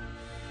பேசுறா.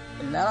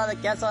 இந்நேரம் அந்த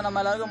கேசவ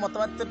நம்ம எல்லாருக்கும்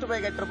மொத்தமா திட்டு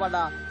போய்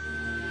கேட்டிருப்பாடா.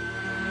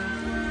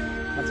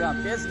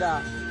 மச்சான் பேசுடா.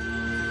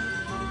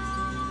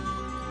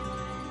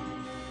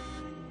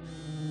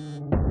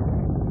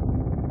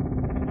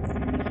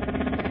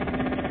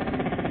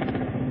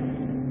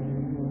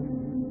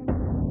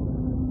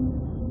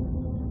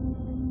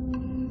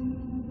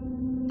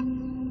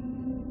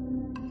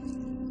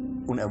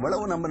 உன்னை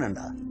எவ்வளவு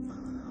நம்பினேன்டா.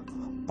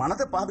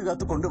 பணத்தை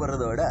பாதுகாத்து கொண்டு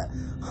வர்றதை விட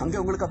அங்க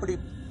உங்களுக்கு அப்படி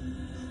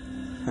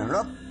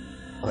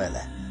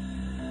வேலை.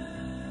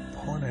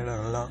 போன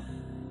இடம்லாம்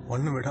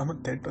ஒண்ணு விடாம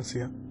தேட்டோம்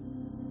சியா.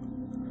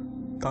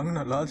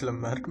 தங்கின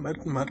லாட்ஜில்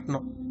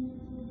மிரட்டணும்.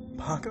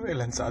 பார்க்கவே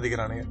இல்லைன்னு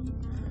சாதிக்கிறானுங்க.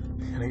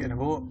 எனக்கு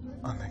என்னவோ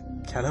அந்த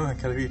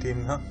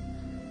கிளவிட்டீங்கன்னா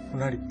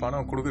முன்னாடி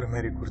பணம் கொடுக்குற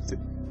மாதிரி கொடுத்து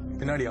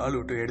பின்னாடி ஆள்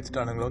விட்டு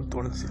எடுத்துட்டானுங்களோன்னு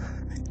தோணுச்சு.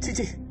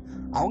 சிச்சி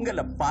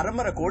அவங்க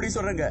பரம்பரை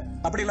கோடீஸ்வரங்க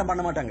அப்படி எல்லாம்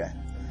பண்ண மாட்டாங்க.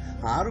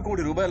 6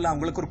 கோடி ரூபாய் இல்ல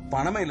அவங்களுக்கு ஒரு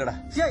பணமே இல்லடா.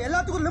 சியா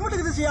எல்லாத்துக்கும் லிமிட்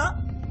இருக்குது சியா.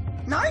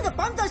 நான் இங்க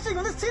பந்தாஸ்டிக்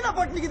வந்து சீனா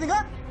போட்டு நிக்குதுங்க.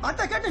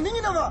 அத்தை கேட்டு நீங்க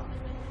என்னவா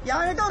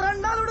என்கிட்ட ஒரு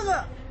 2 நாள் விடுங்க.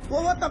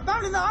 ஒவ்வொருத்த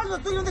ஃபேமிலி இந்த ஆளுங்க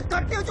தூக்கி வந்து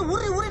கட்டி வச்சு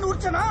உரின்னு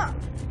உரிச்சனா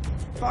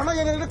பணம்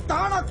எங்களுக்கு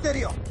தானா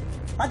தெரியும்.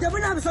 அது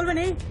எப்படி நான்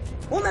சொல்வேன்? நீ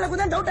உன் மேல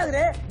கொஞ்சம் டவுட்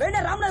ஆகுது.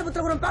 வேணா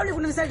ராமநாதபுரத்துல ஃபேமிலி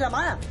கொண்டு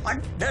விசாரிக்கலாமா?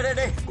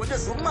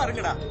 கொஞ்சம் சும்மா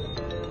இருங்கடா.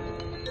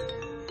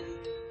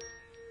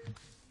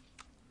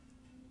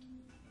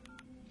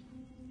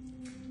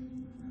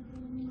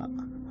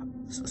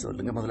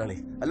 சொல்லுங்க முதலாளி.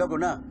 ஹலோ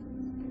குணா,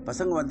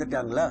 பசங்க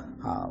வந்துட்டாங்களா?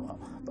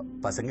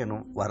 பசங்க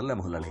இன்னும் வரல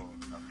முதலாளி.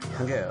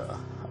 அங்க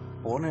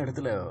போன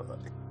இடத்துல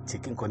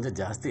செக்கிங் கொஞ்சம்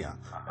ஜாஸ்தியா.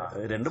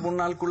 2-3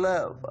 நாளுக்குள்ள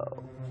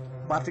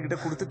பார்ட்டி கிட்ட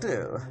கொடுத்துட்டு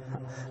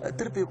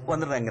திருப்பி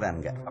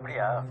வந்துடுறாங்கிறாங்க.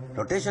 அப்படியா?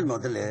 ரொட்டேஷன்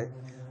முதல்ல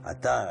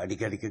அதான்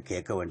அடிக்கடிக்கு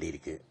கேட்க வேண்டி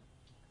இருக்கு.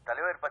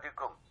 தலைவர்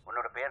பதவிக்கும்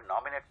உன்னோட பேர்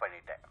நாமினேட்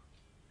பண்ணிட்டேன்.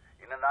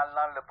 இன்னும் 4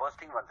 நாள்ல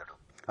போஸ்டிங்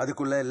வந்துடும்.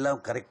 அதுக்குள்ள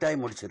எல்லாம்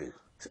கரெக்டாய் முடிச்சிரு.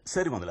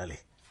 சரி முதலாளி.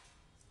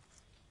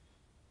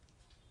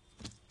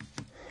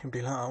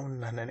 இப்படிலாம் ஆகும்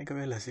நான்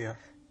நினைக்கவே இல்லை சியா.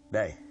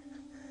 டேய்,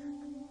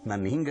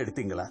 நான் நீங்க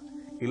எடுத்தீங்களா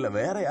இல்ல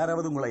வேற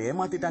யாராவது உங்களை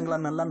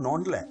ஏமாத்திட்டாங்களான்னு நல்லா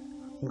நோண்டல.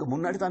 உங்க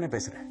முன்னாடி தானே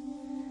பேசுறேன்.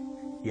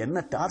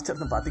 என்ன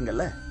டார்ச்சர்னு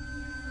பாத்தீங்கல்ல.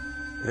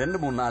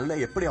 2-3 நாள்ல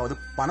எப்படியாவது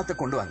பணத்தை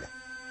கொண்டு வாங்க.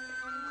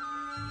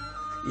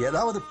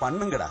 ஏதாவது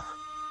பண்ணுங்கடா.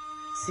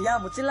 சியா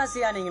முச்சில்லா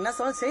சியா, நீங்க என்ன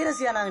சொல்ல செய்யற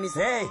சியா. நாங்க நீ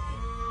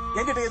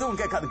என்கிட்ட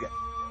எதுவும் கேட்காதுங்க.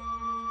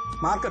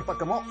 மார்க்கெட்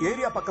பக்கமோ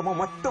ஏரியா பக்கமோ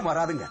மட்டும்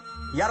வராதுங்க.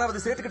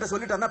 யாராவது சேட்டுக்கிட்ட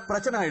சொல்லிட்டாருன்னா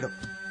பிரச்சனை ஆயிடும்.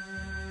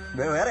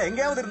 வேற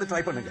எங்கேயாவது இருந்து ட்ரை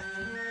பண்ணுங்க.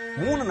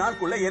 3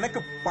 நாளுக்குள்ள எனக்கு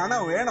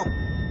பணம் வேணும்.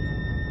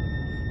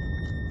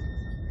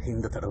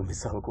 இந்த தடவை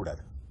மிஸ்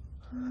ஆகக்கூடாது.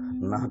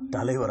 நான்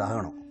தலைவர்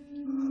ஆகணும்.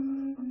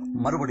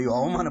 மறுபடியும்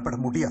அவமானப்பட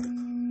முடியாது.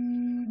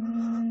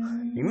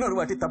 இன்னொரு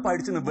வாட்டி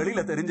தப்பாயிடுச்சுன்னு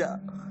வெளியில தெரிஞ்சா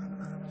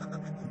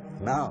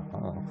நான்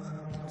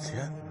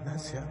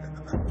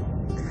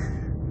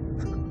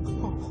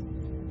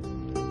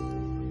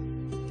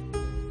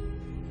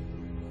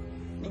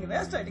நீங்க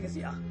வேஸ்ட் ஆயிட்டீங்க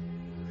சியா.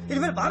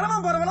 இனிமேல்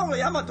வரவன் போறவெல்லாம்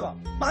உங்களை ஏமாத்துவான்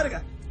பாருங்க.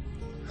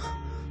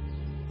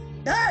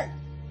 டேய்,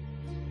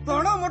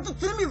 பணம் மட்டும்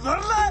திரும்பி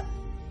வரல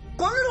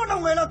கொல்லுவோம்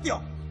உங்க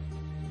எல்லாத்தையும்.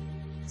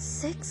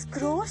 6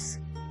 crores?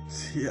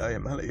 சியா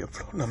என் மேல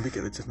எவ்வளவு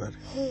நம்பிக்கை வச்சிருந்தாரு.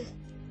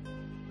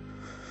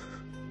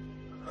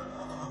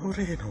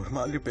 அவரே என்ன ஒரு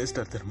மாதிரி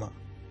பேசிட்டார் தெரியுமா.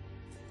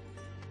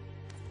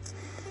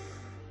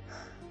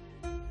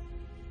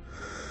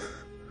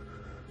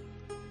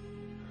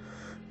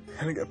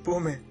 எனக்கு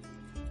எப்பவுமே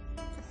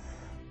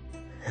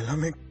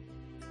எல்லாமே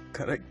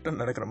கரெக்டா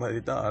நடக்கிற மாதிரி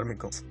தான்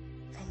ஆரம்பிக்கும்.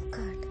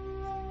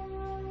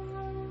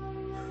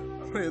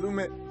 அப்புறம்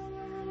எதுவுமே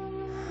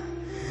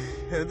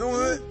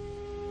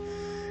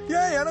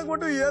ஏன் எனக்கு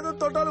மட்டும் ஏதோ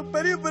தொட்டாலும்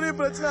பெரிய பெரிய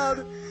பிரச்சனை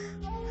ஆகுது.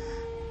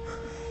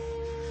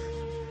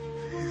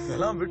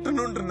 இதெல்லாம்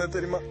விட்டுணும்னு இருந்தேன்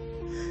தெரியுமா.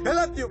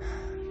 எல்லாத்தையும்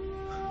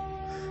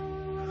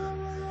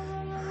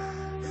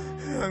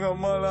எங்க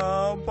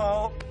அம்மாலாம்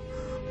பாவம்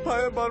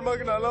பையன்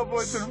பர்மாக்கு நல்லா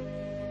போச்சிடும்.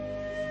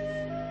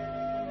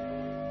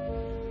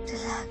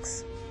 Relax.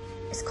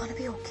 It's gonna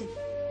be okay.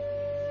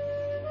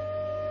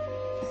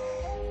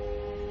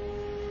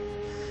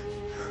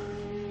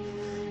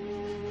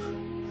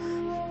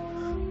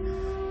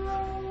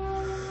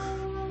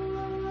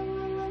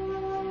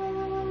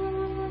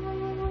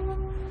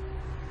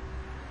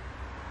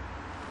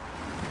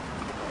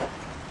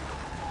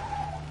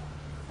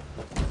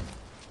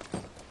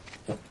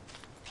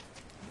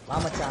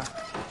 மச்சான்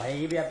பையன்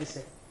ஈபி ஆபீஸ்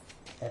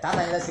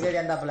தாத்தா இங்கே சிகரெட்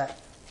ஏந்தாப்புல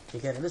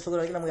இங்க இருந்து சுகர்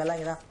வரைக்கும் நமக்கு எல்லாம்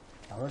இங்கதான்.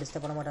 அவ்வளோ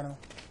டிஸ்டர்ப் பண்ண மாட்டானு.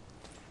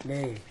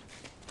 டேய்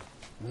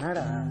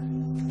என்னடா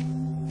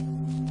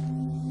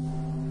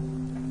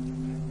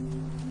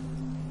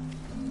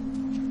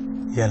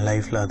என்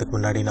லைஃப்பில் அதுக்கு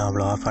முன்னாடி நான்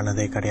அவ்வளோ ஆஃப்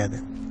ஆனதே கிடையாது.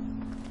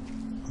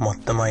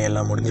 மொத்தமாக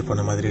எல்லாம் முடிஞ்சு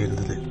போன மாதிரி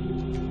இருந்தது.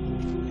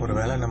 ஒரு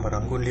வேளை நம்ம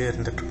ரங்கூன்லேயே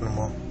இருந்துட்டு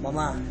இருக்கணுமோ?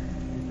 மாமா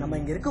நம்ம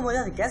இங்க இருக்கும்போது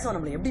அது கேசவன்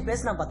நம்மளை எப்படி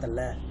பேசினா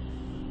பார்த்தல.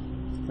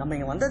 நம்ம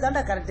இங்க வந்தது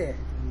தாண்டா கரெக்டு.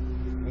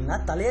 இல்லைன்னா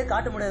தலையே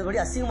காட்ட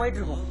முடியாதபடி அசிங்கமாயிட்டு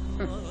இருக்கும்.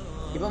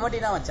 இப்போ மட்டும்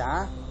என்ன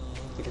வச்சான்?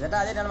 கிட்டத்தட்ட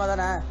அதே நிலைமை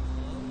தானே.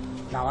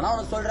 நான் வேணா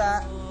உனக்கு சொல்றேன்,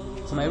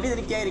 சும்மா எப்படி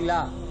இதுன்னு கேக்குறீங்களா?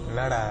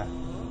 என்னடா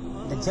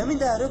இந்த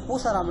ஜமீன்தாரு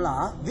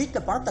பூசாராம்லாம் வீட்டுல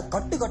பணத்தை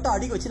கட்டு கட்ட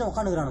அடிக்க வச்சுன்னு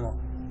உட்காந்துக்கிறானுங்க.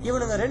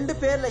 இவனுங்க 2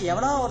 பேர்ல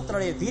எவனா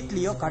ஒருத்தனுடைய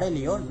வீட்லயோ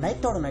கடையிலயோ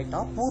நைட்டோட நைட்டா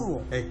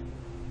பூர்வம்.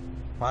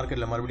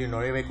 மார்க்கெட்ல மறுபடியும்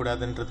நுழையவே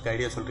கூடாதுன்றதுக்கு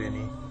ஐடியா சொல்றியா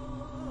நீ?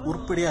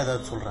 உருப்படியா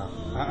அதாவது சொல்றான்.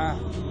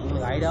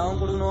 உங்களுக்கு ஐடியாவும்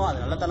கொடுக்கணும்,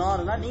 அது நல்லத்தனம்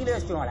இருந்தா நீங்களே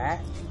வச்சுக்கோங்களே.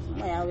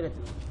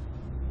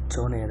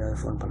 சோனை ஏதாவது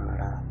ஃபோன்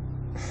பண்ணலாடா?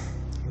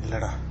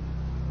 இல்லடா.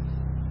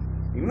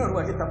 இன்னொரு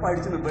வாட்டி தப்பா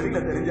அடிச்சுன்னு வெளியில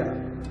தெரிஞ்சா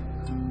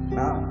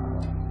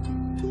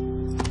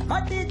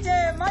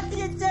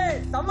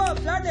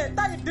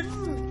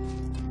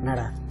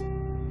என்னடா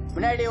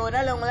முன்னாடி ஒரு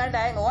நாள் உங்களாண்ட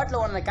எங்க ஹோட்டல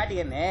ஒன்னு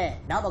காட்டிக்கிறேன்னு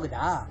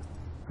ஞாபகதா?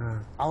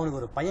 அவனுக்கு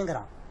ஒரு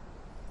பையங்கிறான்,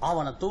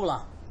 அவனை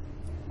தூக்கலாம்.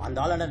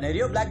 அந்த ஆளாண்ட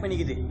நிறைய பிளாக்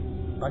பண்ணிக்குது.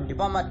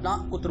 கண்டிப்பா மாட்டினா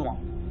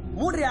குத்துருவான்.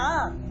 மூடுறியா?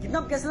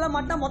 கிட்னாப் கேஸ் எல்லாம்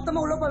மாட்டினா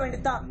மொத்தமா உள்ள போக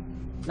வேண்டியதுதான்.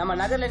 நம்ம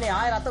நகர்ல நீ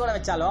 1000 அத்தை கூட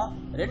வச்சாலும்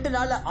 2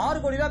 நாள்ல 6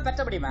 கோடி ரூபாய்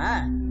பெற்ற முடியுமா?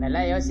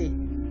 நல்லா யோசி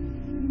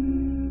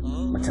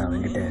மச்சான்.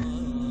 வெங்கிட்டு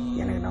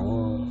எனக்கு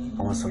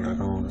அவன்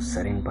சொல்றதும்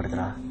சரின்னு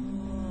படுத்துறா.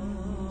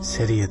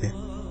 சரி எது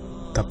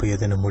தப்பு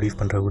எதுன்னு முடிவு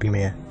பண்ற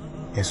உரிமையை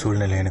என்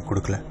சூழ்நிலை எனக்கு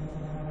கொடுக்கல.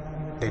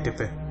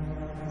 டிப்பு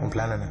உன்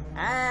பிளான் என்ன?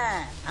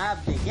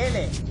 அப்படி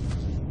கேளு.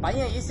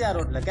 பையன் ஈசிஆர்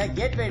ரோட்ல இருக்க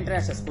கேட்வே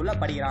இன்டர்நேஷனல் ஸ்கூல்ல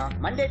படிக்கிறான்.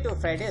 மண்டே டு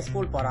ஃப்ரைடே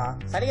ஸ்கூல் போறான்.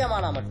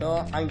 சரிகமானா மட்டும்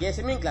அங்கே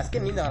ஸ்விம்மிங்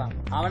கிளாஸ்க்கு நீந்த வரான்.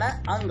 அவனை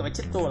அங்க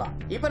வச்சு தூலாம்.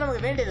 இப்ப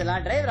நமக்கு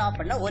வேண்டியதெல்லாம் டிரைவர் ஆஃப்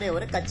பண்ண ஒரே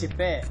ஒரு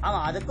கச்சிப்பு.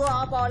 அவன் அதுக்கும்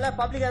ஆஃப் ஆகல,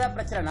 பப்ளிக் ஏதாவது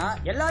பிரச்சனைனா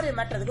எல்லாரையும்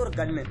மாட்டுறதுக்கு ஒரு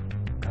கண்ணு.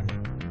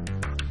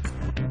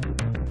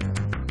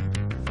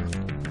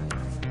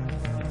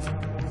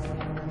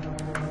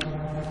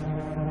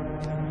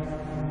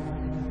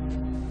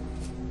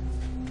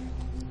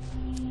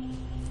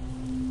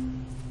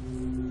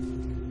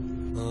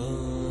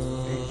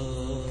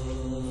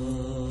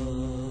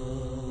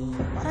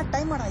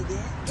 டைம் ஆனா இது?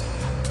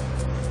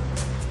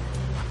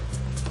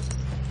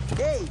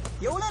 டேய்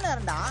எவ்வளவு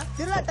நேரம்டா?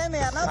 திருவிழா டைம்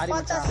யாரா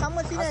பார்த்தா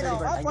செம்ம சீன்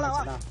ஆயிடும். வா போலாம்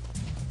வா.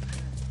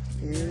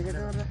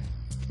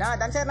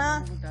 நான் தன்சேனா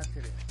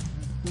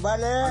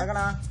பாலு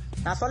அங்கனா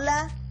நான் சொல்ல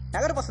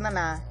நகர் பசங்க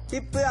தானே.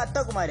 டிப்பு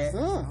அத்தகுமார்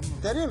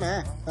தெரியுமே.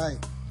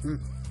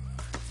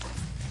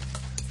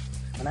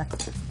 அண்ணா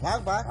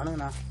வாங்கப்பா.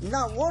 வணங்கண்ணா.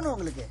 என்ன ஓணும்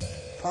உங்களுக்கு?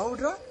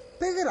 பவுடரா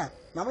பிகரா?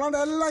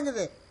 நம்மளாண்ட எல்லாம்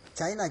இருக்குது.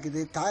 சைனா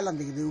இருக்குது,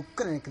 தாய்லாந்து இருக்குது,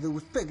 உக்ரைன் இருக்குது,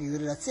 உஸ்பெக்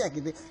இருக்குது, ரஷ்யா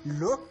இருக்குது,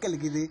 லோக்கல்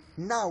இருக்குது.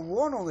 நான்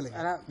ஓணும் உங்களுக்கு.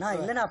 நான்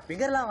இல்லைண்ணா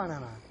பிகர்லாம்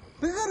வேணாண்ணா.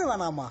 பிகர்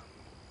வேணாமா?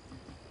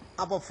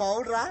 அப்போ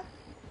பவுடரா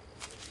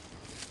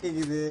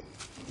இருக்குது,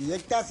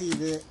 எக்டாசி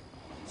இது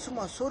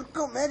சும்மா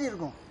சொர்க்கம் மாரி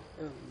இருக்கும்.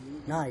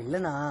 நான்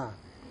இல்லைண்ணா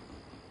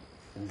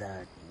இந்த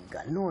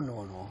கன்னு ஒன்று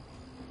வேணும்.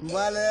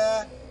 பாலு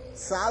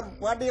சார்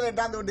பாட்டிகளை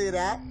டாந்து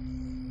விட்டுக்கிற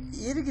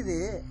இருக்குது.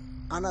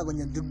 ஆனால்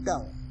கொஞ்சம்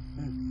துட்டாகும்.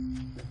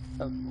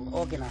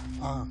 ஓகேண்ணா.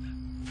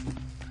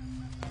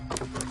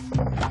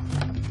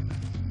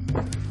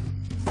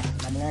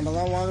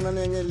 நம்மளாண்டதான்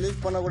வாங்கணும்னு எங்க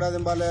லீக் பண்ணக்கூடாது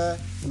பாலு.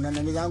 இன்னும்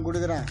நம்பி தான்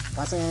கொடுக்குறேன்.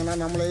 பசங்க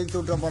நம்மளை இழுத்து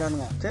விட்டுற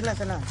போறானுங்க. சரிண்ணா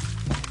சரிண்ணா.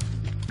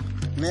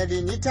 Made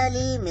in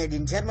Italy, made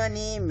in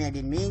Germany, made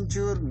in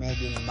Minjur,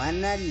 made in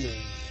Manali.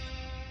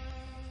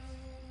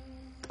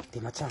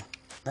 மச்சான்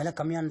விலை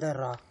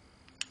கம்மியானதா?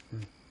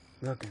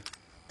 Okay.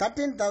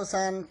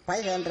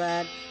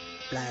 13,500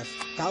 plus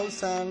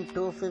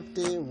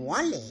 1,250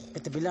 only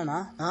with பில்லானா?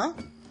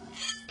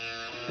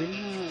 Bill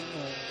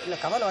இல்லை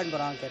கவலை வாங்கி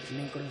போகிறான். கேட்டு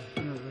நீங்கள் கொடுங்க.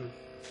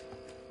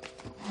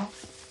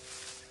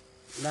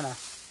 இல்லைண்ணா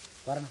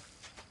வரணும்.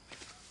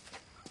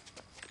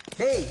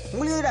 டேய்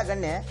உங்களுக்கு எதுடா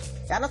கண்ணு?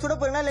 யாரா சுட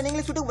போறீங்களா இல்லை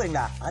நீங்களே சுட்டு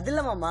போறீங்களா? அது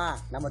இல்லை மாமா,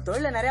 நம்ம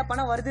தொழில நிறைய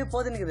பணம் வருது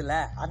போதுன்னுக்குதுல்ல,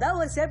 அதான்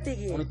ஒரு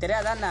சேஃப்டிக்கு. உனக்கு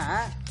தெரியாதாண்ணா?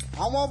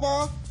 ஆமாப்பா,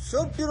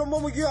 சேஃப்டி ரொம்ப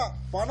முக்கியம்.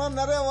 பணம்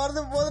நிறைய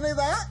வருது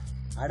போதுன்னுக்குதா?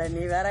 அட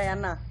நீ வேற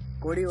ஏன்னா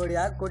கொடி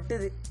கொடியா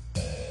கொட்டுது.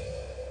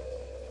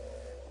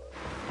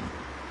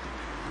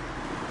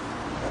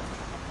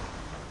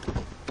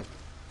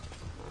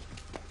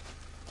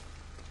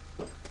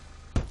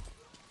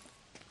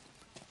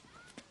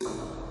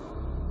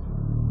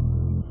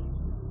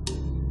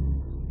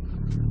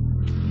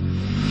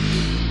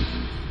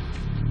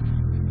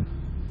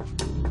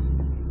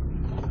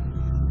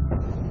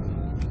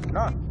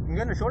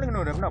 இங்கேருந்து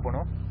ஷோலிங்கனூர் எப்படின்னா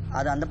போகணும்?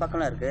 அது அந்த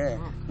பக்கம்லாம் இருக்கு.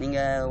 நீங்க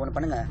ஒன்று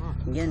பண்ணுங்க,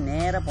 இங்கே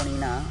நேராக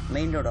போனீங்கன்னா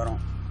மெயின் ரோடு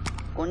வரும்.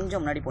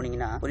 கொஞ்சம் முன்னாடி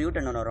போனீங்கன்னா ஒரு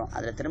யூட்டன் ஒன்று வரும்.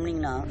 அதில்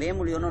திரும்பினீங்கன்னா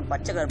வேமுலியோன்னு ஒரு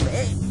பச்சை கருப்பு.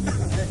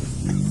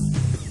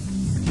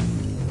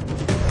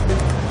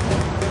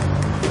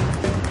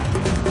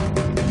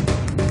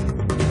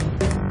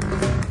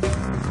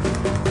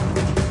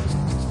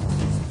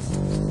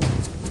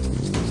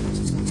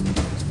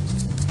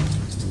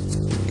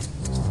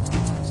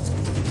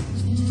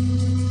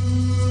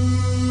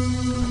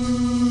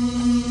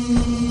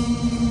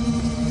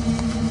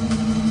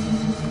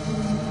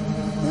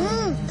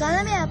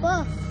 கிளம்பியா போ.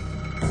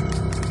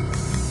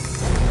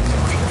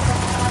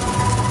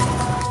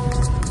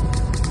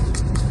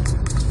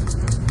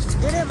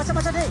 டேய் மச்சான்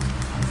மச்சான் டேய்.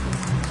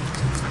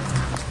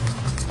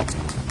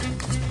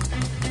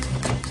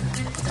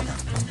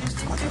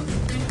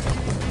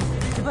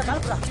 இப்ப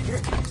காலப்புடா.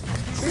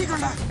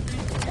 சீக்கிரம்டா.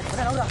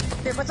 மச்சான் நவுடா.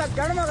 டேய் மச்சான்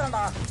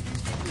கனமாகறடா.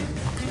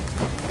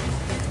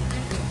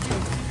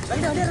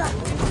 வண்டி வண்டிடா.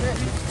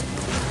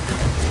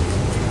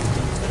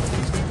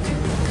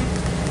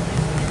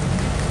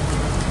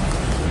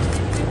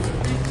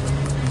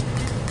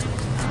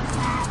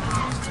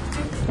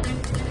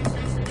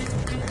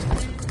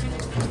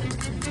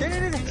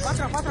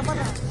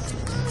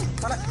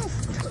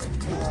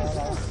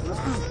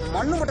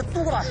 மண்ணு மட்டும்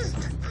தூக்குறா.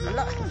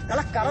 நல்லா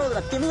நல்லா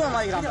கரவுதுல திமுக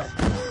மாறிக்கிறான்.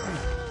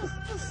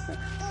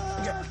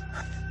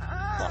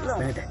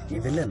 நீ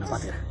வெளில நான்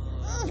பாத்துக்கிறேன்.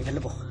 நீ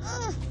வெளில போ.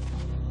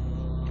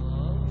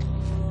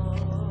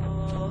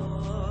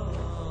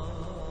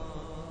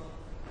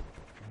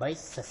 பை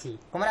சசி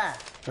குமரா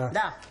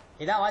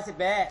இதான்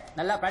வாசிப்பே.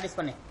 நல்லா பிராக்டிஸ்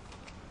பண்ணு.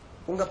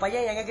 உங்க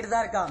பையன் எங்க கிட்ட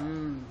தான் இருக்கான்.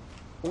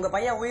 உங்க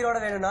பையன் உயிரோட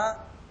வேணும்னா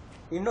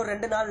இன்னும்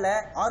 2 நாள்ல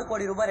 6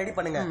 கோடி ரூபாய் ரெடி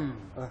பண்ணுங்க.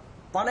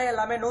 பணம்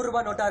எல்லாமே 100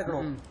 ரூபாய் நோட்டா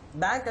இருக்கணும்.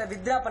 பேங்க்ல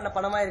வித்ரா பண்ண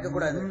பணமா இருக்க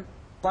கூடாது.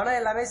 பணம்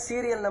எல்லாமே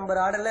சீரியல்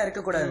நம்பர் ஆர்டர்ல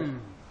இருக்க கூடாது.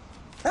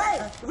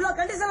 இவ்வளவு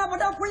கண்டிஷனா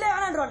போட்டா புள்ளே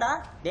ஆனான்றோம்டா.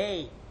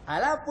 டேய்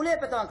அதெல்லாம் புள்ளைய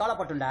பெத்தவன்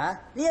கவலைப்பட்டுண்டா.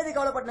 நீ எதுக்கு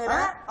கவலைப்பட்டு?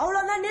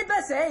 அவ்வளவுதான் நீ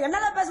பேசு.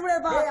 என்னால பேச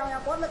முடியாதுப்பா. அவன்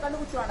என் பொருளை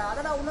கண்டுபிடிச்சுவாடா.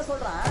 அதெல்லாம் உன்ன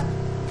சொல்றான்.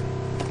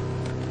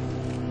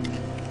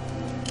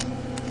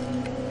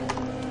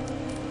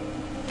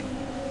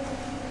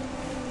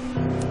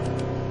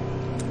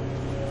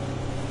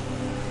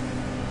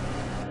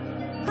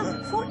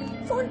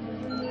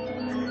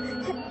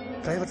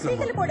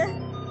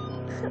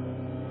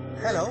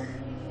 ஹலோ.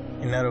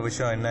 இன்னொரு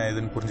விஷயம் என்ன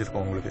ஏதுன்னு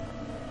புரிஞ்சிருக்கோம் உங்களுக்கு.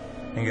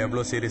 நீங்க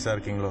எவ்வளவு சீரியஸா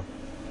இருக்கீங்களோ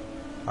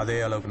அதே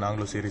அளவுக்கு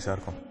நாங்களும் சீரியஸா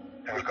இருக்கோம்.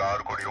 எங்களுக்கு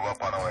 6 கோடி ரூபாய்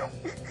பணம் வேணும்.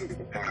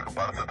 எங்களுக்கு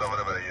பணத்தை தவிர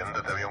வேற எந்த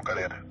தேவையும்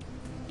கிடையாது.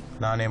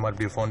 நானே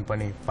மறுபடியும் ஃபோன்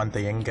பண்ணி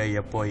பணத்தை எங்க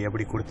எப்போ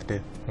எப்படி கொடுத்துட்டு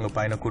உங்க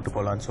பையனை கூட்டு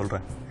போலான்னு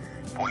சொல்றேன்.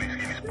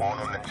 போலீஸ்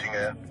போகணும்னு நினைச்சீங்க,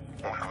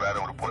 உங்களுக்கு வேற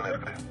ஒரு பொண்ணு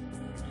இருக்கு.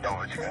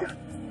 ஞாபகம் வச்சுக்கோங்க.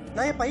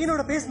 நான் என்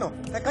பையனோட பேசணும்.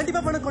 நான்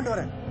கண்டிப்பா பணம் கொண்டு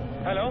வரேன்.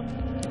 Hello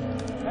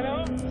hello.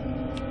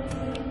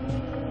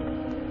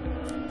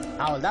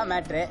 அவள்தான்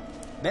மேட்ரு.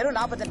 வெறும்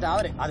 48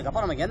 ஹவர்.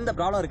 அதுக்கப்புறம் நமக்கு எந்த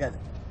ப்ராப்ளம் இருக்காது.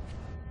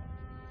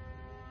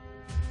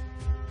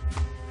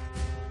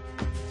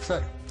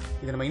 சார்,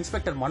 இது நம்ம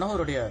inspector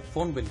மனோகருடைய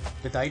phone bill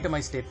with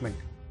itemise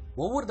statement.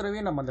 ஒவ்வொரு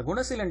தடவையும் நம்ம அந்த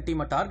குணசீலன்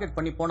டீமை டார்கெட்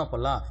பண்ணி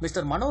போனப்பெல்லாம்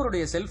மிஸ்டர்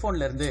மனோகருடைய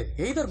செல்போன்ல இருந்து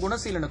எய்தர்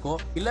குணசீலனுக்கோ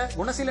இல்ல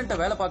குணசீலன்ட்ட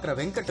வேலை பார்க்குற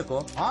வெங்கட்டுக்கோ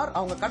ஆர்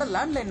அவங்க கடை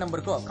லேண்ட்லைன்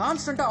நம்பருக்கோ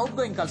கான்ஸ்டன்டா அவுட்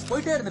கோயிங் கால்ஸ்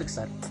போயிட்டே இருந்திருக்கு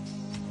சார்.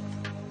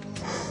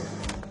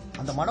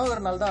 அந்த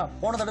மனோகர்னால தான்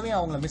போன தடவையும்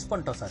அவங்கள மிஸ்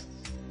பண்ணிட்டோம் சார்.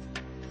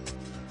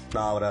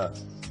 நான் அவரை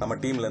நம்ம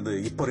டீம்ல இருந்து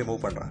இப்போ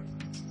ரிமூவ் பண்றேன்.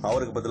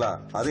 அவருக்கு பதிலா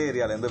அதே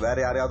ஏரியால இருந்து வேற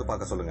யாரையாவது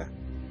பார்க்க சொல்லுங்க.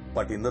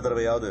 பட் இந்த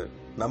தடவையாவது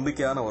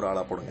நம்பிக்கையான ஒரு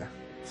ஆளா போடுங்க.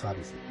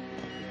 Sorry sir.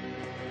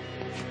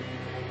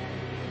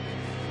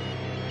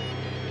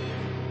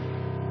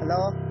 Hello,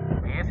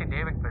 AC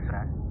David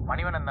பேசுறேன்.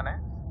 மணிவண்ணன் தானே?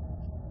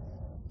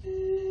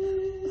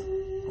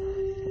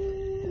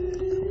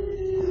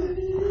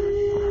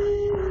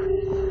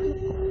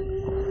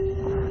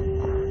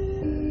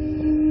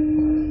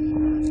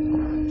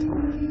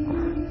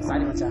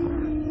 சாரி மச்சான்.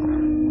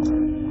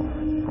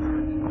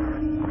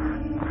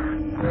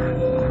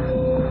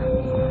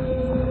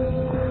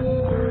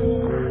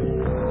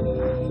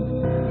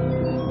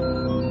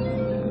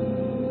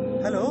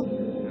 ஹலோ.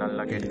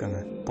 நல்லா கேட்டுக்கோங்க.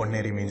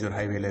 பொன்னேரி மீஞ்சூர்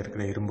ஹைவேல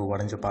இருக்கிற இரும்பு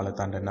உடஞ்ச பாலை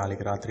தாண்ட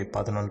நாளைக்கு ராத்திரி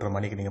 11:30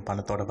 மணிக்கு நீங்க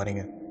பணத்தோட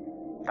வரீங்க.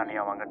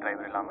 தனியா வாங்க,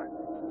 டிரைவர் இல்லாம.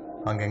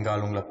 அங்க எங்க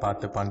ஆள் உங்களை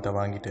பார்த்து பணத்தை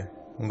வாங்கிட்டு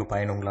உங்க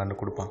பையன்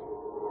உங்களாண்டு கொடுப்பான்.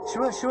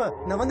 ஷுவர்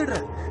நான்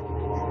வந்துடுறேன்.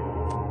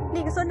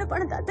 நீங்க சொன்ன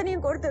பணத்தை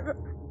அத்தனையும்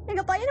கொடுத்துடுறோம்.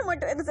 எங்க பையனை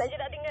மட்டும் எதுவும்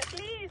செஞ்சிடாதீங்க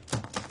ப்ளீஸ்.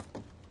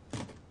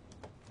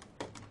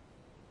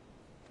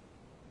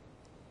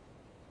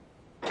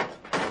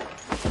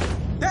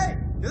 டேய்,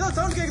 ஏதோ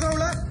சவுண்ட்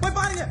கேக்குறவங்கள போய்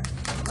பாருங்க.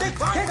 டேய்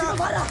பாருடா.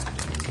 பாருடா.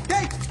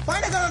 டேய்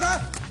பையனை காணோடா.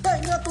 டேய்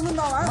இங்க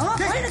துணுந்தாவா?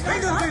 டேய்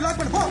பையனை போய் லாக்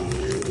பண்ணு போ.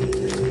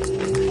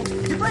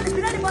 இப்போ நீ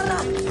பின்னாடி பாருடா.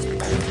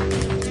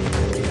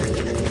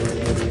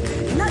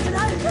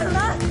 என்னாச்சுடா?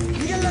 இருக்கடா.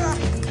 நீங்க இல்லடா.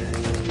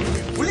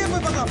 உள்ளே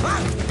போய் பார்க்கலாம். வா.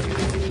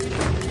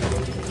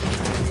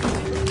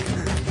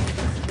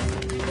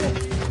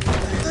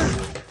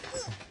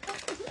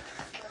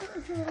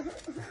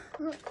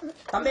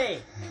 தம்பி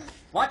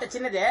வாட்ட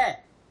சின்னது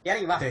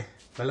இறங்கி வா.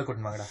 வெள்ள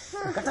கூட்டு வாங்கடா.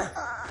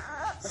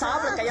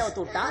 சாப்பிட கைய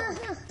ஊத்து விட்டா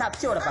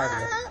தப்பிச்சு ஓட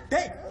பாருங்க.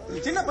 டேய்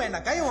சின்ன பையன்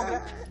நான் கைய வாங்குற.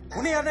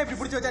 உன்னை யாரா இப்படி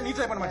பிடிச்சு வச்சா நீ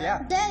ட்ரை பண்ண மாட்டியா?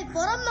 டேய்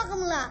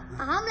பொறம்பக்கம்ல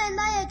ஆம்பளை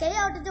தான் என் கையை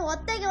விட்டுட்டு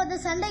ஒத்தைக்கு வந்து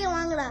சண்டைக்கு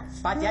வாங்கல.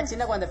 பாத்தியா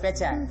சின்ன குழந்தை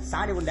பேச்ச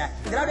சாணி உண்ட.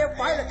 இதனால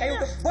பாயில கை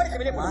விட்டு போடி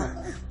வெளியே போ.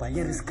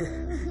 பையன் ரிஸ்க்.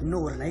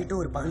 இன்னும் ஒரு நைட்டு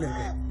ஒரு பகல்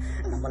இருக்கு.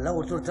 நம்ம எல்லாம்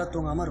ஒருத்தர்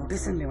தூங்காம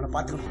ரொட்டேஷன்ல இவனை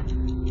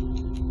பாத்துக்கணும்.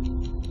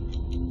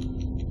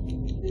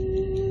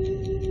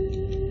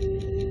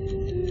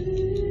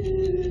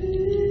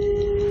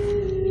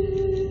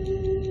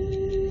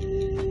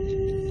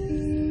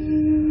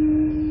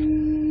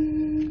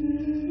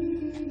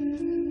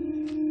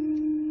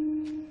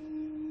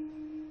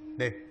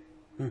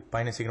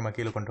 பையனை சீக்கிரமா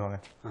கீழே கொண்டு வாங்க.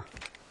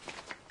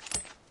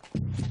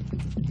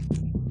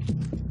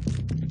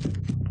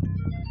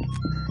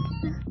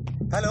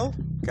 ஹலோ,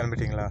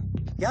 கிளம்பிட்டீங்களா?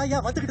 யா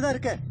வந்துகிட்டு தான்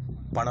இருக்கேன்.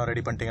 பணம்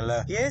ரெடி பண்ணிட்டீங்கல்ல?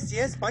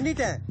 எஸ்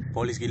பண்ணிட்டேன்.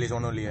 போலீஸ் கீலீஸ்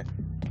ஒன்றும் இல்லையே?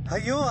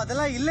 ஐயோ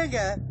அதெல்லாம்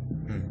இல்லைங்க.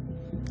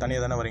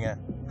 தனியா தானே வரீங்க?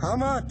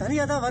 ஆமா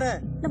தனியா தான்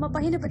வரேன். நம்ம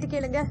பையனை பத்தி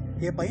கேளுங்க.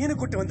 என் பையனை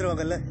கூட்டு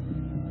வந்துருவாங்கல்ல.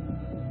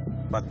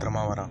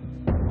 பத்திரமா வரான்,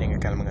 நீங்க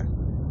கிளம்புங்க.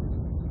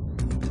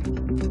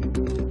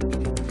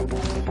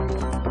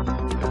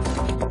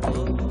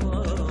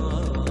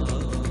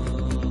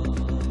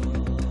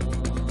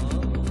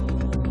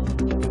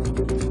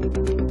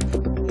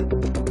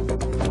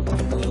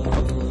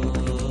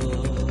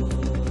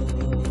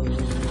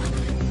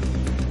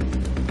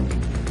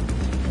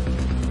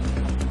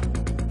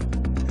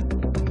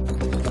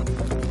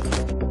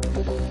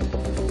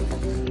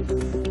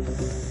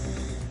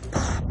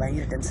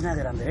 பயங்கர டென்ஷன்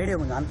ஆகுற. அந்த ரேடியோ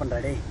கொஞ்சம் ஆன்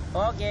பண்றாடே.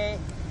 ஓகே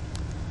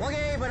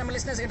இப்போ நம்ம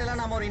லிஸ்னஸ் கிட்ட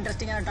நாம ஒரு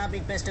இன்ட்ரெஸ்டிங்கான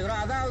டாபிக் பேசிக்கிறோம்.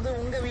 அதாவது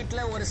உங்க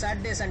வீட்ல ஒரு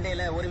சாட்டர்டே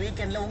சண்டேல ஒரு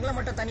வீக்கெண்ட்ல உங்களை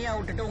மட்டும் தனியா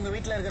விட்டுட்டு உங்க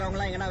வீட்ல இருக்கிறவங்க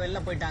எல்லாம் எங்கன்னா வெளில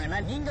போயிட்டாங்கன்னா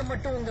நீங்க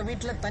மட்டும் உங்க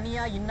வீட்ல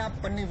தனியா என்ன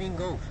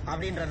பண்ணுவீங்க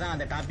அப்படின்றதான்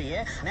அந்த டாபிக்.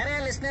 நிறைய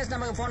லிஸ்னஸ்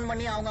நமக்கு போன்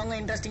பண்ணி அவங்க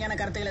இன்ட்ரெஸ்டிங்கான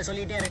கருத்துக்களை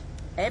சொல்லிட்டே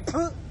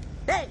இருக்கு.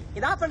 டேய்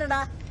இதா பண்ணடா,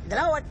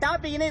 இதெல்லாம் ஒரு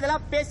டாபிக்னு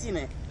இதெல்லாம்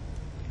பேசினு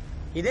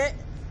இது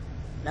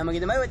நமக்கு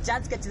இந்த மாதிரி ஒரு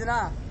சான்ஸ் கிடைச்சதுன்னா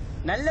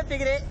நல்ல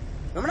பிகரு.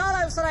 ரொம்ப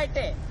நாளா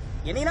விசாராயிட்டு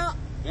என்னன்னா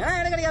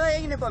எனக்கு கிடைக்காத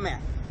ஏங்கி நிப்போமே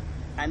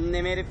அந்த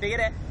மாரி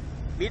பிகரு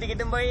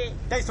வீட்டுக்கிட்ட போய்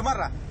டேய்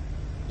சுமாரா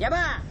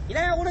ஏமா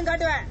இதான் உடும்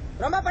காட்டுவேன்.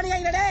 ரொம்ப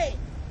பண்ணிக்காங்க டேய்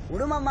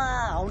விடுமாமா.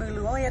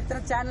 அவனுங்களுக்கும் எத்தனை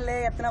சேனலு,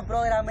 எத்தனை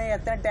ப்ரோக்ராமு,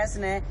 எத்தனை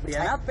டேஷனு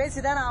இப்படியெல்லாம்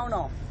பேசிதானே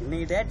ஆகணும்.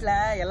 இன்னைக்கு டேட்ல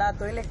எல்லா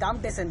தொழிலையும்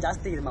காம்படிஷன்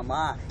ஜாஸ்தி இருக்குது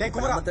மாமா.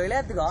 தொழிலே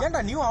எடுத்துக்கோ.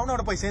 ஏன்டா நீயும்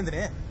அவனோட போய்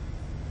சேர்ந்துரு.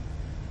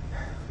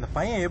 அந்த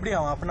பையன் எப்படி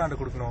அவன் அப்பனாண்டு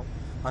கொடுக்கணும்,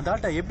 அந்த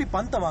ஆள்கிட்ட எப்படி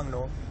பணத்தை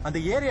வாங்கணும், அந்த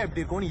ஏரியா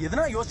எப்படி இருக்கும்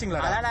எதுனா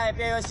யோசிங்களா? அதான் நான்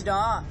எப்பயே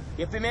யோசிச்சிட்டோம்.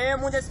 எப்பயுமே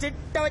மூஞ்ச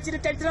ஸ்ட்ரிக்டா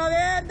வச்சுட்டு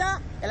டென்ஷனாவே இருந்தா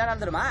எல்லாம்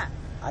நடந்துருமா?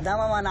 அதான்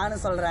மாமா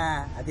நானும் சொல்றேன்.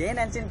 அதே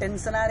நினைச்சு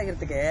டென்ஷனா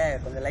இருக்கிறதுக்கு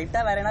கொஞ்சம்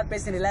லைட்டா வேற என்ன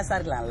பேசி ரிலாக்ஸா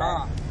இருக்கலாம்ல.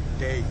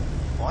 டேய்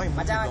வாய்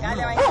மச்சான்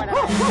காலையில வாங்கி போடா.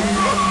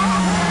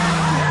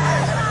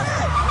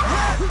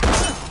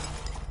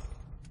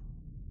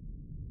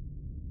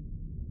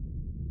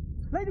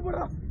 லைட்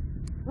போடுறா.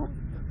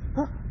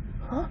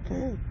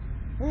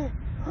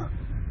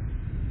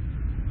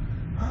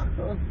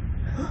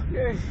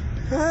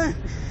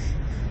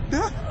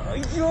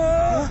 ஐயோ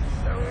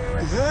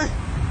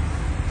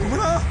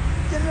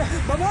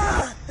மாமா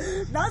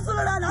நான்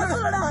சொல்லடா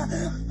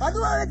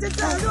அதுவாவே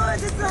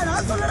சித்ரா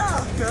நான் சொல்லடா.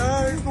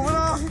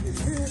 குமரா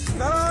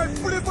நான்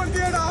இப்படி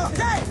பண்ணியடா.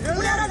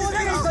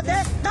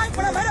 நான்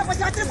இப்ப வேற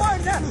பத்தி அச்சு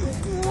போயிட்டேன்.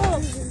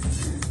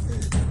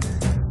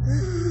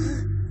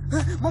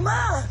 மாமா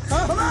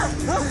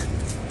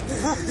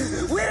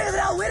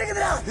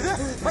உயிருக்குதுடா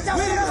மச்சான்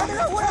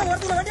ஊரா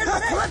ஒருத்தர் வண்டி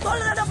எடுத்து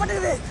தோல்ல தாண்டா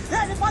பண்ணுது.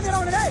 டேய் நீ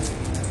பாத்துடா உடனே.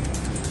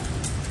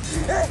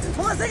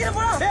 மாமா சீக்கிரம்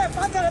போடா. டேய்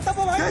பாத்தா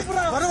ரத்தப்ப வாங்கி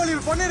போடா. வர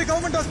வழியில் பொன்னேரி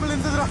கவர்மெண்ட் ஹாஸ்பிடல்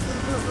இருந்ததுடா,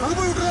 அங்க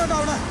போய் விட்டுறாடா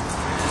அவனை.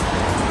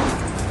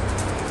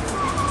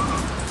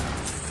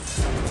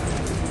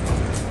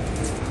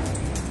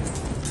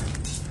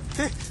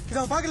 டேய் இத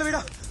அவன் பாக்கல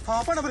வீடா.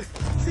 அப்பா நம்பர்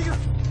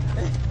சீக்கிரம்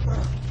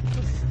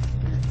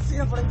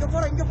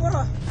போட இங்க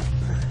போறா.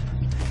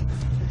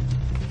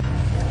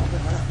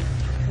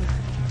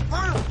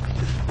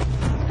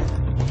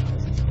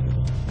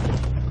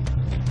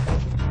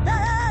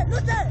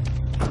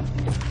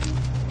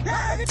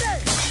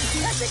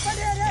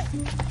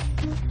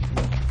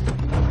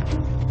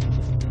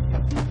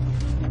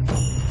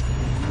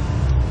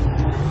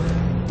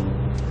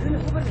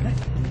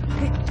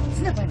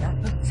 சின்ன பையனா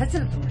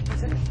சச்சன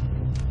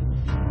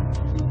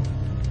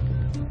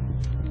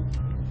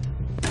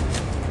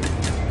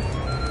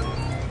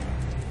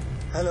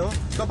ஹலோ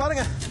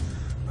பாருங்க,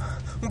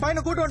 உங்க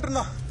பையனை கூட்டு வந்துட்டு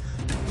இருந்தோம்.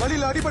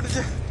 வழியில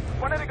அடிபட்டுச்சு.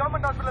 பொன்னேரி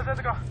கவர்மெண்ட் ஹாஸ்பிடல்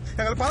சேர்த்துக்கோ.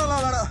 எங்களுக்கு பணம்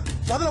வேணாம்,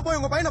 முதல்ல போய்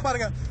உங்க பையனை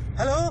பாருங்க.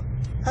 ஹலோ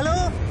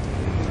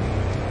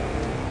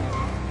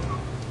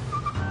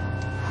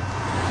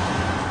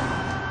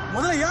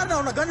முதல்ல யார்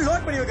அவனை கன்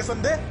லோட் பண்ணி வைக்க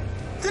சொன்னது?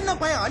 சின்ன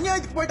பையன்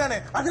அநியாயத்துக்கு போயிட்டானே.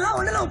 அதெல்லாம்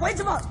ஒண்ணு இல்ல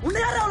போயிடுச்சுமா. உன்னை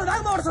யாரு அவனை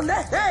வேகமா ஓட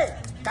சொன்னேன்? டேய்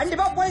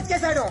கண்டிப்பா போலீஸ்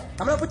கேஸ் ஆயிடும்.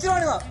 நம்மள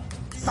புடிச்சிருவானுங்க.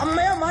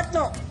 செம்மையா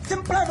மாட்டோம்.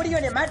 சிம்பிளா முடிக்க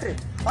வேண்டிய மேட்ரு.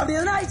 அப்படி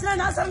எதுனா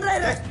ஆயிடுச்சுன்னா நான் சரண்டர்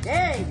ஆயிடுறேன்.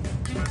 ஏய்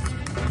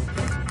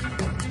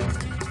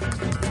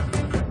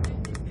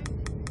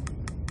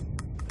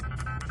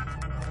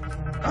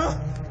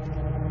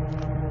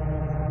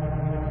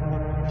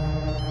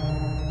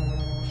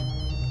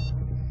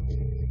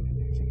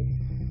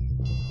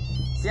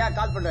சியா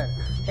கால் பண்ற.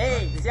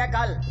 ஏய் சியா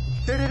கால்.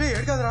 டேய்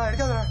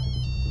எடுக்காதடா.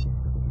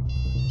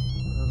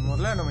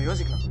 முதல்ல நம்ம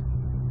யோசிக்கலாம்.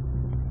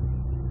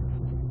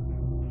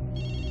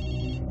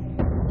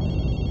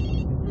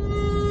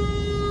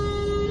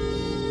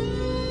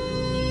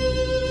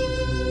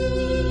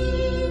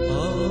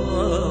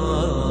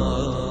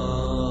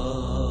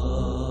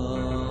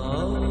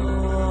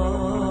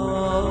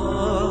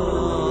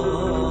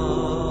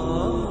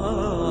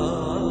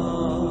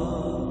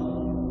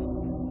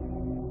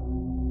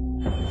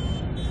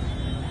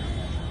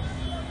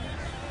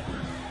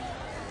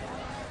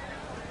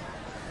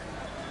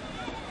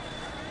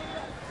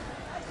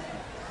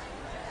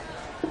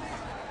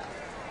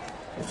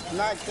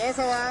 நான்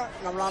கேசவா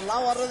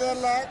நம்மளாம் வர்றதே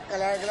இல்லை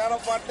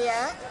கல்யாணம் பாட்டியா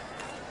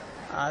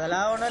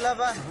அதெல்லாம் ஒண்ணும்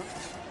இல்லப்பா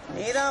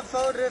நீதான்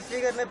பவுடர்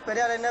ஃபிகர்னு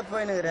பெரிய ஆள் என்ன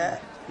போயினுக்குற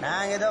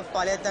நாங்க ஏதோ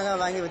பழைய தங்க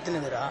வாங்கி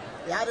வித்துனுக்குறோம்.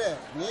 யாரு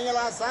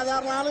நீங்களா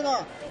சாதாரண ஆளுங்க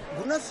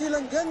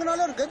குணசீலம்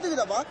கேங்குனால ஒரு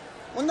கத்துக்குதாப்பா.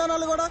 முந்தா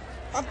நாள் கூட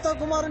அத்தா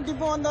குமாரன்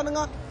டிப்போ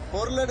வந்தானுங்க.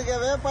 பொருள்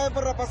எடுக்கவே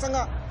பயப்படுற பசங்க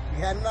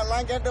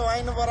என்னெல்லாம் கேட்டு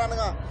வாங்கிட்டு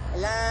போறானுங்க.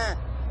 இல்ல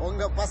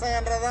உங்க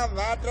பசங்கன்றதான்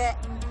மேட்ரு.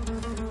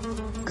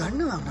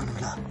 கண்ணு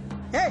வாங்கினானுங்களா?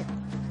 ஏய்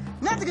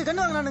நேத்துக்கு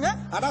கண்ணு வாங்கினானுங்க?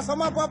 அடா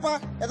சும்மா பாப்பா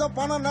ஏதோ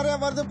பணம் நிறைய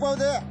வருது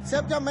போகுது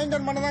சேஃப்டியா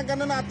மெயின்டைன் பண்ணதான்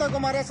கண்ணுன்னு அத்தா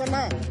குமாரே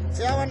சொன்னேன்.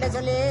 சேவன்ட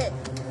சொல்லி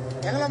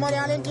எங்களை மாதிரி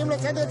ஆளையும் டீம்ல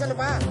சேர்த்து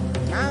வச்சுப்பா.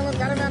 நாங்களும்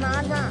திறமையான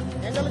ஆள் தான்,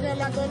 எங்களுக்கும்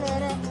எல்லா தொழிலும்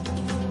வரும்.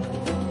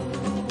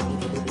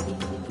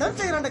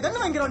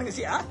 கண்ணு வாங்கிறானுங்க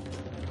சியா.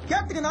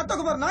 கேட்டுக்கு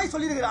நத்தகுமார் நாய்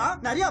சொல்லிருக்கிறா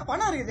நிறைய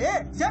பணம் இருக்குது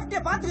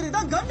சேஃப்டியா பாத்துக்கிறது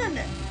தான் கண்ணு.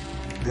 என்ன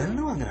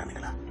கண்ணு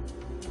வாங்குறானுங்களா?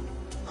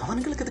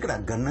 அவனுங்களுக்கு எதுக்குடா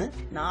கண்ணு?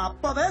 நான்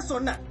அப்பவே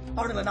சொன்னேன்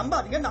அவனுங்களை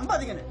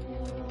நம்பாதீங்கன்னு.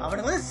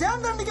 அவனுக்கு வந்து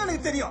சேர்ந்தாண்டிக்கு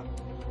எனக்கு தெரியும்.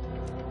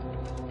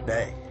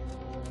 டேய்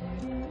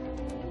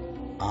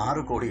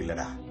 6 கோடி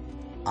இல்லடா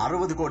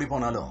 60 கோடி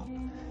போனாலும்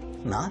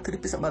நான்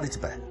திருப்பி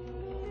சம்பாதிச்சுப்பேன்.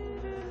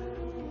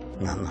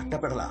 நான்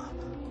நட்டப்படலாம்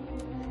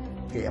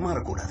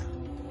ஏமாறக்கூடாது.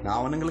 நான்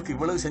அவனுங்களுக்கு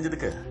இவ்வளவு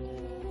செஞ்சதுக்கு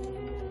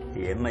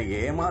என்னை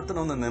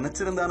ஏமாத்தணும்னு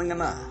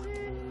நினைச்சிருந்தானுங்கன்னா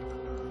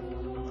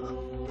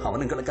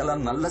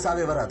அவனுங்களுக்கெல்லாம் நல்ல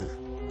சாவே வராது.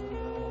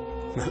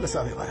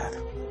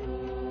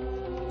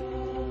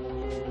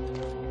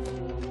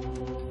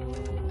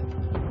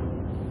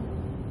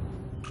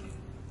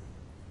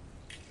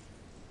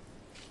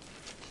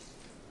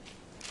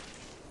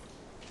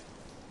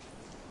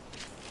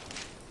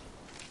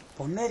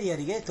 பொன்னேரி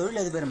அருகே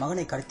தொழிலதிபர்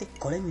மகனை கடத்தி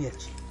கொலை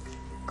முயற்சி.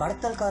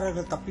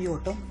 கடத்தல்காரர்கள்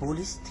தப்பியோட்டம்,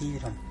 போலீஸ்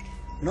தீவிரம்.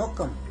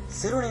 நோக்கம்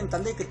சிறுவனின்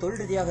தந்தைக்கு தொழில்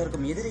ரீதியாக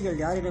இருக்கும்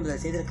எதிரிகள் யாரிடம் இதை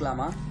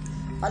செய்திருக்கலாமா,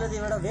 அல்லது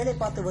இவரிடம் வேலை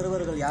பார்த்து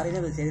வருபவர்கள்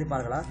யாரிடம் இதை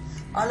செய்திருப்பார்களா,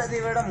 அல்லது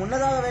இவரிடம்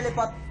முன்னதாக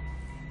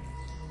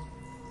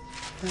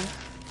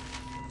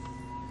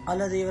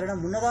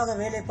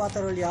வேலை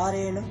பார்த்தவர்கள்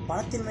யாரேனும்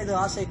பணத்தின் மீது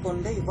ஆசை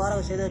கொண்டு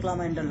இவ்வாறாக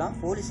செய்திருக்கலாமா என்றெல்லாம்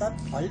போலீசார்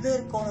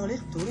பல்வேறு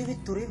கோணங்களில்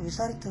துருவி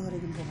விசாரித்து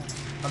வருகின்றனர்.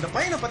 அந்த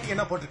பையனை பத்தி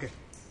என்ன போட்டிருக்கு?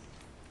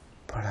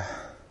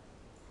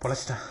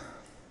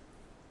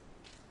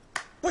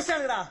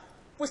 புஷ்டானுடா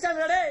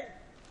டேய்,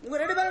 உங்க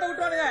 2 பேரோட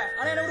விட்டுவானுங்க.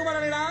 ஆனா என்ன விட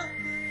மாட்டானுங்கடா.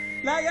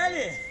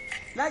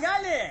 நான்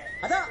காலி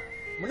அதான்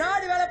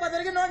முன்னாடி வேலை பார்த்த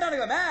வரைக்கும்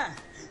நோண்டானுங்க.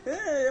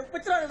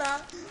 புச்சுறானுடா.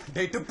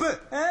 டேய் டிப்பு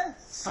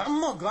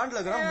செம்ம காண்ட்ல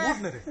இருக்கிறான்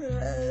மூட்னரு.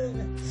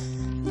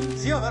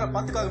 சியா வேற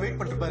 10க்காக வெயிட்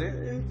பண்ணிட்டு பாரு.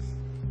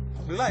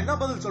 அவங்களாம் என்ன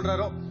பதில்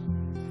சொல்றாரோ.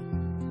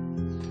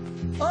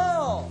 ஓ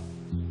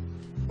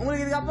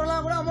உங்களுக்கு இதுக்கு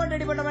அப்புறம் கூட அமௌண்ட்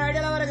ரெடி பண்ண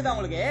ஐடியாலாம் இருக்குதா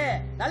உங்களுக்கு?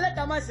 நல்ல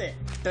தமாசு.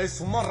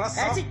 சும்மா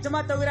சும்மா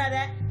தொகுறாத.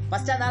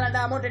 ஃபர்ஸ்ட் நாளாண்டா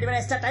அமௌண்ட் ரெடி பண்ண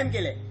எக்ஸ்ட்ரா டைம்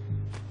கேளு.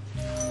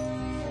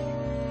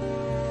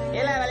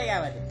 எல்லாம் வேலைக்கு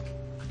ஆகாது.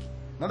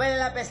 மொபைல்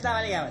எல்லாம் பேசினா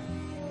வேலைக்கு ஆகாது.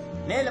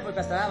 நேரில் போய்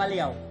பேசினா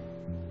வேலைக்கு ஆகும்.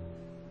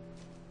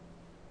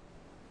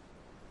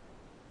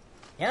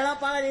 என்னடா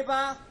பாக்காதீப்பா.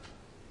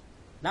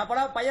 நான்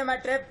போனா பையன்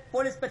மேட்ரு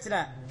போலீஸ்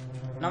பிரச்சனை.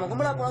 நம்ம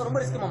கும்பலா போனா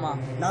ரொம்ப ரிஸ்க் மாமா.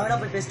 நான் வேணா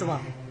போய் பேசிட்டுமா?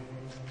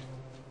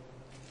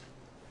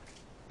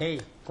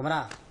 டேய் குமரா,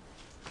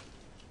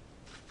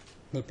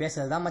 நீ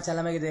பேசுறதுதான் மச்சா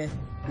எல்லாமே இருக்குது.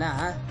 என்ன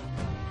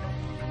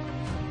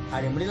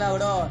அப்படி முடியல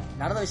விட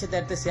நடந்த விஷயத்த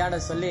எடுத்து சியாட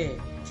சொல்லி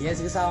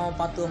கேஸுக்கு சாவாம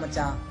பாத்துவோம்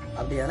மச்சான்.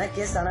 அப்படி எதனா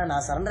கேஸ் தானே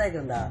நான் சரண்டர்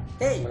ஆகிருந்தா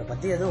டேய் உங்களை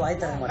பத்தி எதுவும் வாய்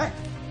தர மாட்டேன்.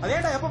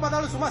 அதேடா எப்ப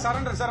பார்த்தாலும் சும்மா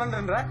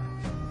சரண்டர்ன்ற.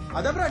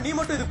 அதப்புறம் நீ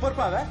மட்டும் இதுக்கு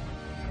பொறுப்பாக.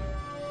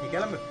 நீ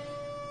கிளம்பு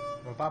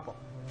பாப்போம்.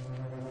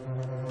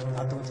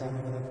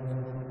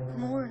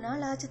 3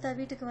 நாள் ஆச்சுதா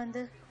வீட்டுக்கு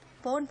வந்து.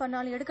 போன்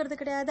பண்ணாலும் எடுக்கிறது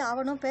கிடையாது,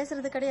 அவனும்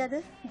பேசுறது கிடையாது.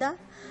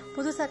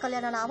 புதுசா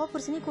கல்யாணம் அவ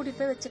புருஷனி கூட்டிட்டு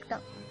போய்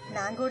வச்சுக்கிட்டான்.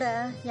 நான் கூட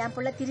என்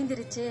பிள்ளை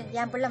திருந்திருச்சு,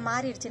 என் பிள்ளை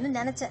மாறிடுச்சுன்னு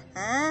நினைச்சேன்.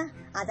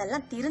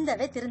 அதெல்லாம்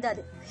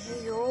திருந்தாது.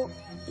 ஐயோ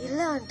இல்ல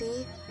ஆண்டி,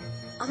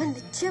 அவன்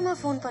நிச்சயமா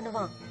போன்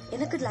பண்ணுவான்.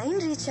 எனக்கு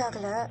லைன் ரீச்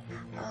ஆகல,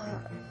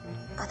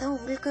 அதான்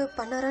உங்களுக்கு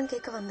பண்ணாரான்னு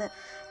கேட்க வந்தேன்.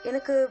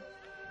 எனக்கு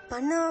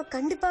பண்ணா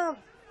கண்டிப்பா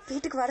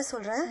வீட்டுக்கு வர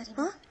சொல்றேன்.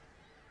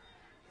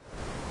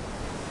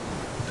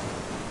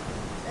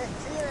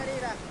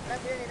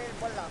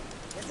 போடலாம்.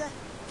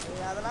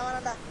 அதெல்லாம்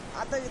வேணாண்டா.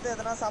 அத்தை கிட்ட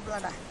எதனா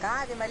சாப்பிடலாம்டா.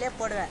 காது மேலேயே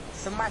போடுவேன்.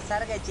 சும்மா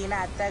சரக்கு வச்சிங்கன்னா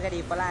அத்தை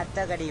கடிக்கு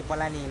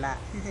போலாம் நீங்களா.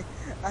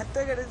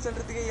 அத்தை கடின்னு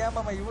சொல்றதுக்கு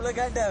ஏமாமா இவ்வளவு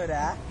காண்டா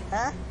அவரா?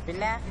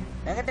 பின்ன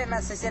வெங்கட்ட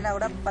என்ன சிஷனா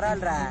கூட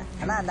பரவாயில்லடா.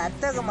 ஆனா அந்த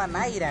அத்தை குமார்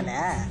நாயிரானே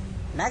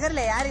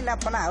நகர்ல யாரு என்ன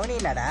பண்ணா அவனி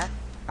இல்லடா.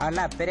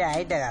 அவனா பெரிய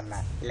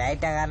ஐட்டக்காரனா இல்ல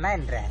ஐட்டக்காரனா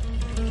என்ற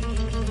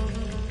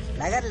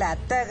நகர்ல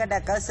அத்தை கடை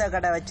கவுச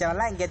கடை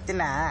வச்சவன்லாம்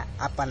கெத்துனா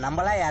அப்ப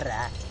நம்மளா யாரா?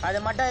 அது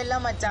மட்டும் இல்ல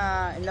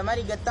மச்சான், இந்த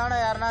மாதிரி கெத்தான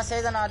யாருன்னா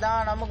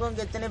செய்தனாதான் நமக்கும்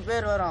கெத்துன்னு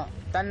பேர் வரும்.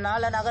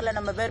 தன்னால நகர்ல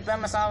நம்ம பேர்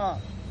ஃபேமஸ் ஆகும்.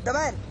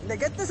 இந்த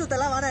கெத்து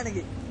சுத்தெல்லாம் வேணாம்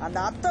எனக்கு. அந்த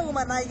அத்தை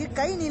குமார் நாய்க்கு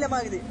கை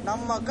நீளமாகுது.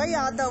 நம்ம கை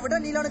அதை விட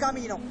நீளம்னு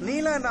காமிக்கணும்.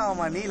 நீளம் என்ன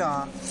ஆகுமா?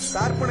 நீளம்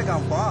ஷார்ப்புன்னு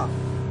காமிப்போம்.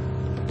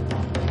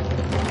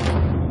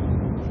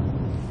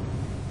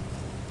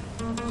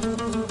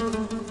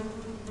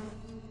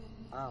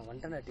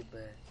 வந்துட்டேன்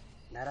டிப்பு.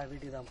 நேராக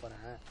வீட்டுக்கு தான்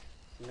போகிறேன்.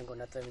 இன்னும் கொஞ்ச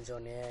நேரத்தில்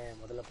இருந்துச்சோடனே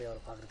முதல்ல போய்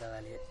அவரை பார்க்குறதா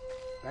வேலையே.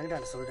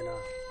 வெங்கடாண்ட சொல்லிட்டுண்ணா.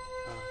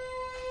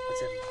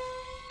 வச்சிருந்தேன்.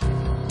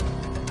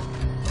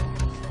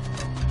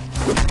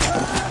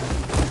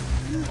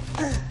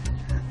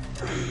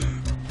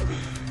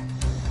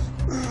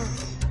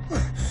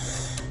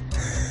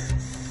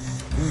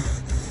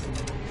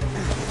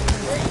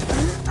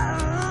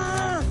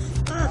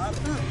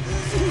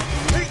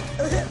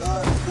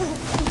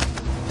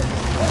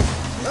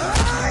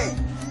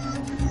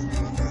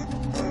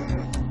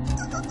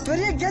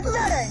 பெரிய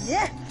கெத்தாடா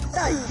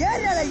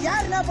ஏரியால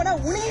யார் என்ன பண்ணா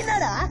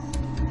உனக்குடா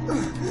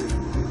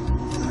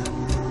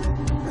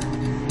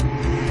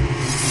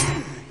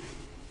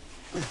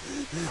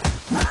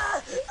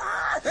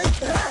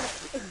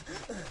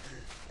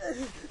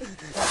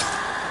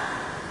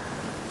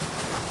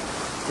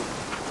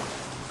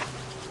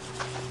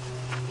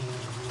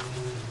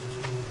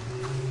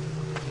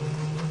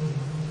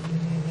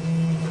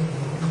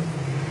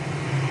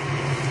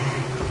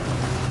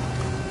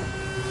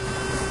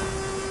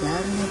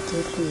யாருன்னு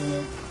தெரியலையே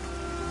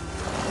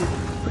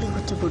இப்படி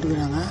குத்தி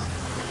போட்டுக்கிறாங்க.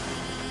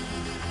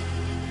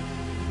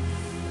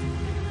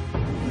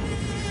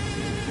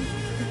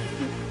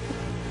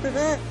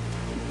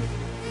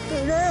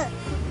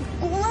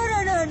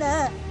 குமாரண்ண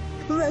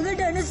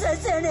வெங்கடன்னு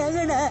சசன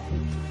எங்கண்ண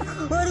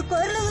ஒரு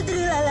குரல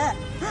குத்துருக்கலால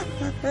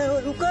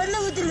ஒரு குரல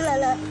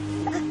குத்துருக்கலால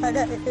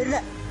அண்ணா என்ன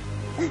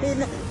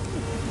என்ன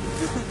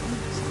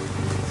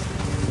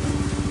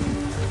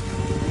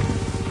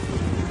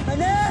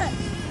அண்ணா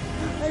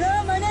அண்ணா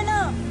மணனா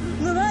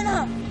இங்க வேணா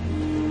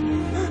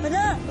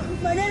அண்ணா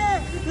மணனா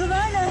இங்க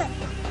வேணா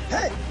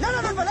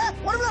என்ன பண்ண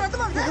உடம்புல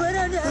ரத்தமா இருக்கு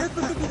குமாரண்ண யாரு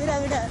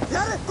குத்திக்கிறாங்கண்ணா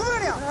யாரு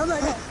குமாரண்ணா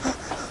ஆமாண்ணா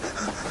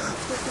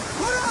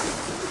குமாரா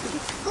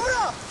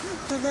குமாரா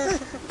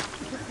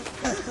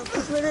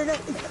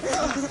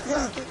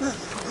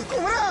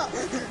குமாரா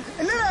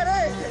என்னடா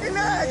என்ன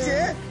ஆச்சு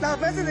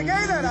நான் பேசுறது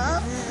கேக்குதாடா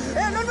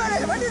நண்பரே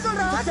வண்டி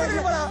சொல்றான்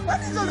ஹாஸ்பிட்டல் போலாம்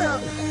வண்டி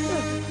சொல்றான்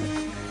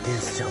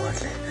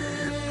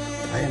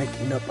எனக்கு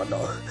என்ன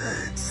பண்ணோம்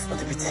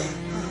சொதப்பிச்சு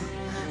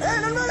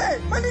நண்பரே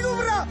வண்டி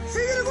கூப்பிடுறா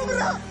சீக்கிரம்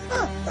கூப்பிடுறா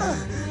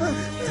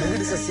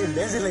தகடு சசியம்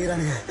லேசர்ல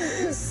இருக்கிறானுங்க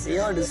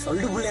சியாடு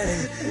சொல்லு புள்ளையாரு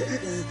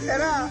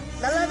ஏன்னா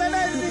நல்லா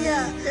தானே இருக்கீங்க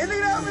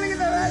எதுக்குடா உங்களுக்கு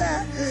இந்த வேலை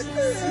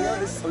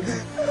சியாடு சொல்லு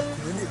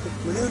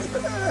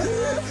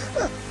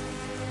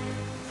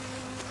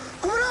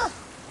குமரா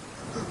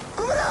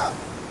குமரா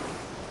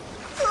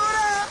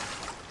குமரா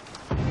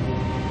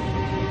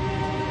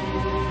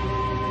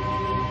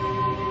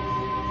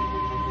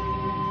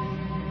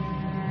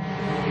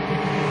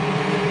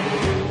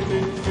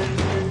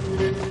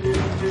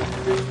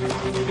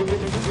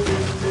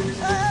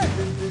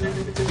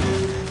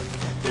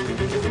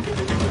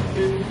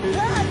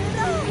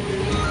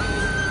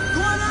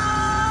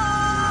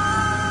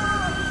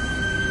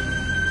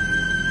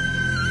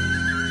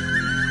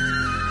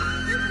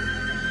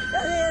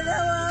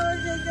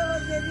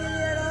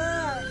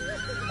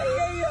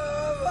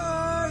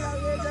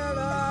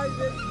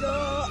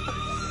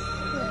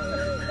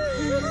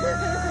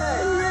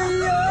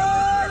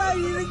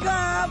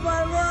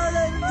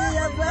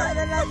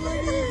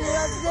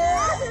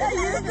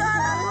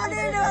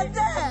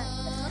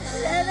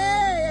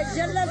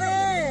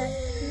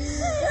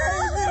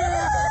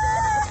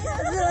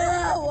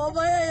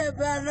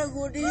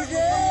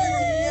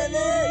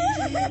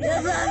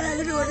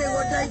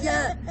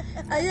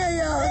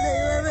ஐயோ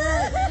தெய்வமே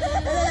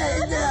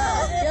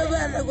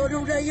கொண்டு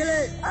விட்டாங்களே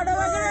அட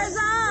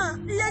வெங்கடேசா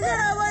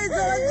எங்கடா போய்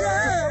தொலைச்ச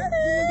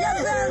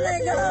எங்கடா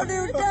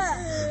விட்ட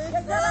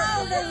எங்கடா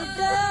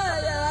விட்ட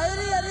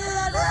அருவி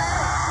அறியாடா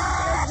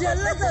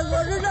ஜல்லத்தை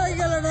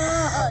கொண்டுட்டாங்களடா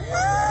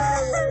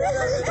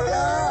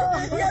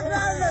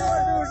எங்கடா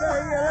கொண்டு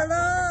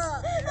விட்டாங்களடா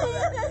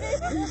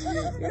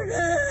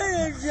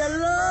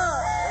ஜெல்லம்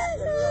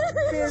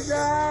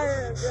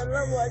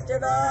ஜெல்லம்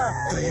வச்சடா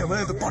தெரியாம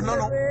இது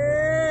பண்ணணும்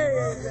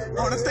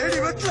அவனை தேடி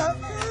வெட்டல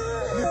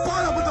நீ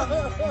பாரு அப்பதான்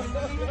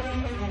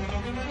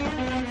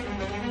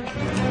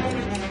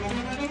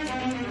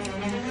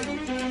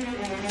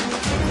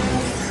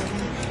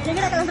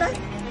எங்கடா கிளம்புற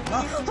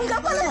உங்க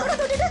அப்பா கூட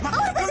கூட்டிட்டு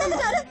அவர் போய்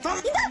சேர்ந்துட்டாரு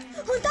இந்த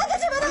உன்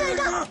தங்கச்சி வர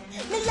வேண்டாம்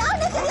நீ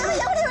யாருன்னு தெரியாம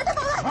எவனை வெட்ட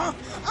போவ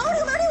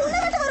அவனுக்கு மாதிரி உன்னை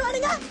வெட்ட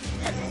வருவானுங்க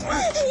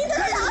இந்த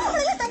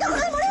ஆம்பளைல தங்க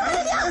கூட முடிவு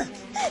பண்ணியா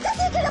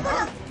கத்தி கீழே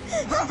போடா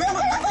கத்தி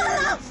கீழே போடா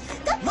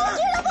கத்தி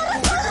கீழே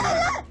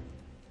போடா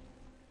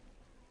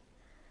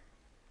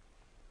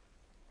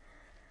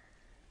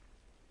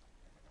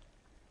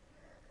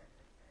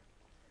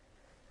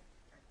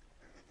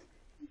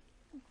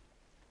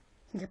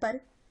இங்க பாரு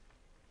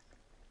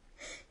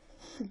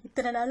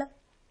இத்தனை நாளா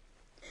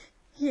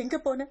எங்க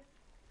போன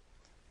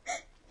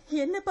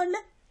என்ன பண்ண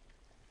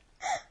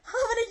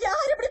அவனை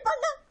யார் இப்படி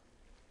பண்ண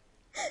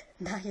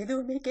நான்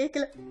எதுவுமே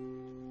கேட்கல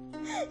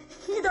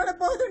இதோட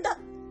போதும்டா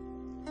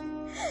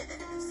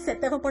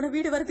செத்தவன் போன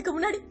வீடு வரதுக்கு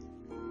முன்னாடி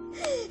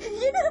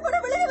இன்னொரு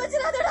படம் விளைய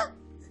வச்சிடாதடா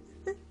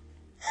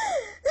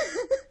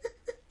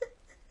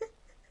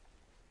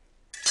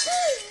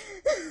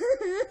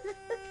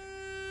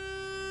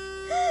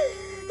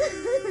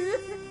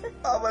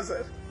ஆமா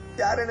சார்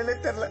யார் என்னன்னே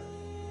தெரியல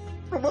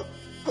ரொம்ப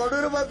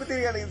கொடூரமா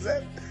குத்திருக்கானுங்க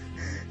சார்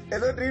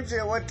ஏதோ ட்ரீம்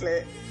செய்ய ஓட்டல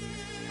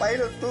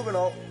பையில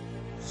தூக்கணும்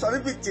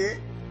சொதப்பிச்சு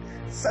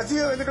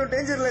சசியை வந்துட்டு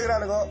டேஞ்சர்ல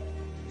இருக்கிறானுங்க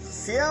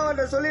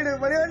சியாவட்ட சொல்லிடு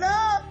மணிவண்ணா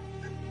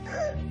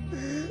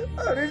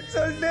அப்படின்னு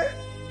சொல்லிட்டு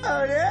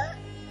அவனே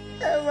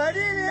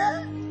மணியா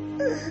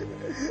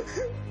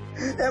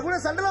என் கூட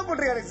சண்டைலாம்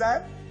போட்டிருக்காரு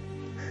சார்.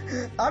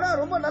 ஆனா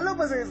ரொம்ப நல்ல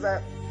பசங்க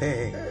சார்.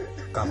 ஏய்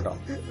காம்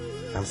டவுன்.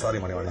 ஐம் சாரி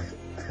மணிவண்ணா.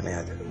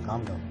 என்னையாது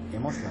காம் டவுன்,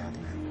 எமோஷனல் ஆகுது.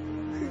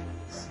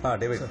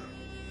 டேவிட்,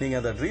 நீங்க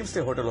அந்த dream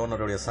stay hotel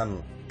ஓனருடைய Sun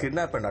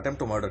kidnap and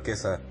attempt to murder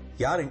கேஸை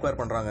யார்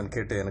என்கொயர் பண்றாங்கன்னு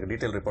கேட்டு எனக்கு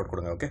டீடைல் ரிப்போர்ட்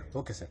கொடுங்க. ஓகே?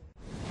 Okay sir.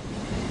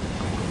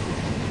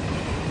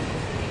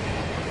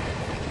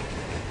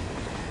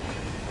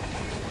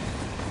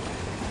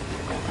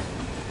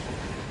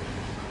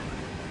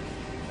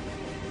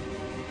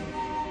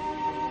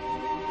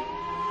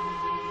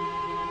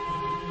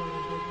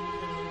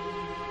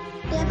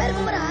 என் பேர்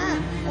குமரா,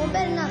 உன்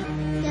பேர் என்ன?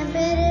 என்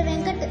பேரு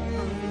வெங்கட்.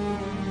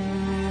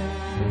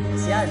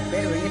 சியார்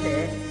பேர் வெங்கிட்டு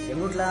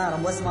எங்க வீட்டுல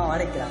ரொம்ப வருஷமா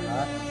வாடகைக்கிறாங்க.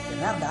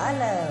 என்ன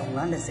வேலை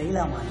உங்களாண்ட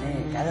செய்யலாமான்னு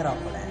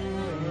கேக்குறான் போல.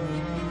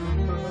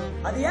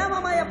 அது ஏன்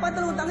மாமா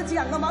எப்பத்துல உன் தங்கச்சி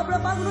அங்க மாப்பிள்ள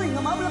பாக்கணும்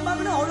இங்க மாப்பிள்ள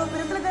பாக்கணும், அவ்வளவு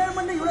பெருத்துல கல்யாணம்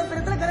பண்ணு இவ்வளவு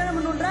பெருத்துல கல்யாணம்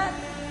பண்ணுன்ற?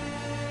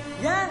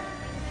 ஏன்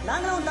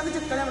நாங்களும் உன்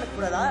தங்கச்சி கல்யாணம் பண்ண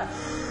கூடாதா?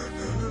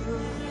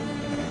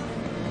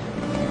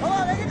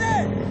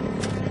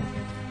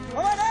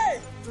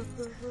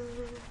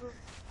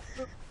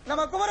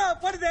 நம்ம குமரா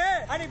போடுது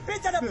அடி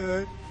பீச்சட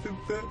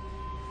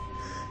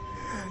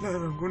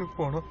ரங்கூனுக்கு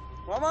போனோம்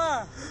மாமா.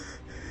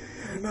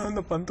 நான்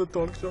அந்த பந்து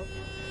தொலைச்சோம்.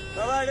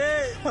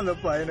 அந்த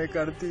பையனை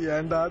கடத்தி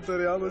ஏன்டா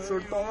தெரியாம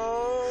சுட்டோம்.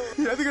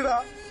 எதுக்குடா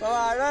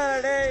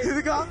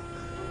இதுக்கா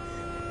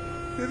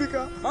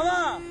இதுக்கா மாமா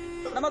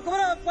நம்ம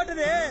குமரா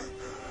போட்டது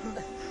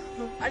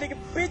அன்னைக்கு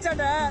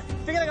பீச்சாண்ட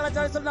பிகர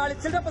கலாச்சாரம் சொன்ன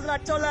நாளைக்கு சில்ற பசங்க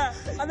அடிச்சோம்ல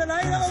அந்த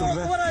நாய் தான்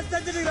குமரா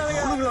செஞ்சுட்டு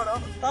இருக்காங்க.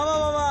 ஆமா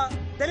மாமா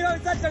தெளிவா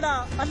விசாரிச்சடா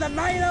அந்த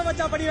நாய் தான்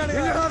வச்சா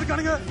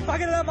பண்ணிடுறானுங்க.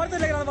 பக்கத்துல மருந்து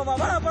இல்லைங்கிறாங்க மாமா.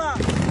 வாடா போடா.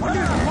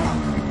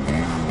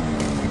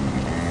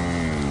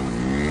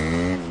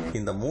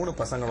 இந்த 3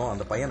 பசங்களும்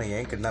அந்த பையனை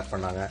ஏன் கிட்னாப்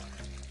பண்ணாங்க,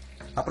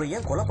 அப்புறம்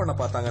ஏன் கொலை பண்ண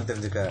பார்த்தாங்கன்னு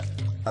தெரிஞ்சுக்க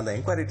அந்த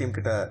என்கொயரி டீம்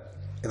கிட்ட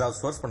ஏதாவது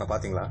சோர்ஸ் பண்ண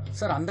பாத்தீங்களா?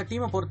 சார் அந்த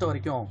டீமை பொறுத்த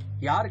வரைக்கும்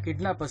யாரு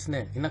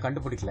கிட்னாப்பர்ஸ்னு இன்னும்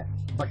கண்டுபிடிக்கல.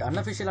 பட்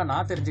அன்அபிஷியலா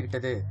நான்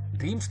தெரிஞ்சுக்கிட்டது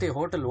ட்ரீம் ஸ்டே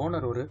ஹோட்டல்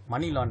ஓனர் ஒரு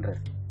மணி லாண்டர்.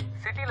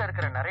 சிட்டில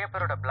இருக்கிற நிறைய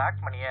பேரோட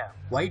பிளாக் மணிய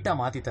ஒயிட்டா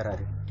மாத்தி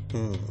தராரு.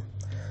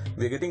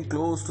 We are getting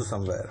close to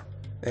somewhere.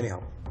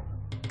 Anyhow,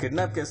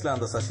 kidnap கேஸ்ல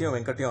அந்த சசியும்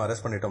வெங்கட்டையும்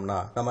அரெஸ்ட் பண்ணிட்டோம்னா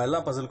நம்ம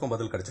எல்லா பசிலுக்கும்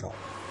பதில் கிடைச்சிடும்.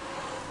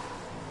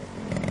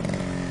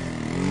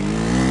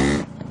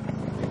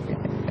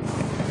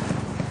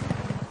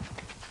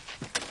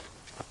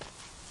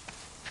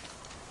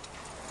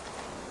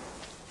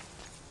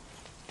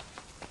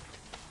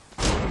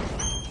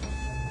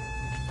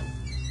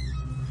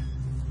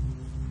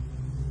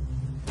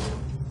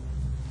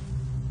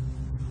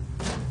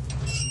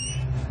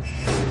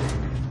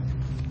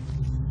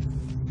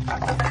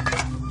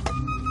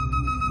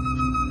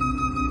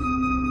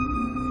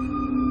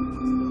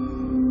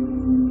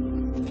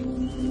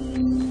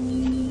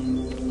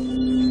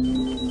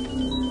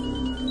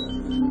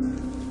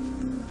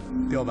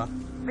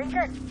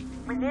 Venkat,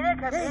 menilai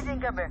meeting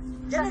kami.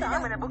 Jadi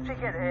mana book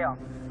check ada ya?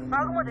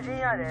 Aku mau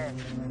tanya ada.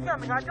 Ya,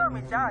 mengajar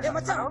minta. Eh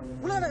macam,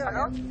 ulah nak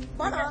ada.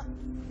 Mana?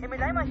 Ini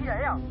lain masih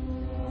ada ya?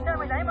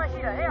 Ini lain masih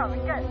ada ya,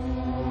 Venkat.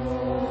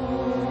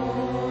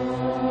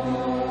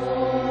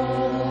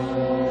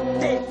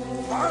 Deh,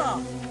 mana?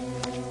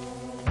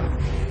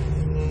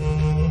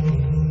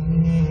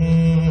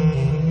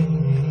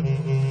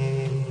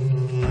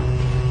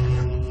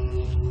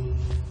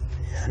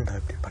 ஏன்டா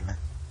இப்படி பண்ண?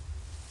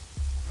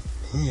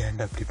 நீ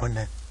ஏன்டா இப்படி பண்ண?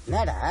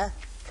 என்னடா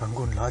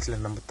Rangoon லாட்ஜ்ல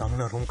நம்ம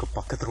தங்கின ரூமுக்கு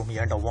பக்கத்து ரூம்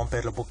ஏன்டா உன்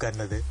பேர்ல புக்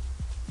இருந்தது?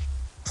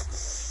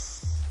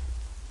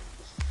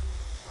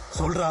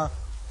 சொல்றா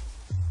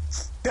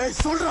டேய்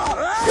சொல்றா.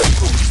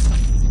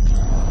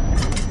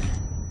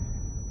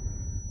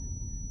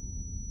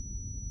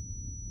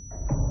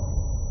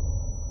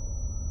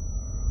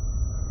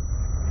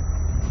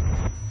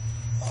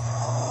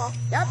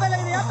 யார் பேர்ல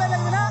இருக்குது? யார் பேர்ல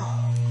இருக்குதுன்னா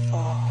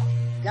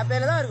என்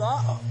பேர்ல தான்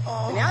இருக்கும்.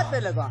 யார்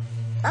பேர்ல இருக்கும்?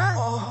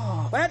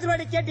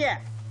 கொஞ்ச கேட்டிய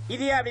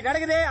இது அப்படி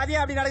நடக்குது அது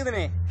அப்படி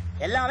நடக்குதுன்னு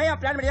எல்லாமே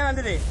பிளான் பண்ணி தான்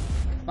வந்தது.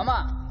 மாமா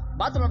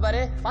பாத்ரூம்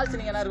பாரு, ஃபால்ஸ்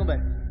நீங்க என்ன இருக்கும்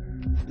பாரு.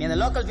 நீ அந்த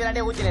லோக்கல்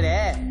ஃபீலாண்டே ஊத்தினே,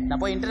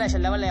 நான் போய்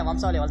இன்டர்நேஷனல் லெவல்ல என்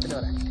வம்சாவளியை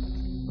வளர்த்துட்டு வரேன்.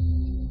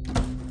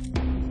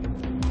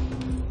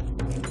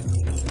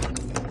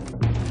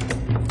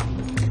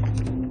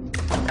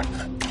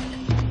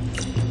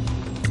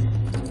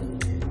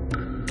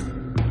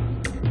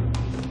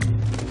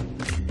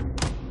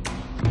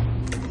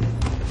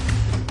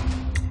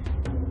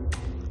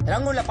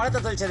 ரங்கூன்ல பழத்தை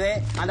தொலைச்சது,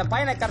 அந்த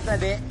பையனை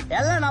கடத்தினது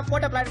எல்லாம் நான்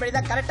போட்ட பிளான் பண்ணி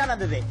தான் கரெக்டா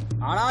நடந்தது.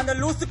 ஆனா அந்த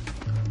லூசு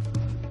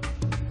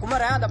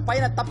குமர அந்த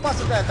பையனை தப்பா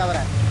சுத்ததை தவிர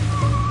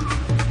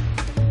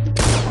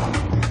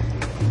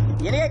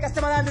எனக்கே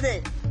கஷ்டமா தான் இருந்தது.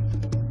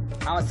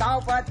 அவன் சாவ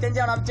போனா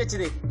தெரிஞ்சு அவனை அனுப்பிச்சு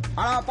வச்சது.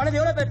 ஆனா அவன் பண்ணது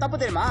எவ்வளவு பேர்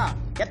தப்பு தெரியுமா?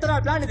 எத்தனை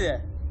நாள் பிளான் இது?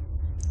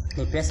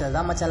 நீ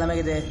பேசுறதுதான் மச்சான் எல்லாமே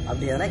இது.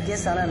 அப்படி எதனா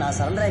கேஸ் ஆனா நான்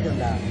சரண்டர்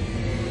ஆகிக்கிறேன்டா.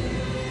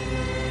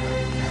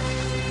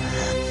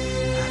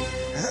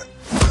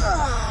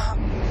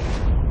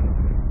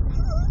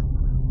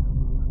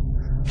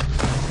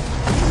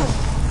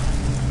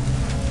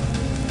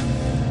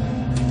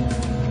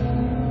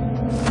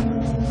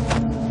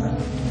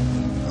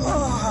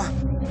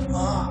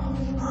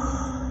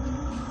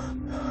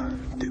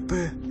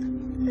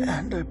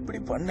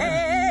 பண்ண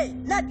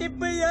நான்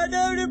டிப்பு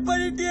எப்படி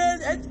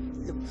பண்ணிட்டேன்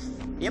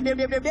எப்படி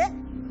எப்படி எப்படி எப்படி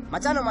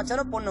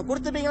மச்சானும் பொண்ணு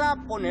கொடுத்துப்பீங்களா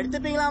பொண்ணு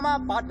எடுத்துப்பீங்களாமா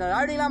பார்ட்னர்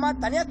ஆடுவீங்களாமா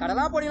தனியா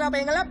கடலாம் போடுவீங்களா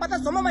பையங்களா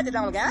பார்த்தா சும்மா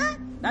மாத்திட்டாங்க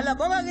உங்களுக்கு நல்ல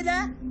போவாங்குதே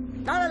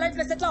நானும்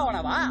லைஃப்ல செட்டில்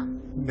ஆகணாவா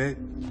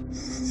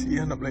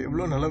சியா நம்மள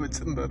எவ்வளவு நல்லா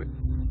வச்சிருந்தாரு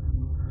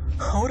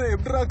அவரை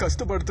எப்படா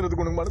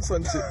கஷ்டப்படுத்துறதுக்கு உனக்கு மனசு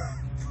வந்துச்சு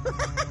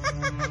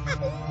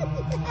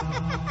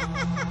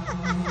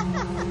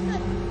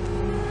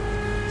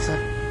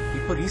சார்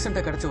இப்போ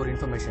ரீசெண்டா கிடைச்ச ஒரு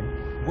இன்ஃபர்மேஷன்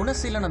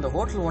குணசீலன் அந்த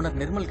ஹோட்டல் ஓனர்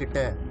நிர்மல் கிட்ட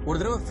ஒரு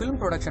தடவை பிலிம்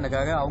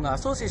ப்ரொடக்ஷனுக்காக அவங்க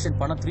அசோசியேஷன்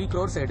பணம் 3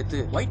 crores எடுத்து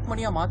ஒயிட்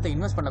மணியா மாத்த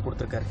இன்வெஸ்ட் பண்ண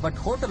கொடுத்திருக்காரு. பட்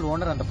ஹோட்டல்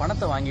ஓனர் அந்த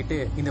பணத்தை வாங்கிட்டு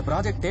இந்த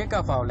ப்ராஜெக்ட் டேக்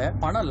ஆஃப் ஆகல,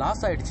 பணம்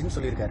லாஸ் ஆயிடுச்சுன்னு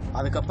சொல்லியிருக்காரு.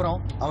 அதுக்கப்புறம்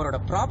அவரோட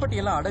ப்ராப்பர்ட்டி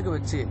எல்லாம் அடகு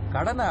வச்சு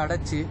கடனை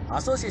அடைச்சு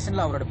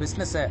அசோசியேஷன்ல அவரோட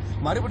பிசினஸ்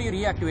மறுபடியும்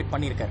ரீஆக்டிவேட்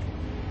பண்ணியிருக்காரு.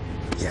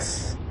 S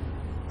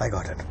I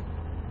got it.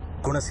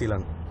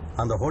 Gunaseelan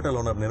அந்த ஹோட்டல்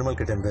ஓனர் நிர்மல்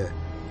கிட்ட இருந்து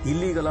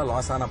இல்லீகலா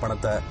லாஸ் ஆன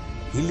பணத்தை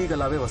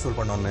இல்லீகலாவே வசூல்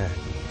பண்ணோன்னு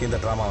இந்த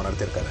டிராமாவை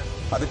நடத்திருக்காரு.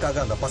 அதுக்காக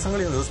அந்த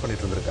பசங்களையும் யூஸ்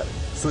பண்ணிட்டு இருந்திருக்காரு.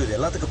 சோ இது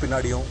எல்லாத்துக்கும்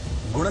பின்னாடியும்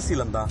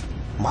குணசீலன் தான்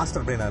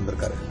மாஸ்டர் பிரெயினா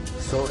இருந்திருக்காரு.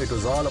 So it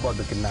was all about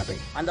the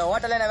kidnapping. அந்த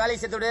ஹோட்டல்ல என்ன வேலையை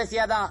சேர்த்து விடுறது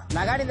சியாதான்.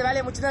 நகாடி இந்த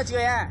வேலையை முடிச்சுன்னு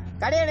வச்சுக்கோயேன்,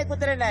 கடையை எனக்கு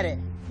குத்துறேன்னாரு.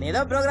 நீ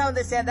ஏதோ ப்ரோக்ராம்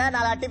வந்து சேர்ந்த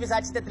 4 அட்டிபி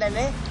சாட்சி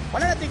தத்துலன்னு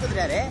உடனே தூக்கி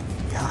குத்துறாரு.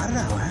 யாரு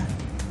அவன்?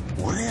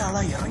 ஒரே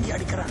ஆளா இறங்கி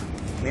அடிக்கிறான்.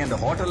 நீ அந்த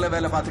ஹோட்டல்ல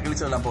வேலை பார்த்து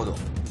கிழிச்சதெல்லாம்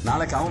போதும்.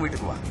 நாளைக்கு அவன்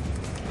வீட்டுக்கு வா,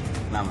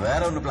 நான்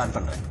வேற ஒன்னு பிளான்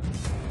பண்றேன்.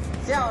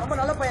 சியா ரொம்ப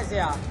நல்ல பையன்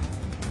சியா,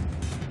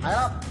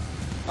 அதெல்லாம்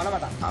பண்ண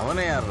மாட்டான்.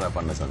 அவனே யாரா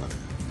பண்ண சொன்னது?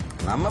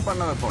 நம்ம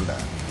பண்ண வைப்போம்டா.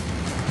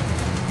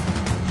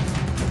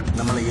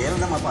 நம்மளை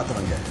ஏளனமா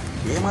பார்த்தவங்க,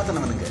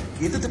 ஏமாத்தினவனுங்க,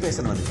 எதிர்த்து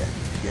பேசினவனுங்க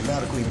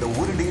எல்லாருக்கும் இந்த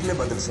ஒரு டீல்ல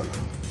பதில்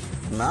சொல்லணும்.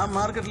 நான்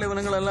மார்க்கெட்ல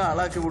இவனுங்களெல்லாம்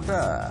ஆளாக்கி விட்டா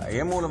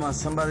என் மூலமா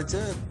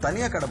சம்பாதிச்சு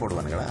தனியா கடை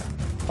போடுவானுங்களா?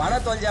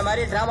 பணம் தொலைஞ்ச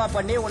மாதிரி டிராமா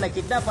பண்ணி உன்னை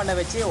கிட்னாப் பண்ண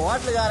வச்சு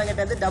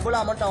ஹோட்டலுக்காரங்கிட்ட இருந்து டபுள்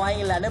அமௌண்ட்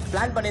வாங்கிடலான்னு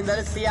பிளான்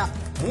பண்ணியிருந்தாரு சியா.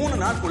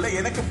 3 நாளுக்குள்ள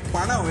எனக்கு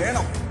பணம்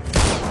வேணும்.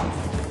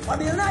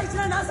 அது என்ன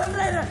ஆயிடுச்சுன்னா நான்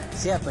சொல்றேன்.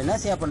 சியா இப்ப என்ன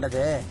சியா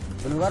பண்றது?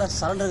 இவனுக்கு வேற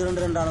சரண்டர்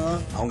ரெண்டானுங்க.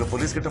 அவங்க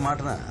போலீஸ் கிட்ட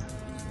மாட்டினா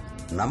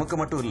நமக்கு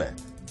மட்டும் இல்ல,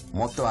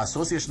 மொத்த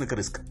அசோசியேஷனுக்கு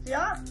ரிஸ்க்.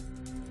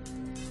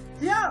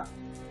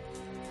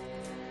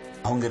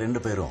 அவங்க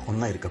 2 பேரும்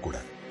ஒன்னா இருக்க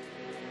கூடாது.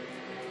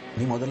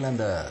 நீ முதல்ல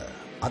அந்த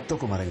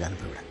அத்தகுமாரங்க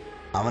அனுப்பிவிட.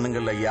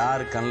 அவனுங்கள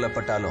யாரு கண்ணில்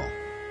பட்டாலும்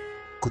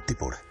குத்தி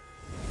போடு.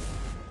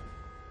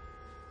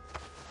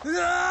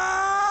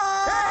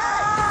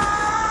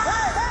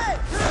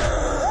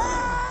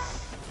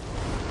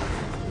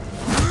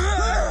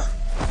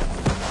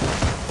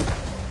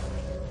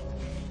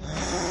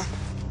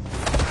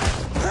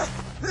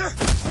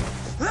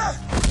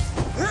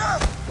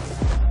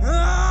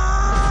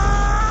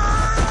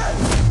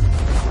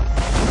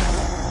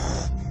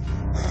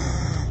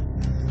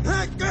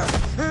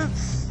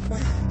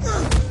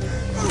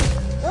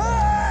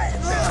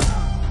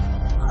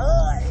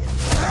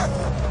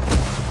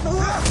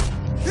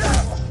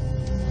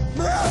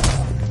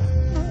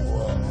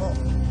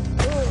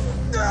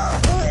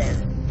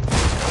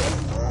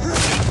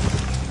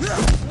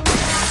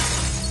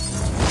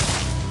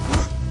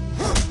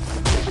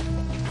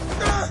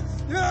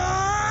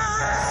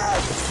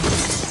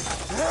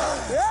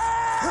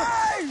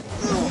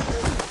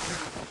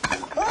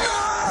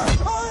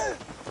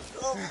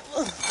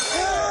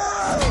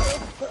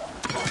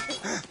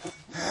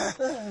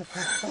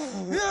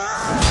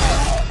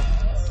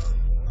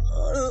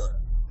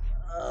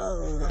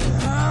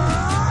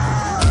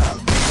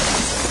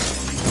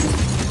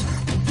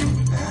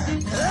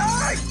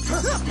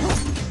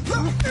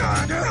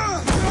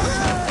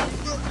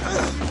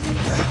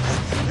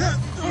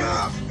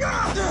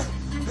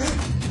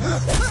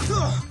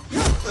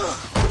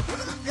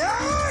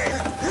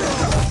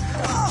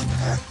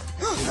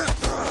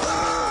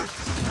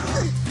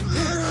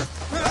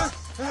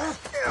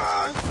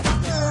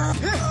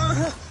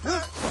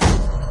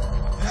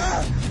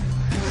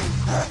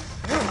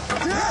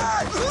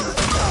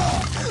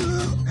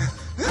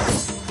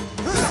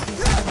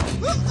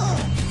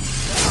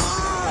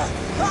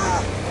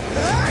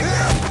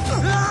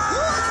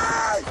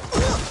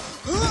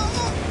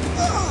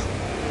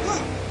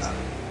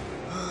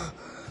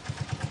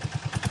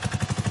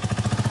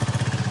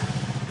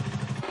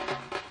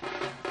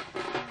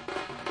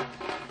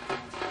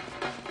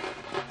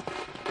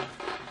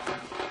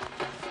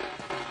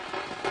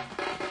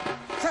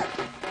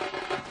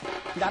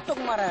 இந்த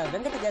அத்தகுமார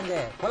வெங்கட் கேங்கு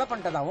கொலை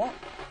பண்ணிட்டதாவும்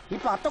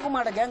இப்ப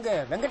அத்தகுமார கேங்கு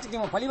வெங்கட்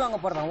டீம் பழி வாங்க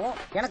போறதாவும்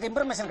எனக்கு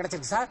இன்ஃபர்மேஷன்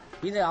கிடைச்சிருக்கு சார்.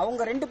 இது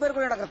அவங்க 2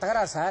 பேருக்குள்ள நடக்கிற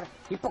தகராறு சார்.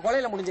 இப்ப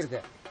கொலையில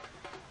முடிஞ்சிருக்கு.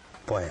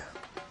 போயா.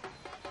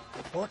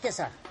 Okay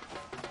sir.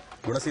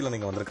 குணசீலன்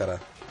நீங்க வந்திருக்காரா?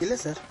 இல்ல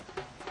சார்.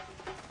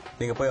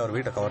 நீங்க போய் அவர்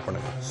வீட்டை கவர்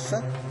பண்ணுங்க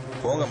சார்.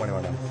 போங்க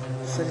மணிவண்ணன்.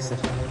 சரி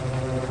சார்.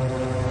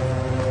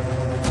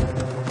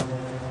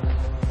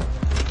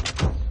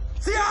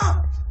 சியா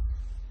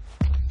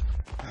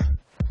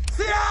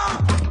சியா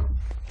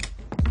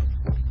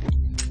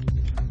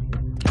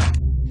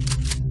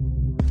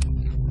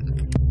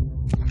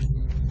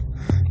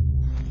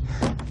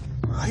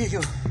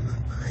ஐயோ,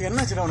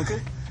 என்னாச்சுடா அவனுக்கு?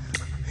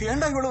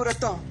 ஏன்டா இவ்வளவு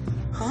ரத்தம்?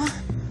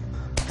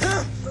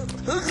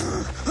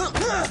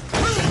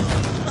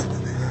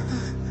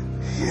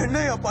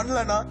 என்னையா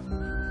பண்ணலனா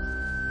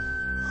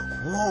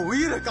உன்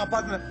உயிரை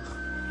காப்பாத்தின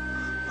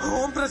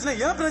உன் பிரச்சனை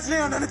என்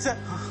பிரச்சனையா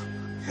நினைச்சேன்.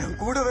 என்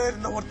கூடவே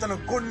இருந்த ஒருத்தனை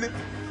கொன்னு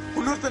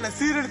இன்னொருத்தனை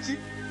சீரழிச்சு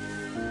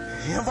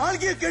என்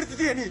வாழ்க்கையை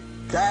கெடுத்துட்டிய நீ.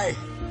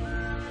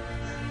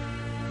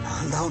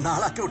 நான் தான் உன்னை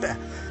ஆளாக்கி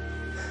விட்டேன்,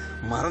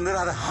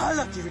 மறந்துடாத.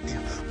 ஆளாக்கி விட்டியா?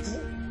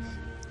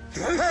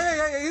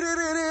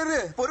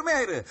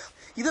 பொறுமையாயிரு.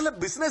 இதெல்லாம்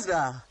பிசினஸ்டா,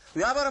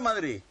 வியாபாரம்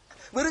மாதிரி,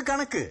 வெறும்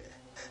கணக்கு.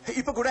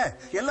 இப்ப கூட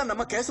எல்லாம்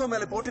நம்ம கேசவ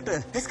மேல போட்டுட்டு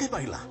எஸ்கேப்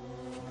ஆயிடலாம்.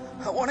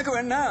 உனக்கு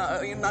வேணா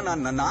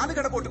நான் 4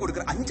 கடை போட்டு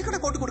கொடுக்கறேன், 5 கடை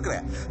போட்டு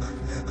கொடுக்கறேன்.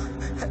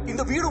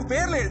 இந்த வீடும்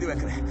பேர்ல எழுதி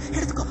வைக்கிறேன்,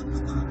 எடுத்துக்கோ.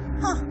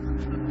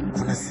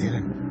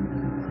 குணசீலன்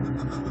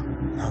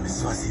நான்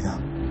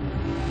விசுவாசிதான்,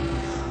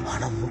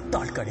 ஆனா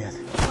முட்டாள் கிடையாது.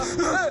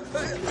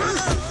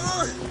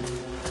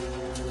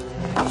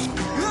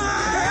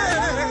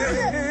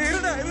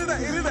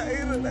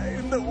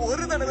 இந்த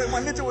ஒரு தடவை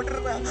மன்னிச்சு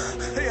விட்டுருந்தா.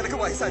 எனக்கு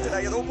வயசாச்சுடா,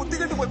 ஏதோ புத்தி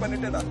கட்டு போய்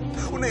பண்ணிட்டேடா.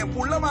 உன்னை என்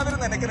புள்ள மாதிரி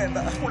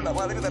நினைக்கிறேன்டா, புள்ள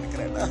மாதிரி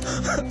நினைக்கிறேன்டா.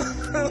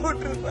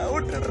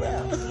 விட்டுடுறா.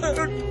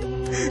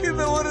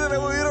 இந்த ஒரு தடவை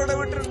உயிரோட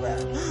விட்டுருந்தா.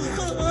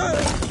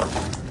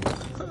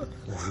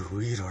 ஒரு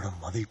உயிரோட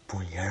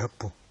மதிப்பும்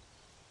இழப்பும்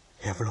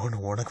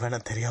எவ்வளவுன்னு உனக்கு வேணா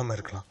தெரியாம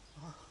இருக்கலாம்,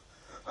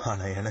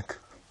 ஆனா எனக்கு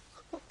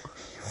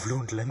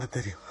இவ்வளவுல இருந்து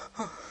தெரியும்.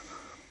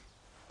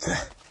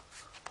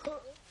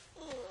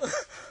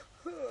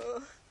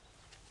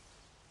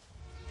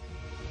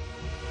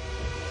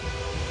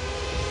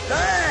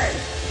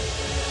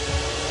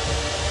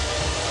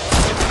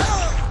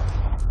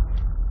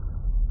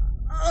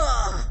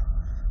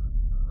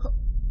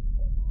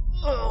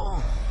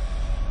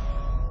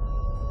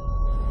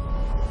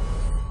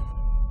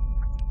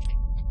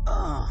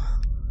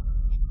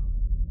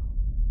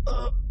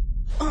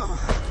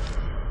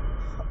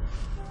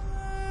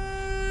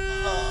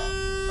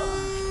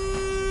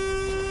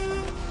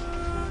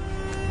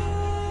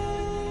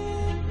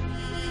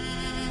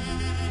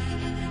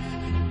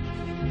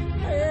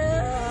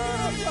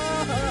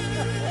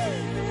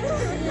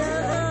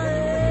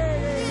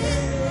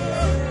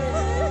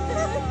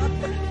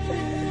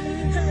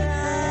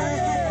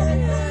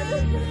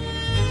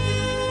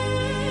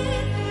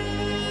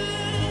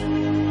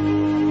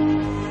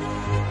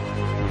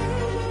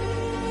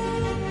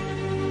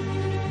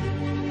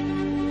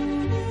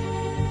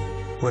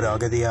 ஒரு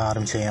அகதியா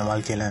ஆரம்பிச்ச என்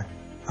வாழ்க்கையில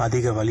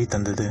அதிக வலி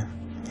தந்தது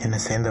என்னை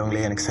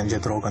சேர்ந்தவங்களே எனக்கு செஞ்ச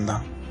துரோகம்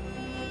தான்.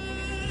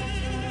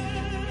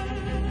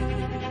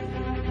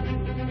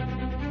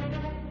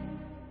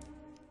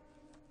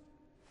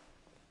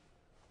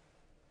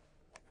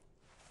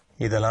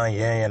 இதெல்லாம்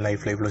ஏன் என்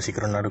லைஃப்ல இவ்வளவு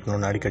சீக்கிரம்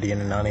நடக்கணும்னு அடிக்கடி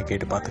என்ன நானே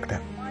கேட்டு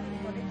பார்த்துக்கிட்டேன்.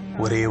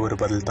 ஒரே ஒரு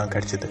பதில் தான்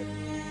கிடைச்சது.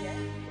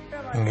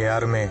 இங்க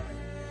யாருமே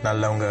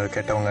நல்லவங்க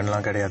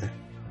கெட்டவங்கலாம் கிடையாது,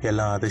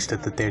 எல்லாம்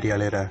அதிர்ஷ்டத்தை தேடி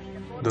அலையிற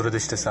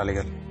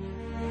துரதிர்ஷ்டசாலிகள்.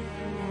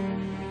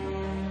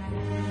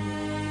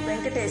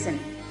 வெங்கடேசன்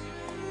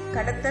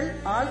கடத்தல்,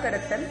 ஆள்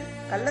கடத்தல்,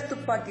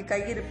 கள்ளத்துப்பாக்கி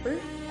கையிருப்பு,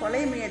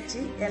 கொலை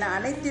முயற்சி என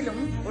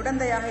அனைத்திலும்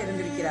உடந்தையாக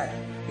இருந்திருக்கிறார்.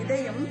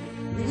 இதையும்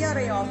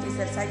விஆர்ஐ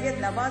ஆபீசர்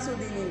சையத்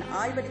நவாசுதீனின்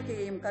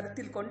ஆய்வறிக்கையையும்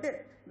கருத்தில் கொண்டு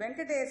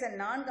வெங்கடேசன்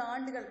 4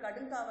 ஆண்டுகள்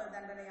கடுங்காவல்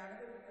தண்டனை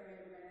அனுபவிக்க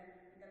வேண்டும் என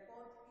இந்த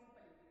கோர்ட்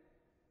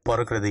தீர்ப்பளித்தது.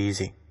 பிறக்கிறது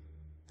ஈஸி,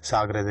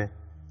 சாகிறது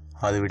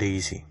அதை விட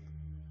ஈஸி.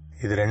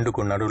 இது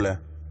ரெண்டுக்கும் நடுவில்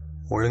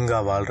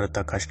ஒழுங்கா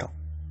வாழ்றத கஷ்டம்.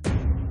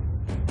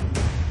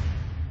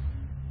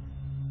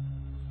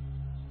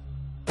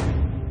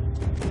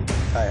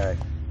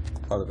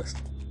 All the best.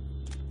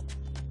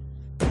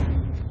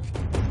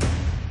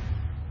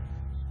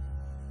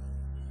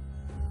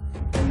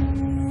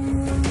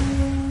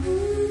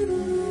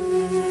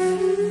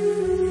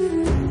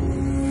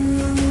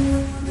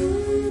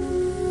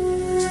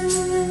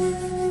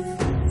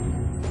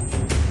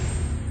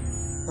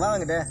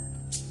 வாங்கிட்ட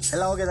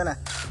எல்லாம் ஓகே தானே?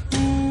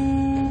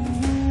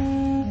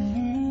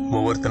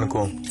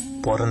 ஒவ்வொருத்தனுக்கும்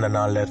பிறந்த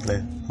நாள்ல இருந்து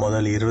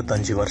முதல்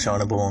 25 வருஷம்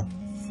அனுபவம்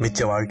மிச்ச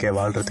வாழ்க்கையை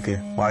வாழ்றதுக்கு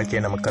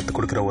வாழ்க்கையை நமக்கு கற்றுக்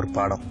கொடுக்குற ஒரு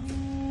பாடம்.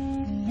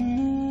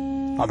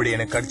 அப்படி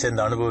எனக்கு கிடைச்ச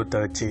இந்த அனுபவத்தை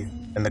வச்சு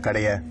இந்த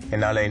கடையை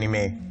என்னால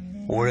இனிமே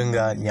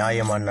ஒழுங்கா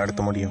நியாயமா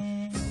நடத்த முடியும்.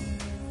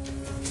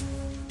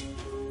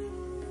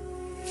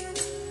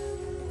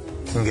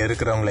 இங்க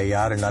இருக்கிறவங்களை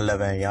யாரு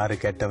நல்லவன், யாரு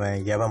கெட்டவன்,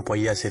 எவன்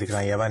பொய்யா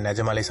சிரிக்கிறான், எவன்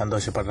நிஜமாலே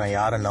சந்தோஷப்படுறான்,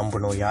 யாரை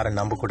நம்பணும், யாரை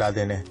நம்ப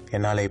கூடாதுன்னு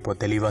என்னால இப்போ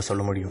தெளிவா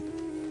சொல்ல முடியும்.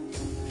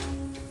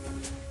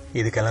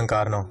 இதுக்கெல்லாம்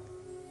காரணம்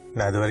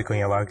நான் இது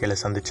வரைக்கும் என் வாழ்க்கையில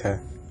சந்திச்ச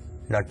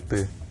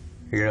நட்பு,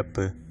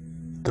 இழப்பு,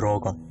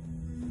 துரோகம்.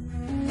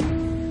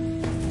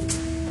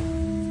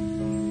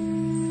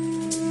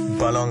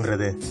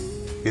 பலங்கிறது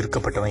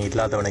இருக்கப்பட்டவன்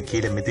இல்லாதவனை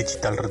கீழே மிதிச்சு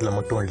தள்ளுறதுல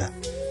மட்டும் இல்ல,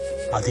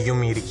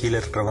 அதையும் மீறி கீழே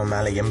இருக்கிறவன்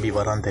மேல எம்பி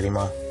வரான்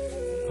தெரியுமா,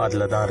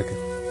 அதுலதான் இருக்கு.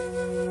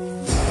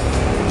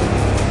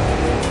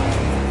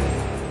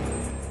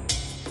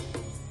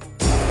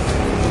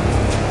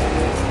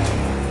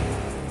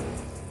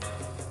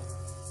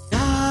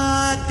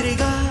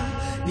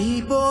 நீ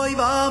போய்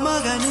வா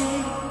மகனே,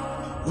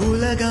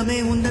 உலகமே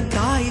உந்த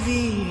தாய்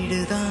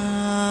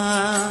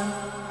வீடுதான்.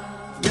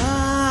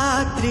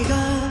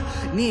 யாத்ரிகா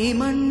நீ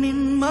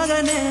மண்ணின்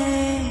மகனே,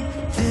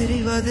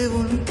 தெரிவது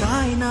உன்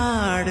தாய்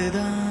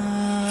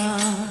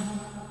நாடுதான்.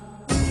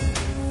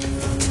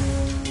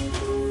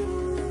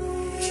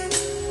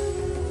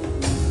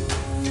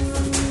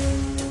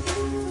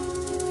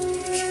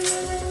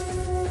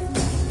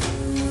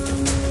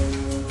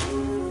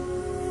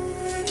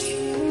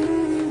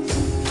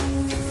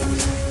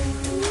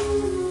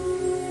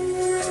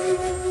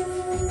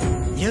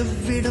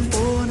 எவ்விடம்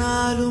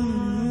போனாலும்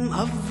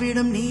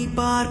அவ்விடம் நீ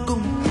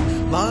பார்க்கும்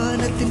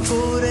வானத்தின்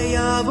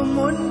கோரையாவும்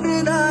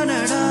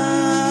ஒன்றுதானடா.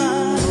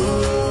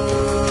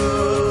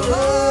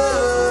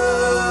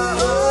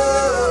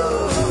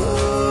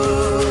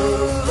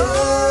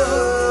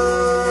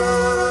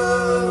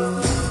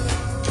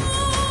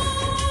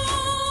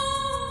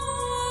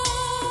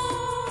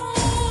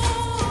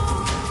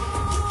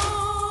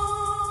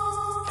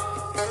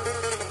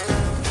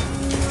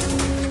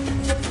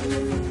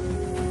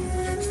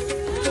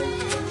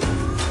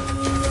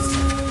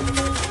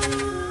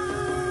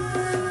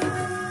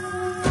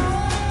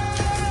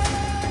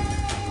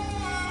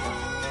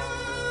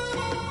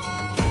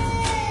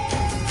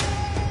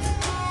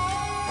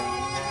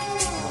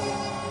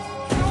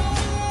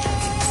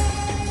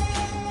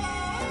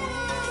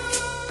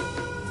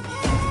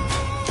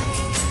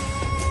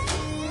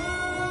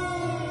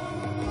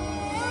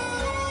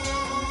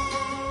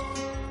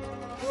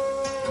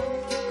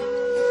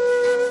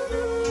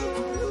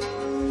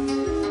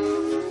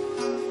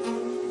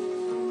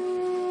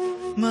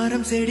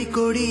 மரம் செடி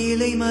கொடி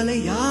இலை மலை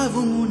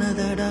யாவும்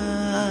உனதடா.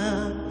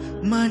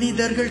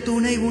 மனிதர்கள்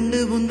துணை உண்டு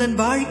உந்தன்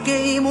வாழ்க்கை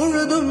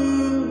முழுதும்.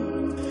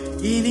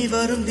 இனி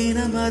வரும்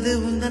தினம் அது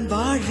உந்தன்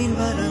வாழ்வின்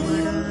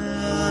வரமடா.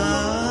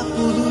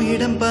 புது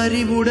இடம்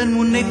பறிவுடன்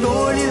உன்னை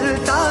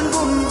தோளில்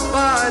தாங்கும்.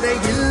 பாதை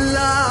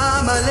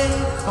இல்லாமலே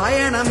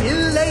பயணம்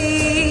இல்லை.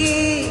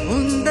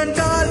 உந்தன்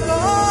கால்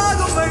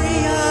போகும்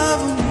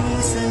வழியாவும் நீ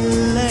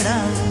செல்லடா.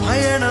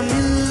 பயணம்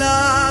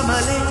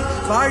இல்லாமலே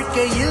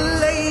வாழ்க்கை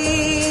இல்லை.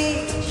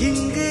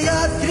 இங்கு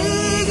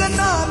யாத்ரீக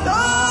நாம்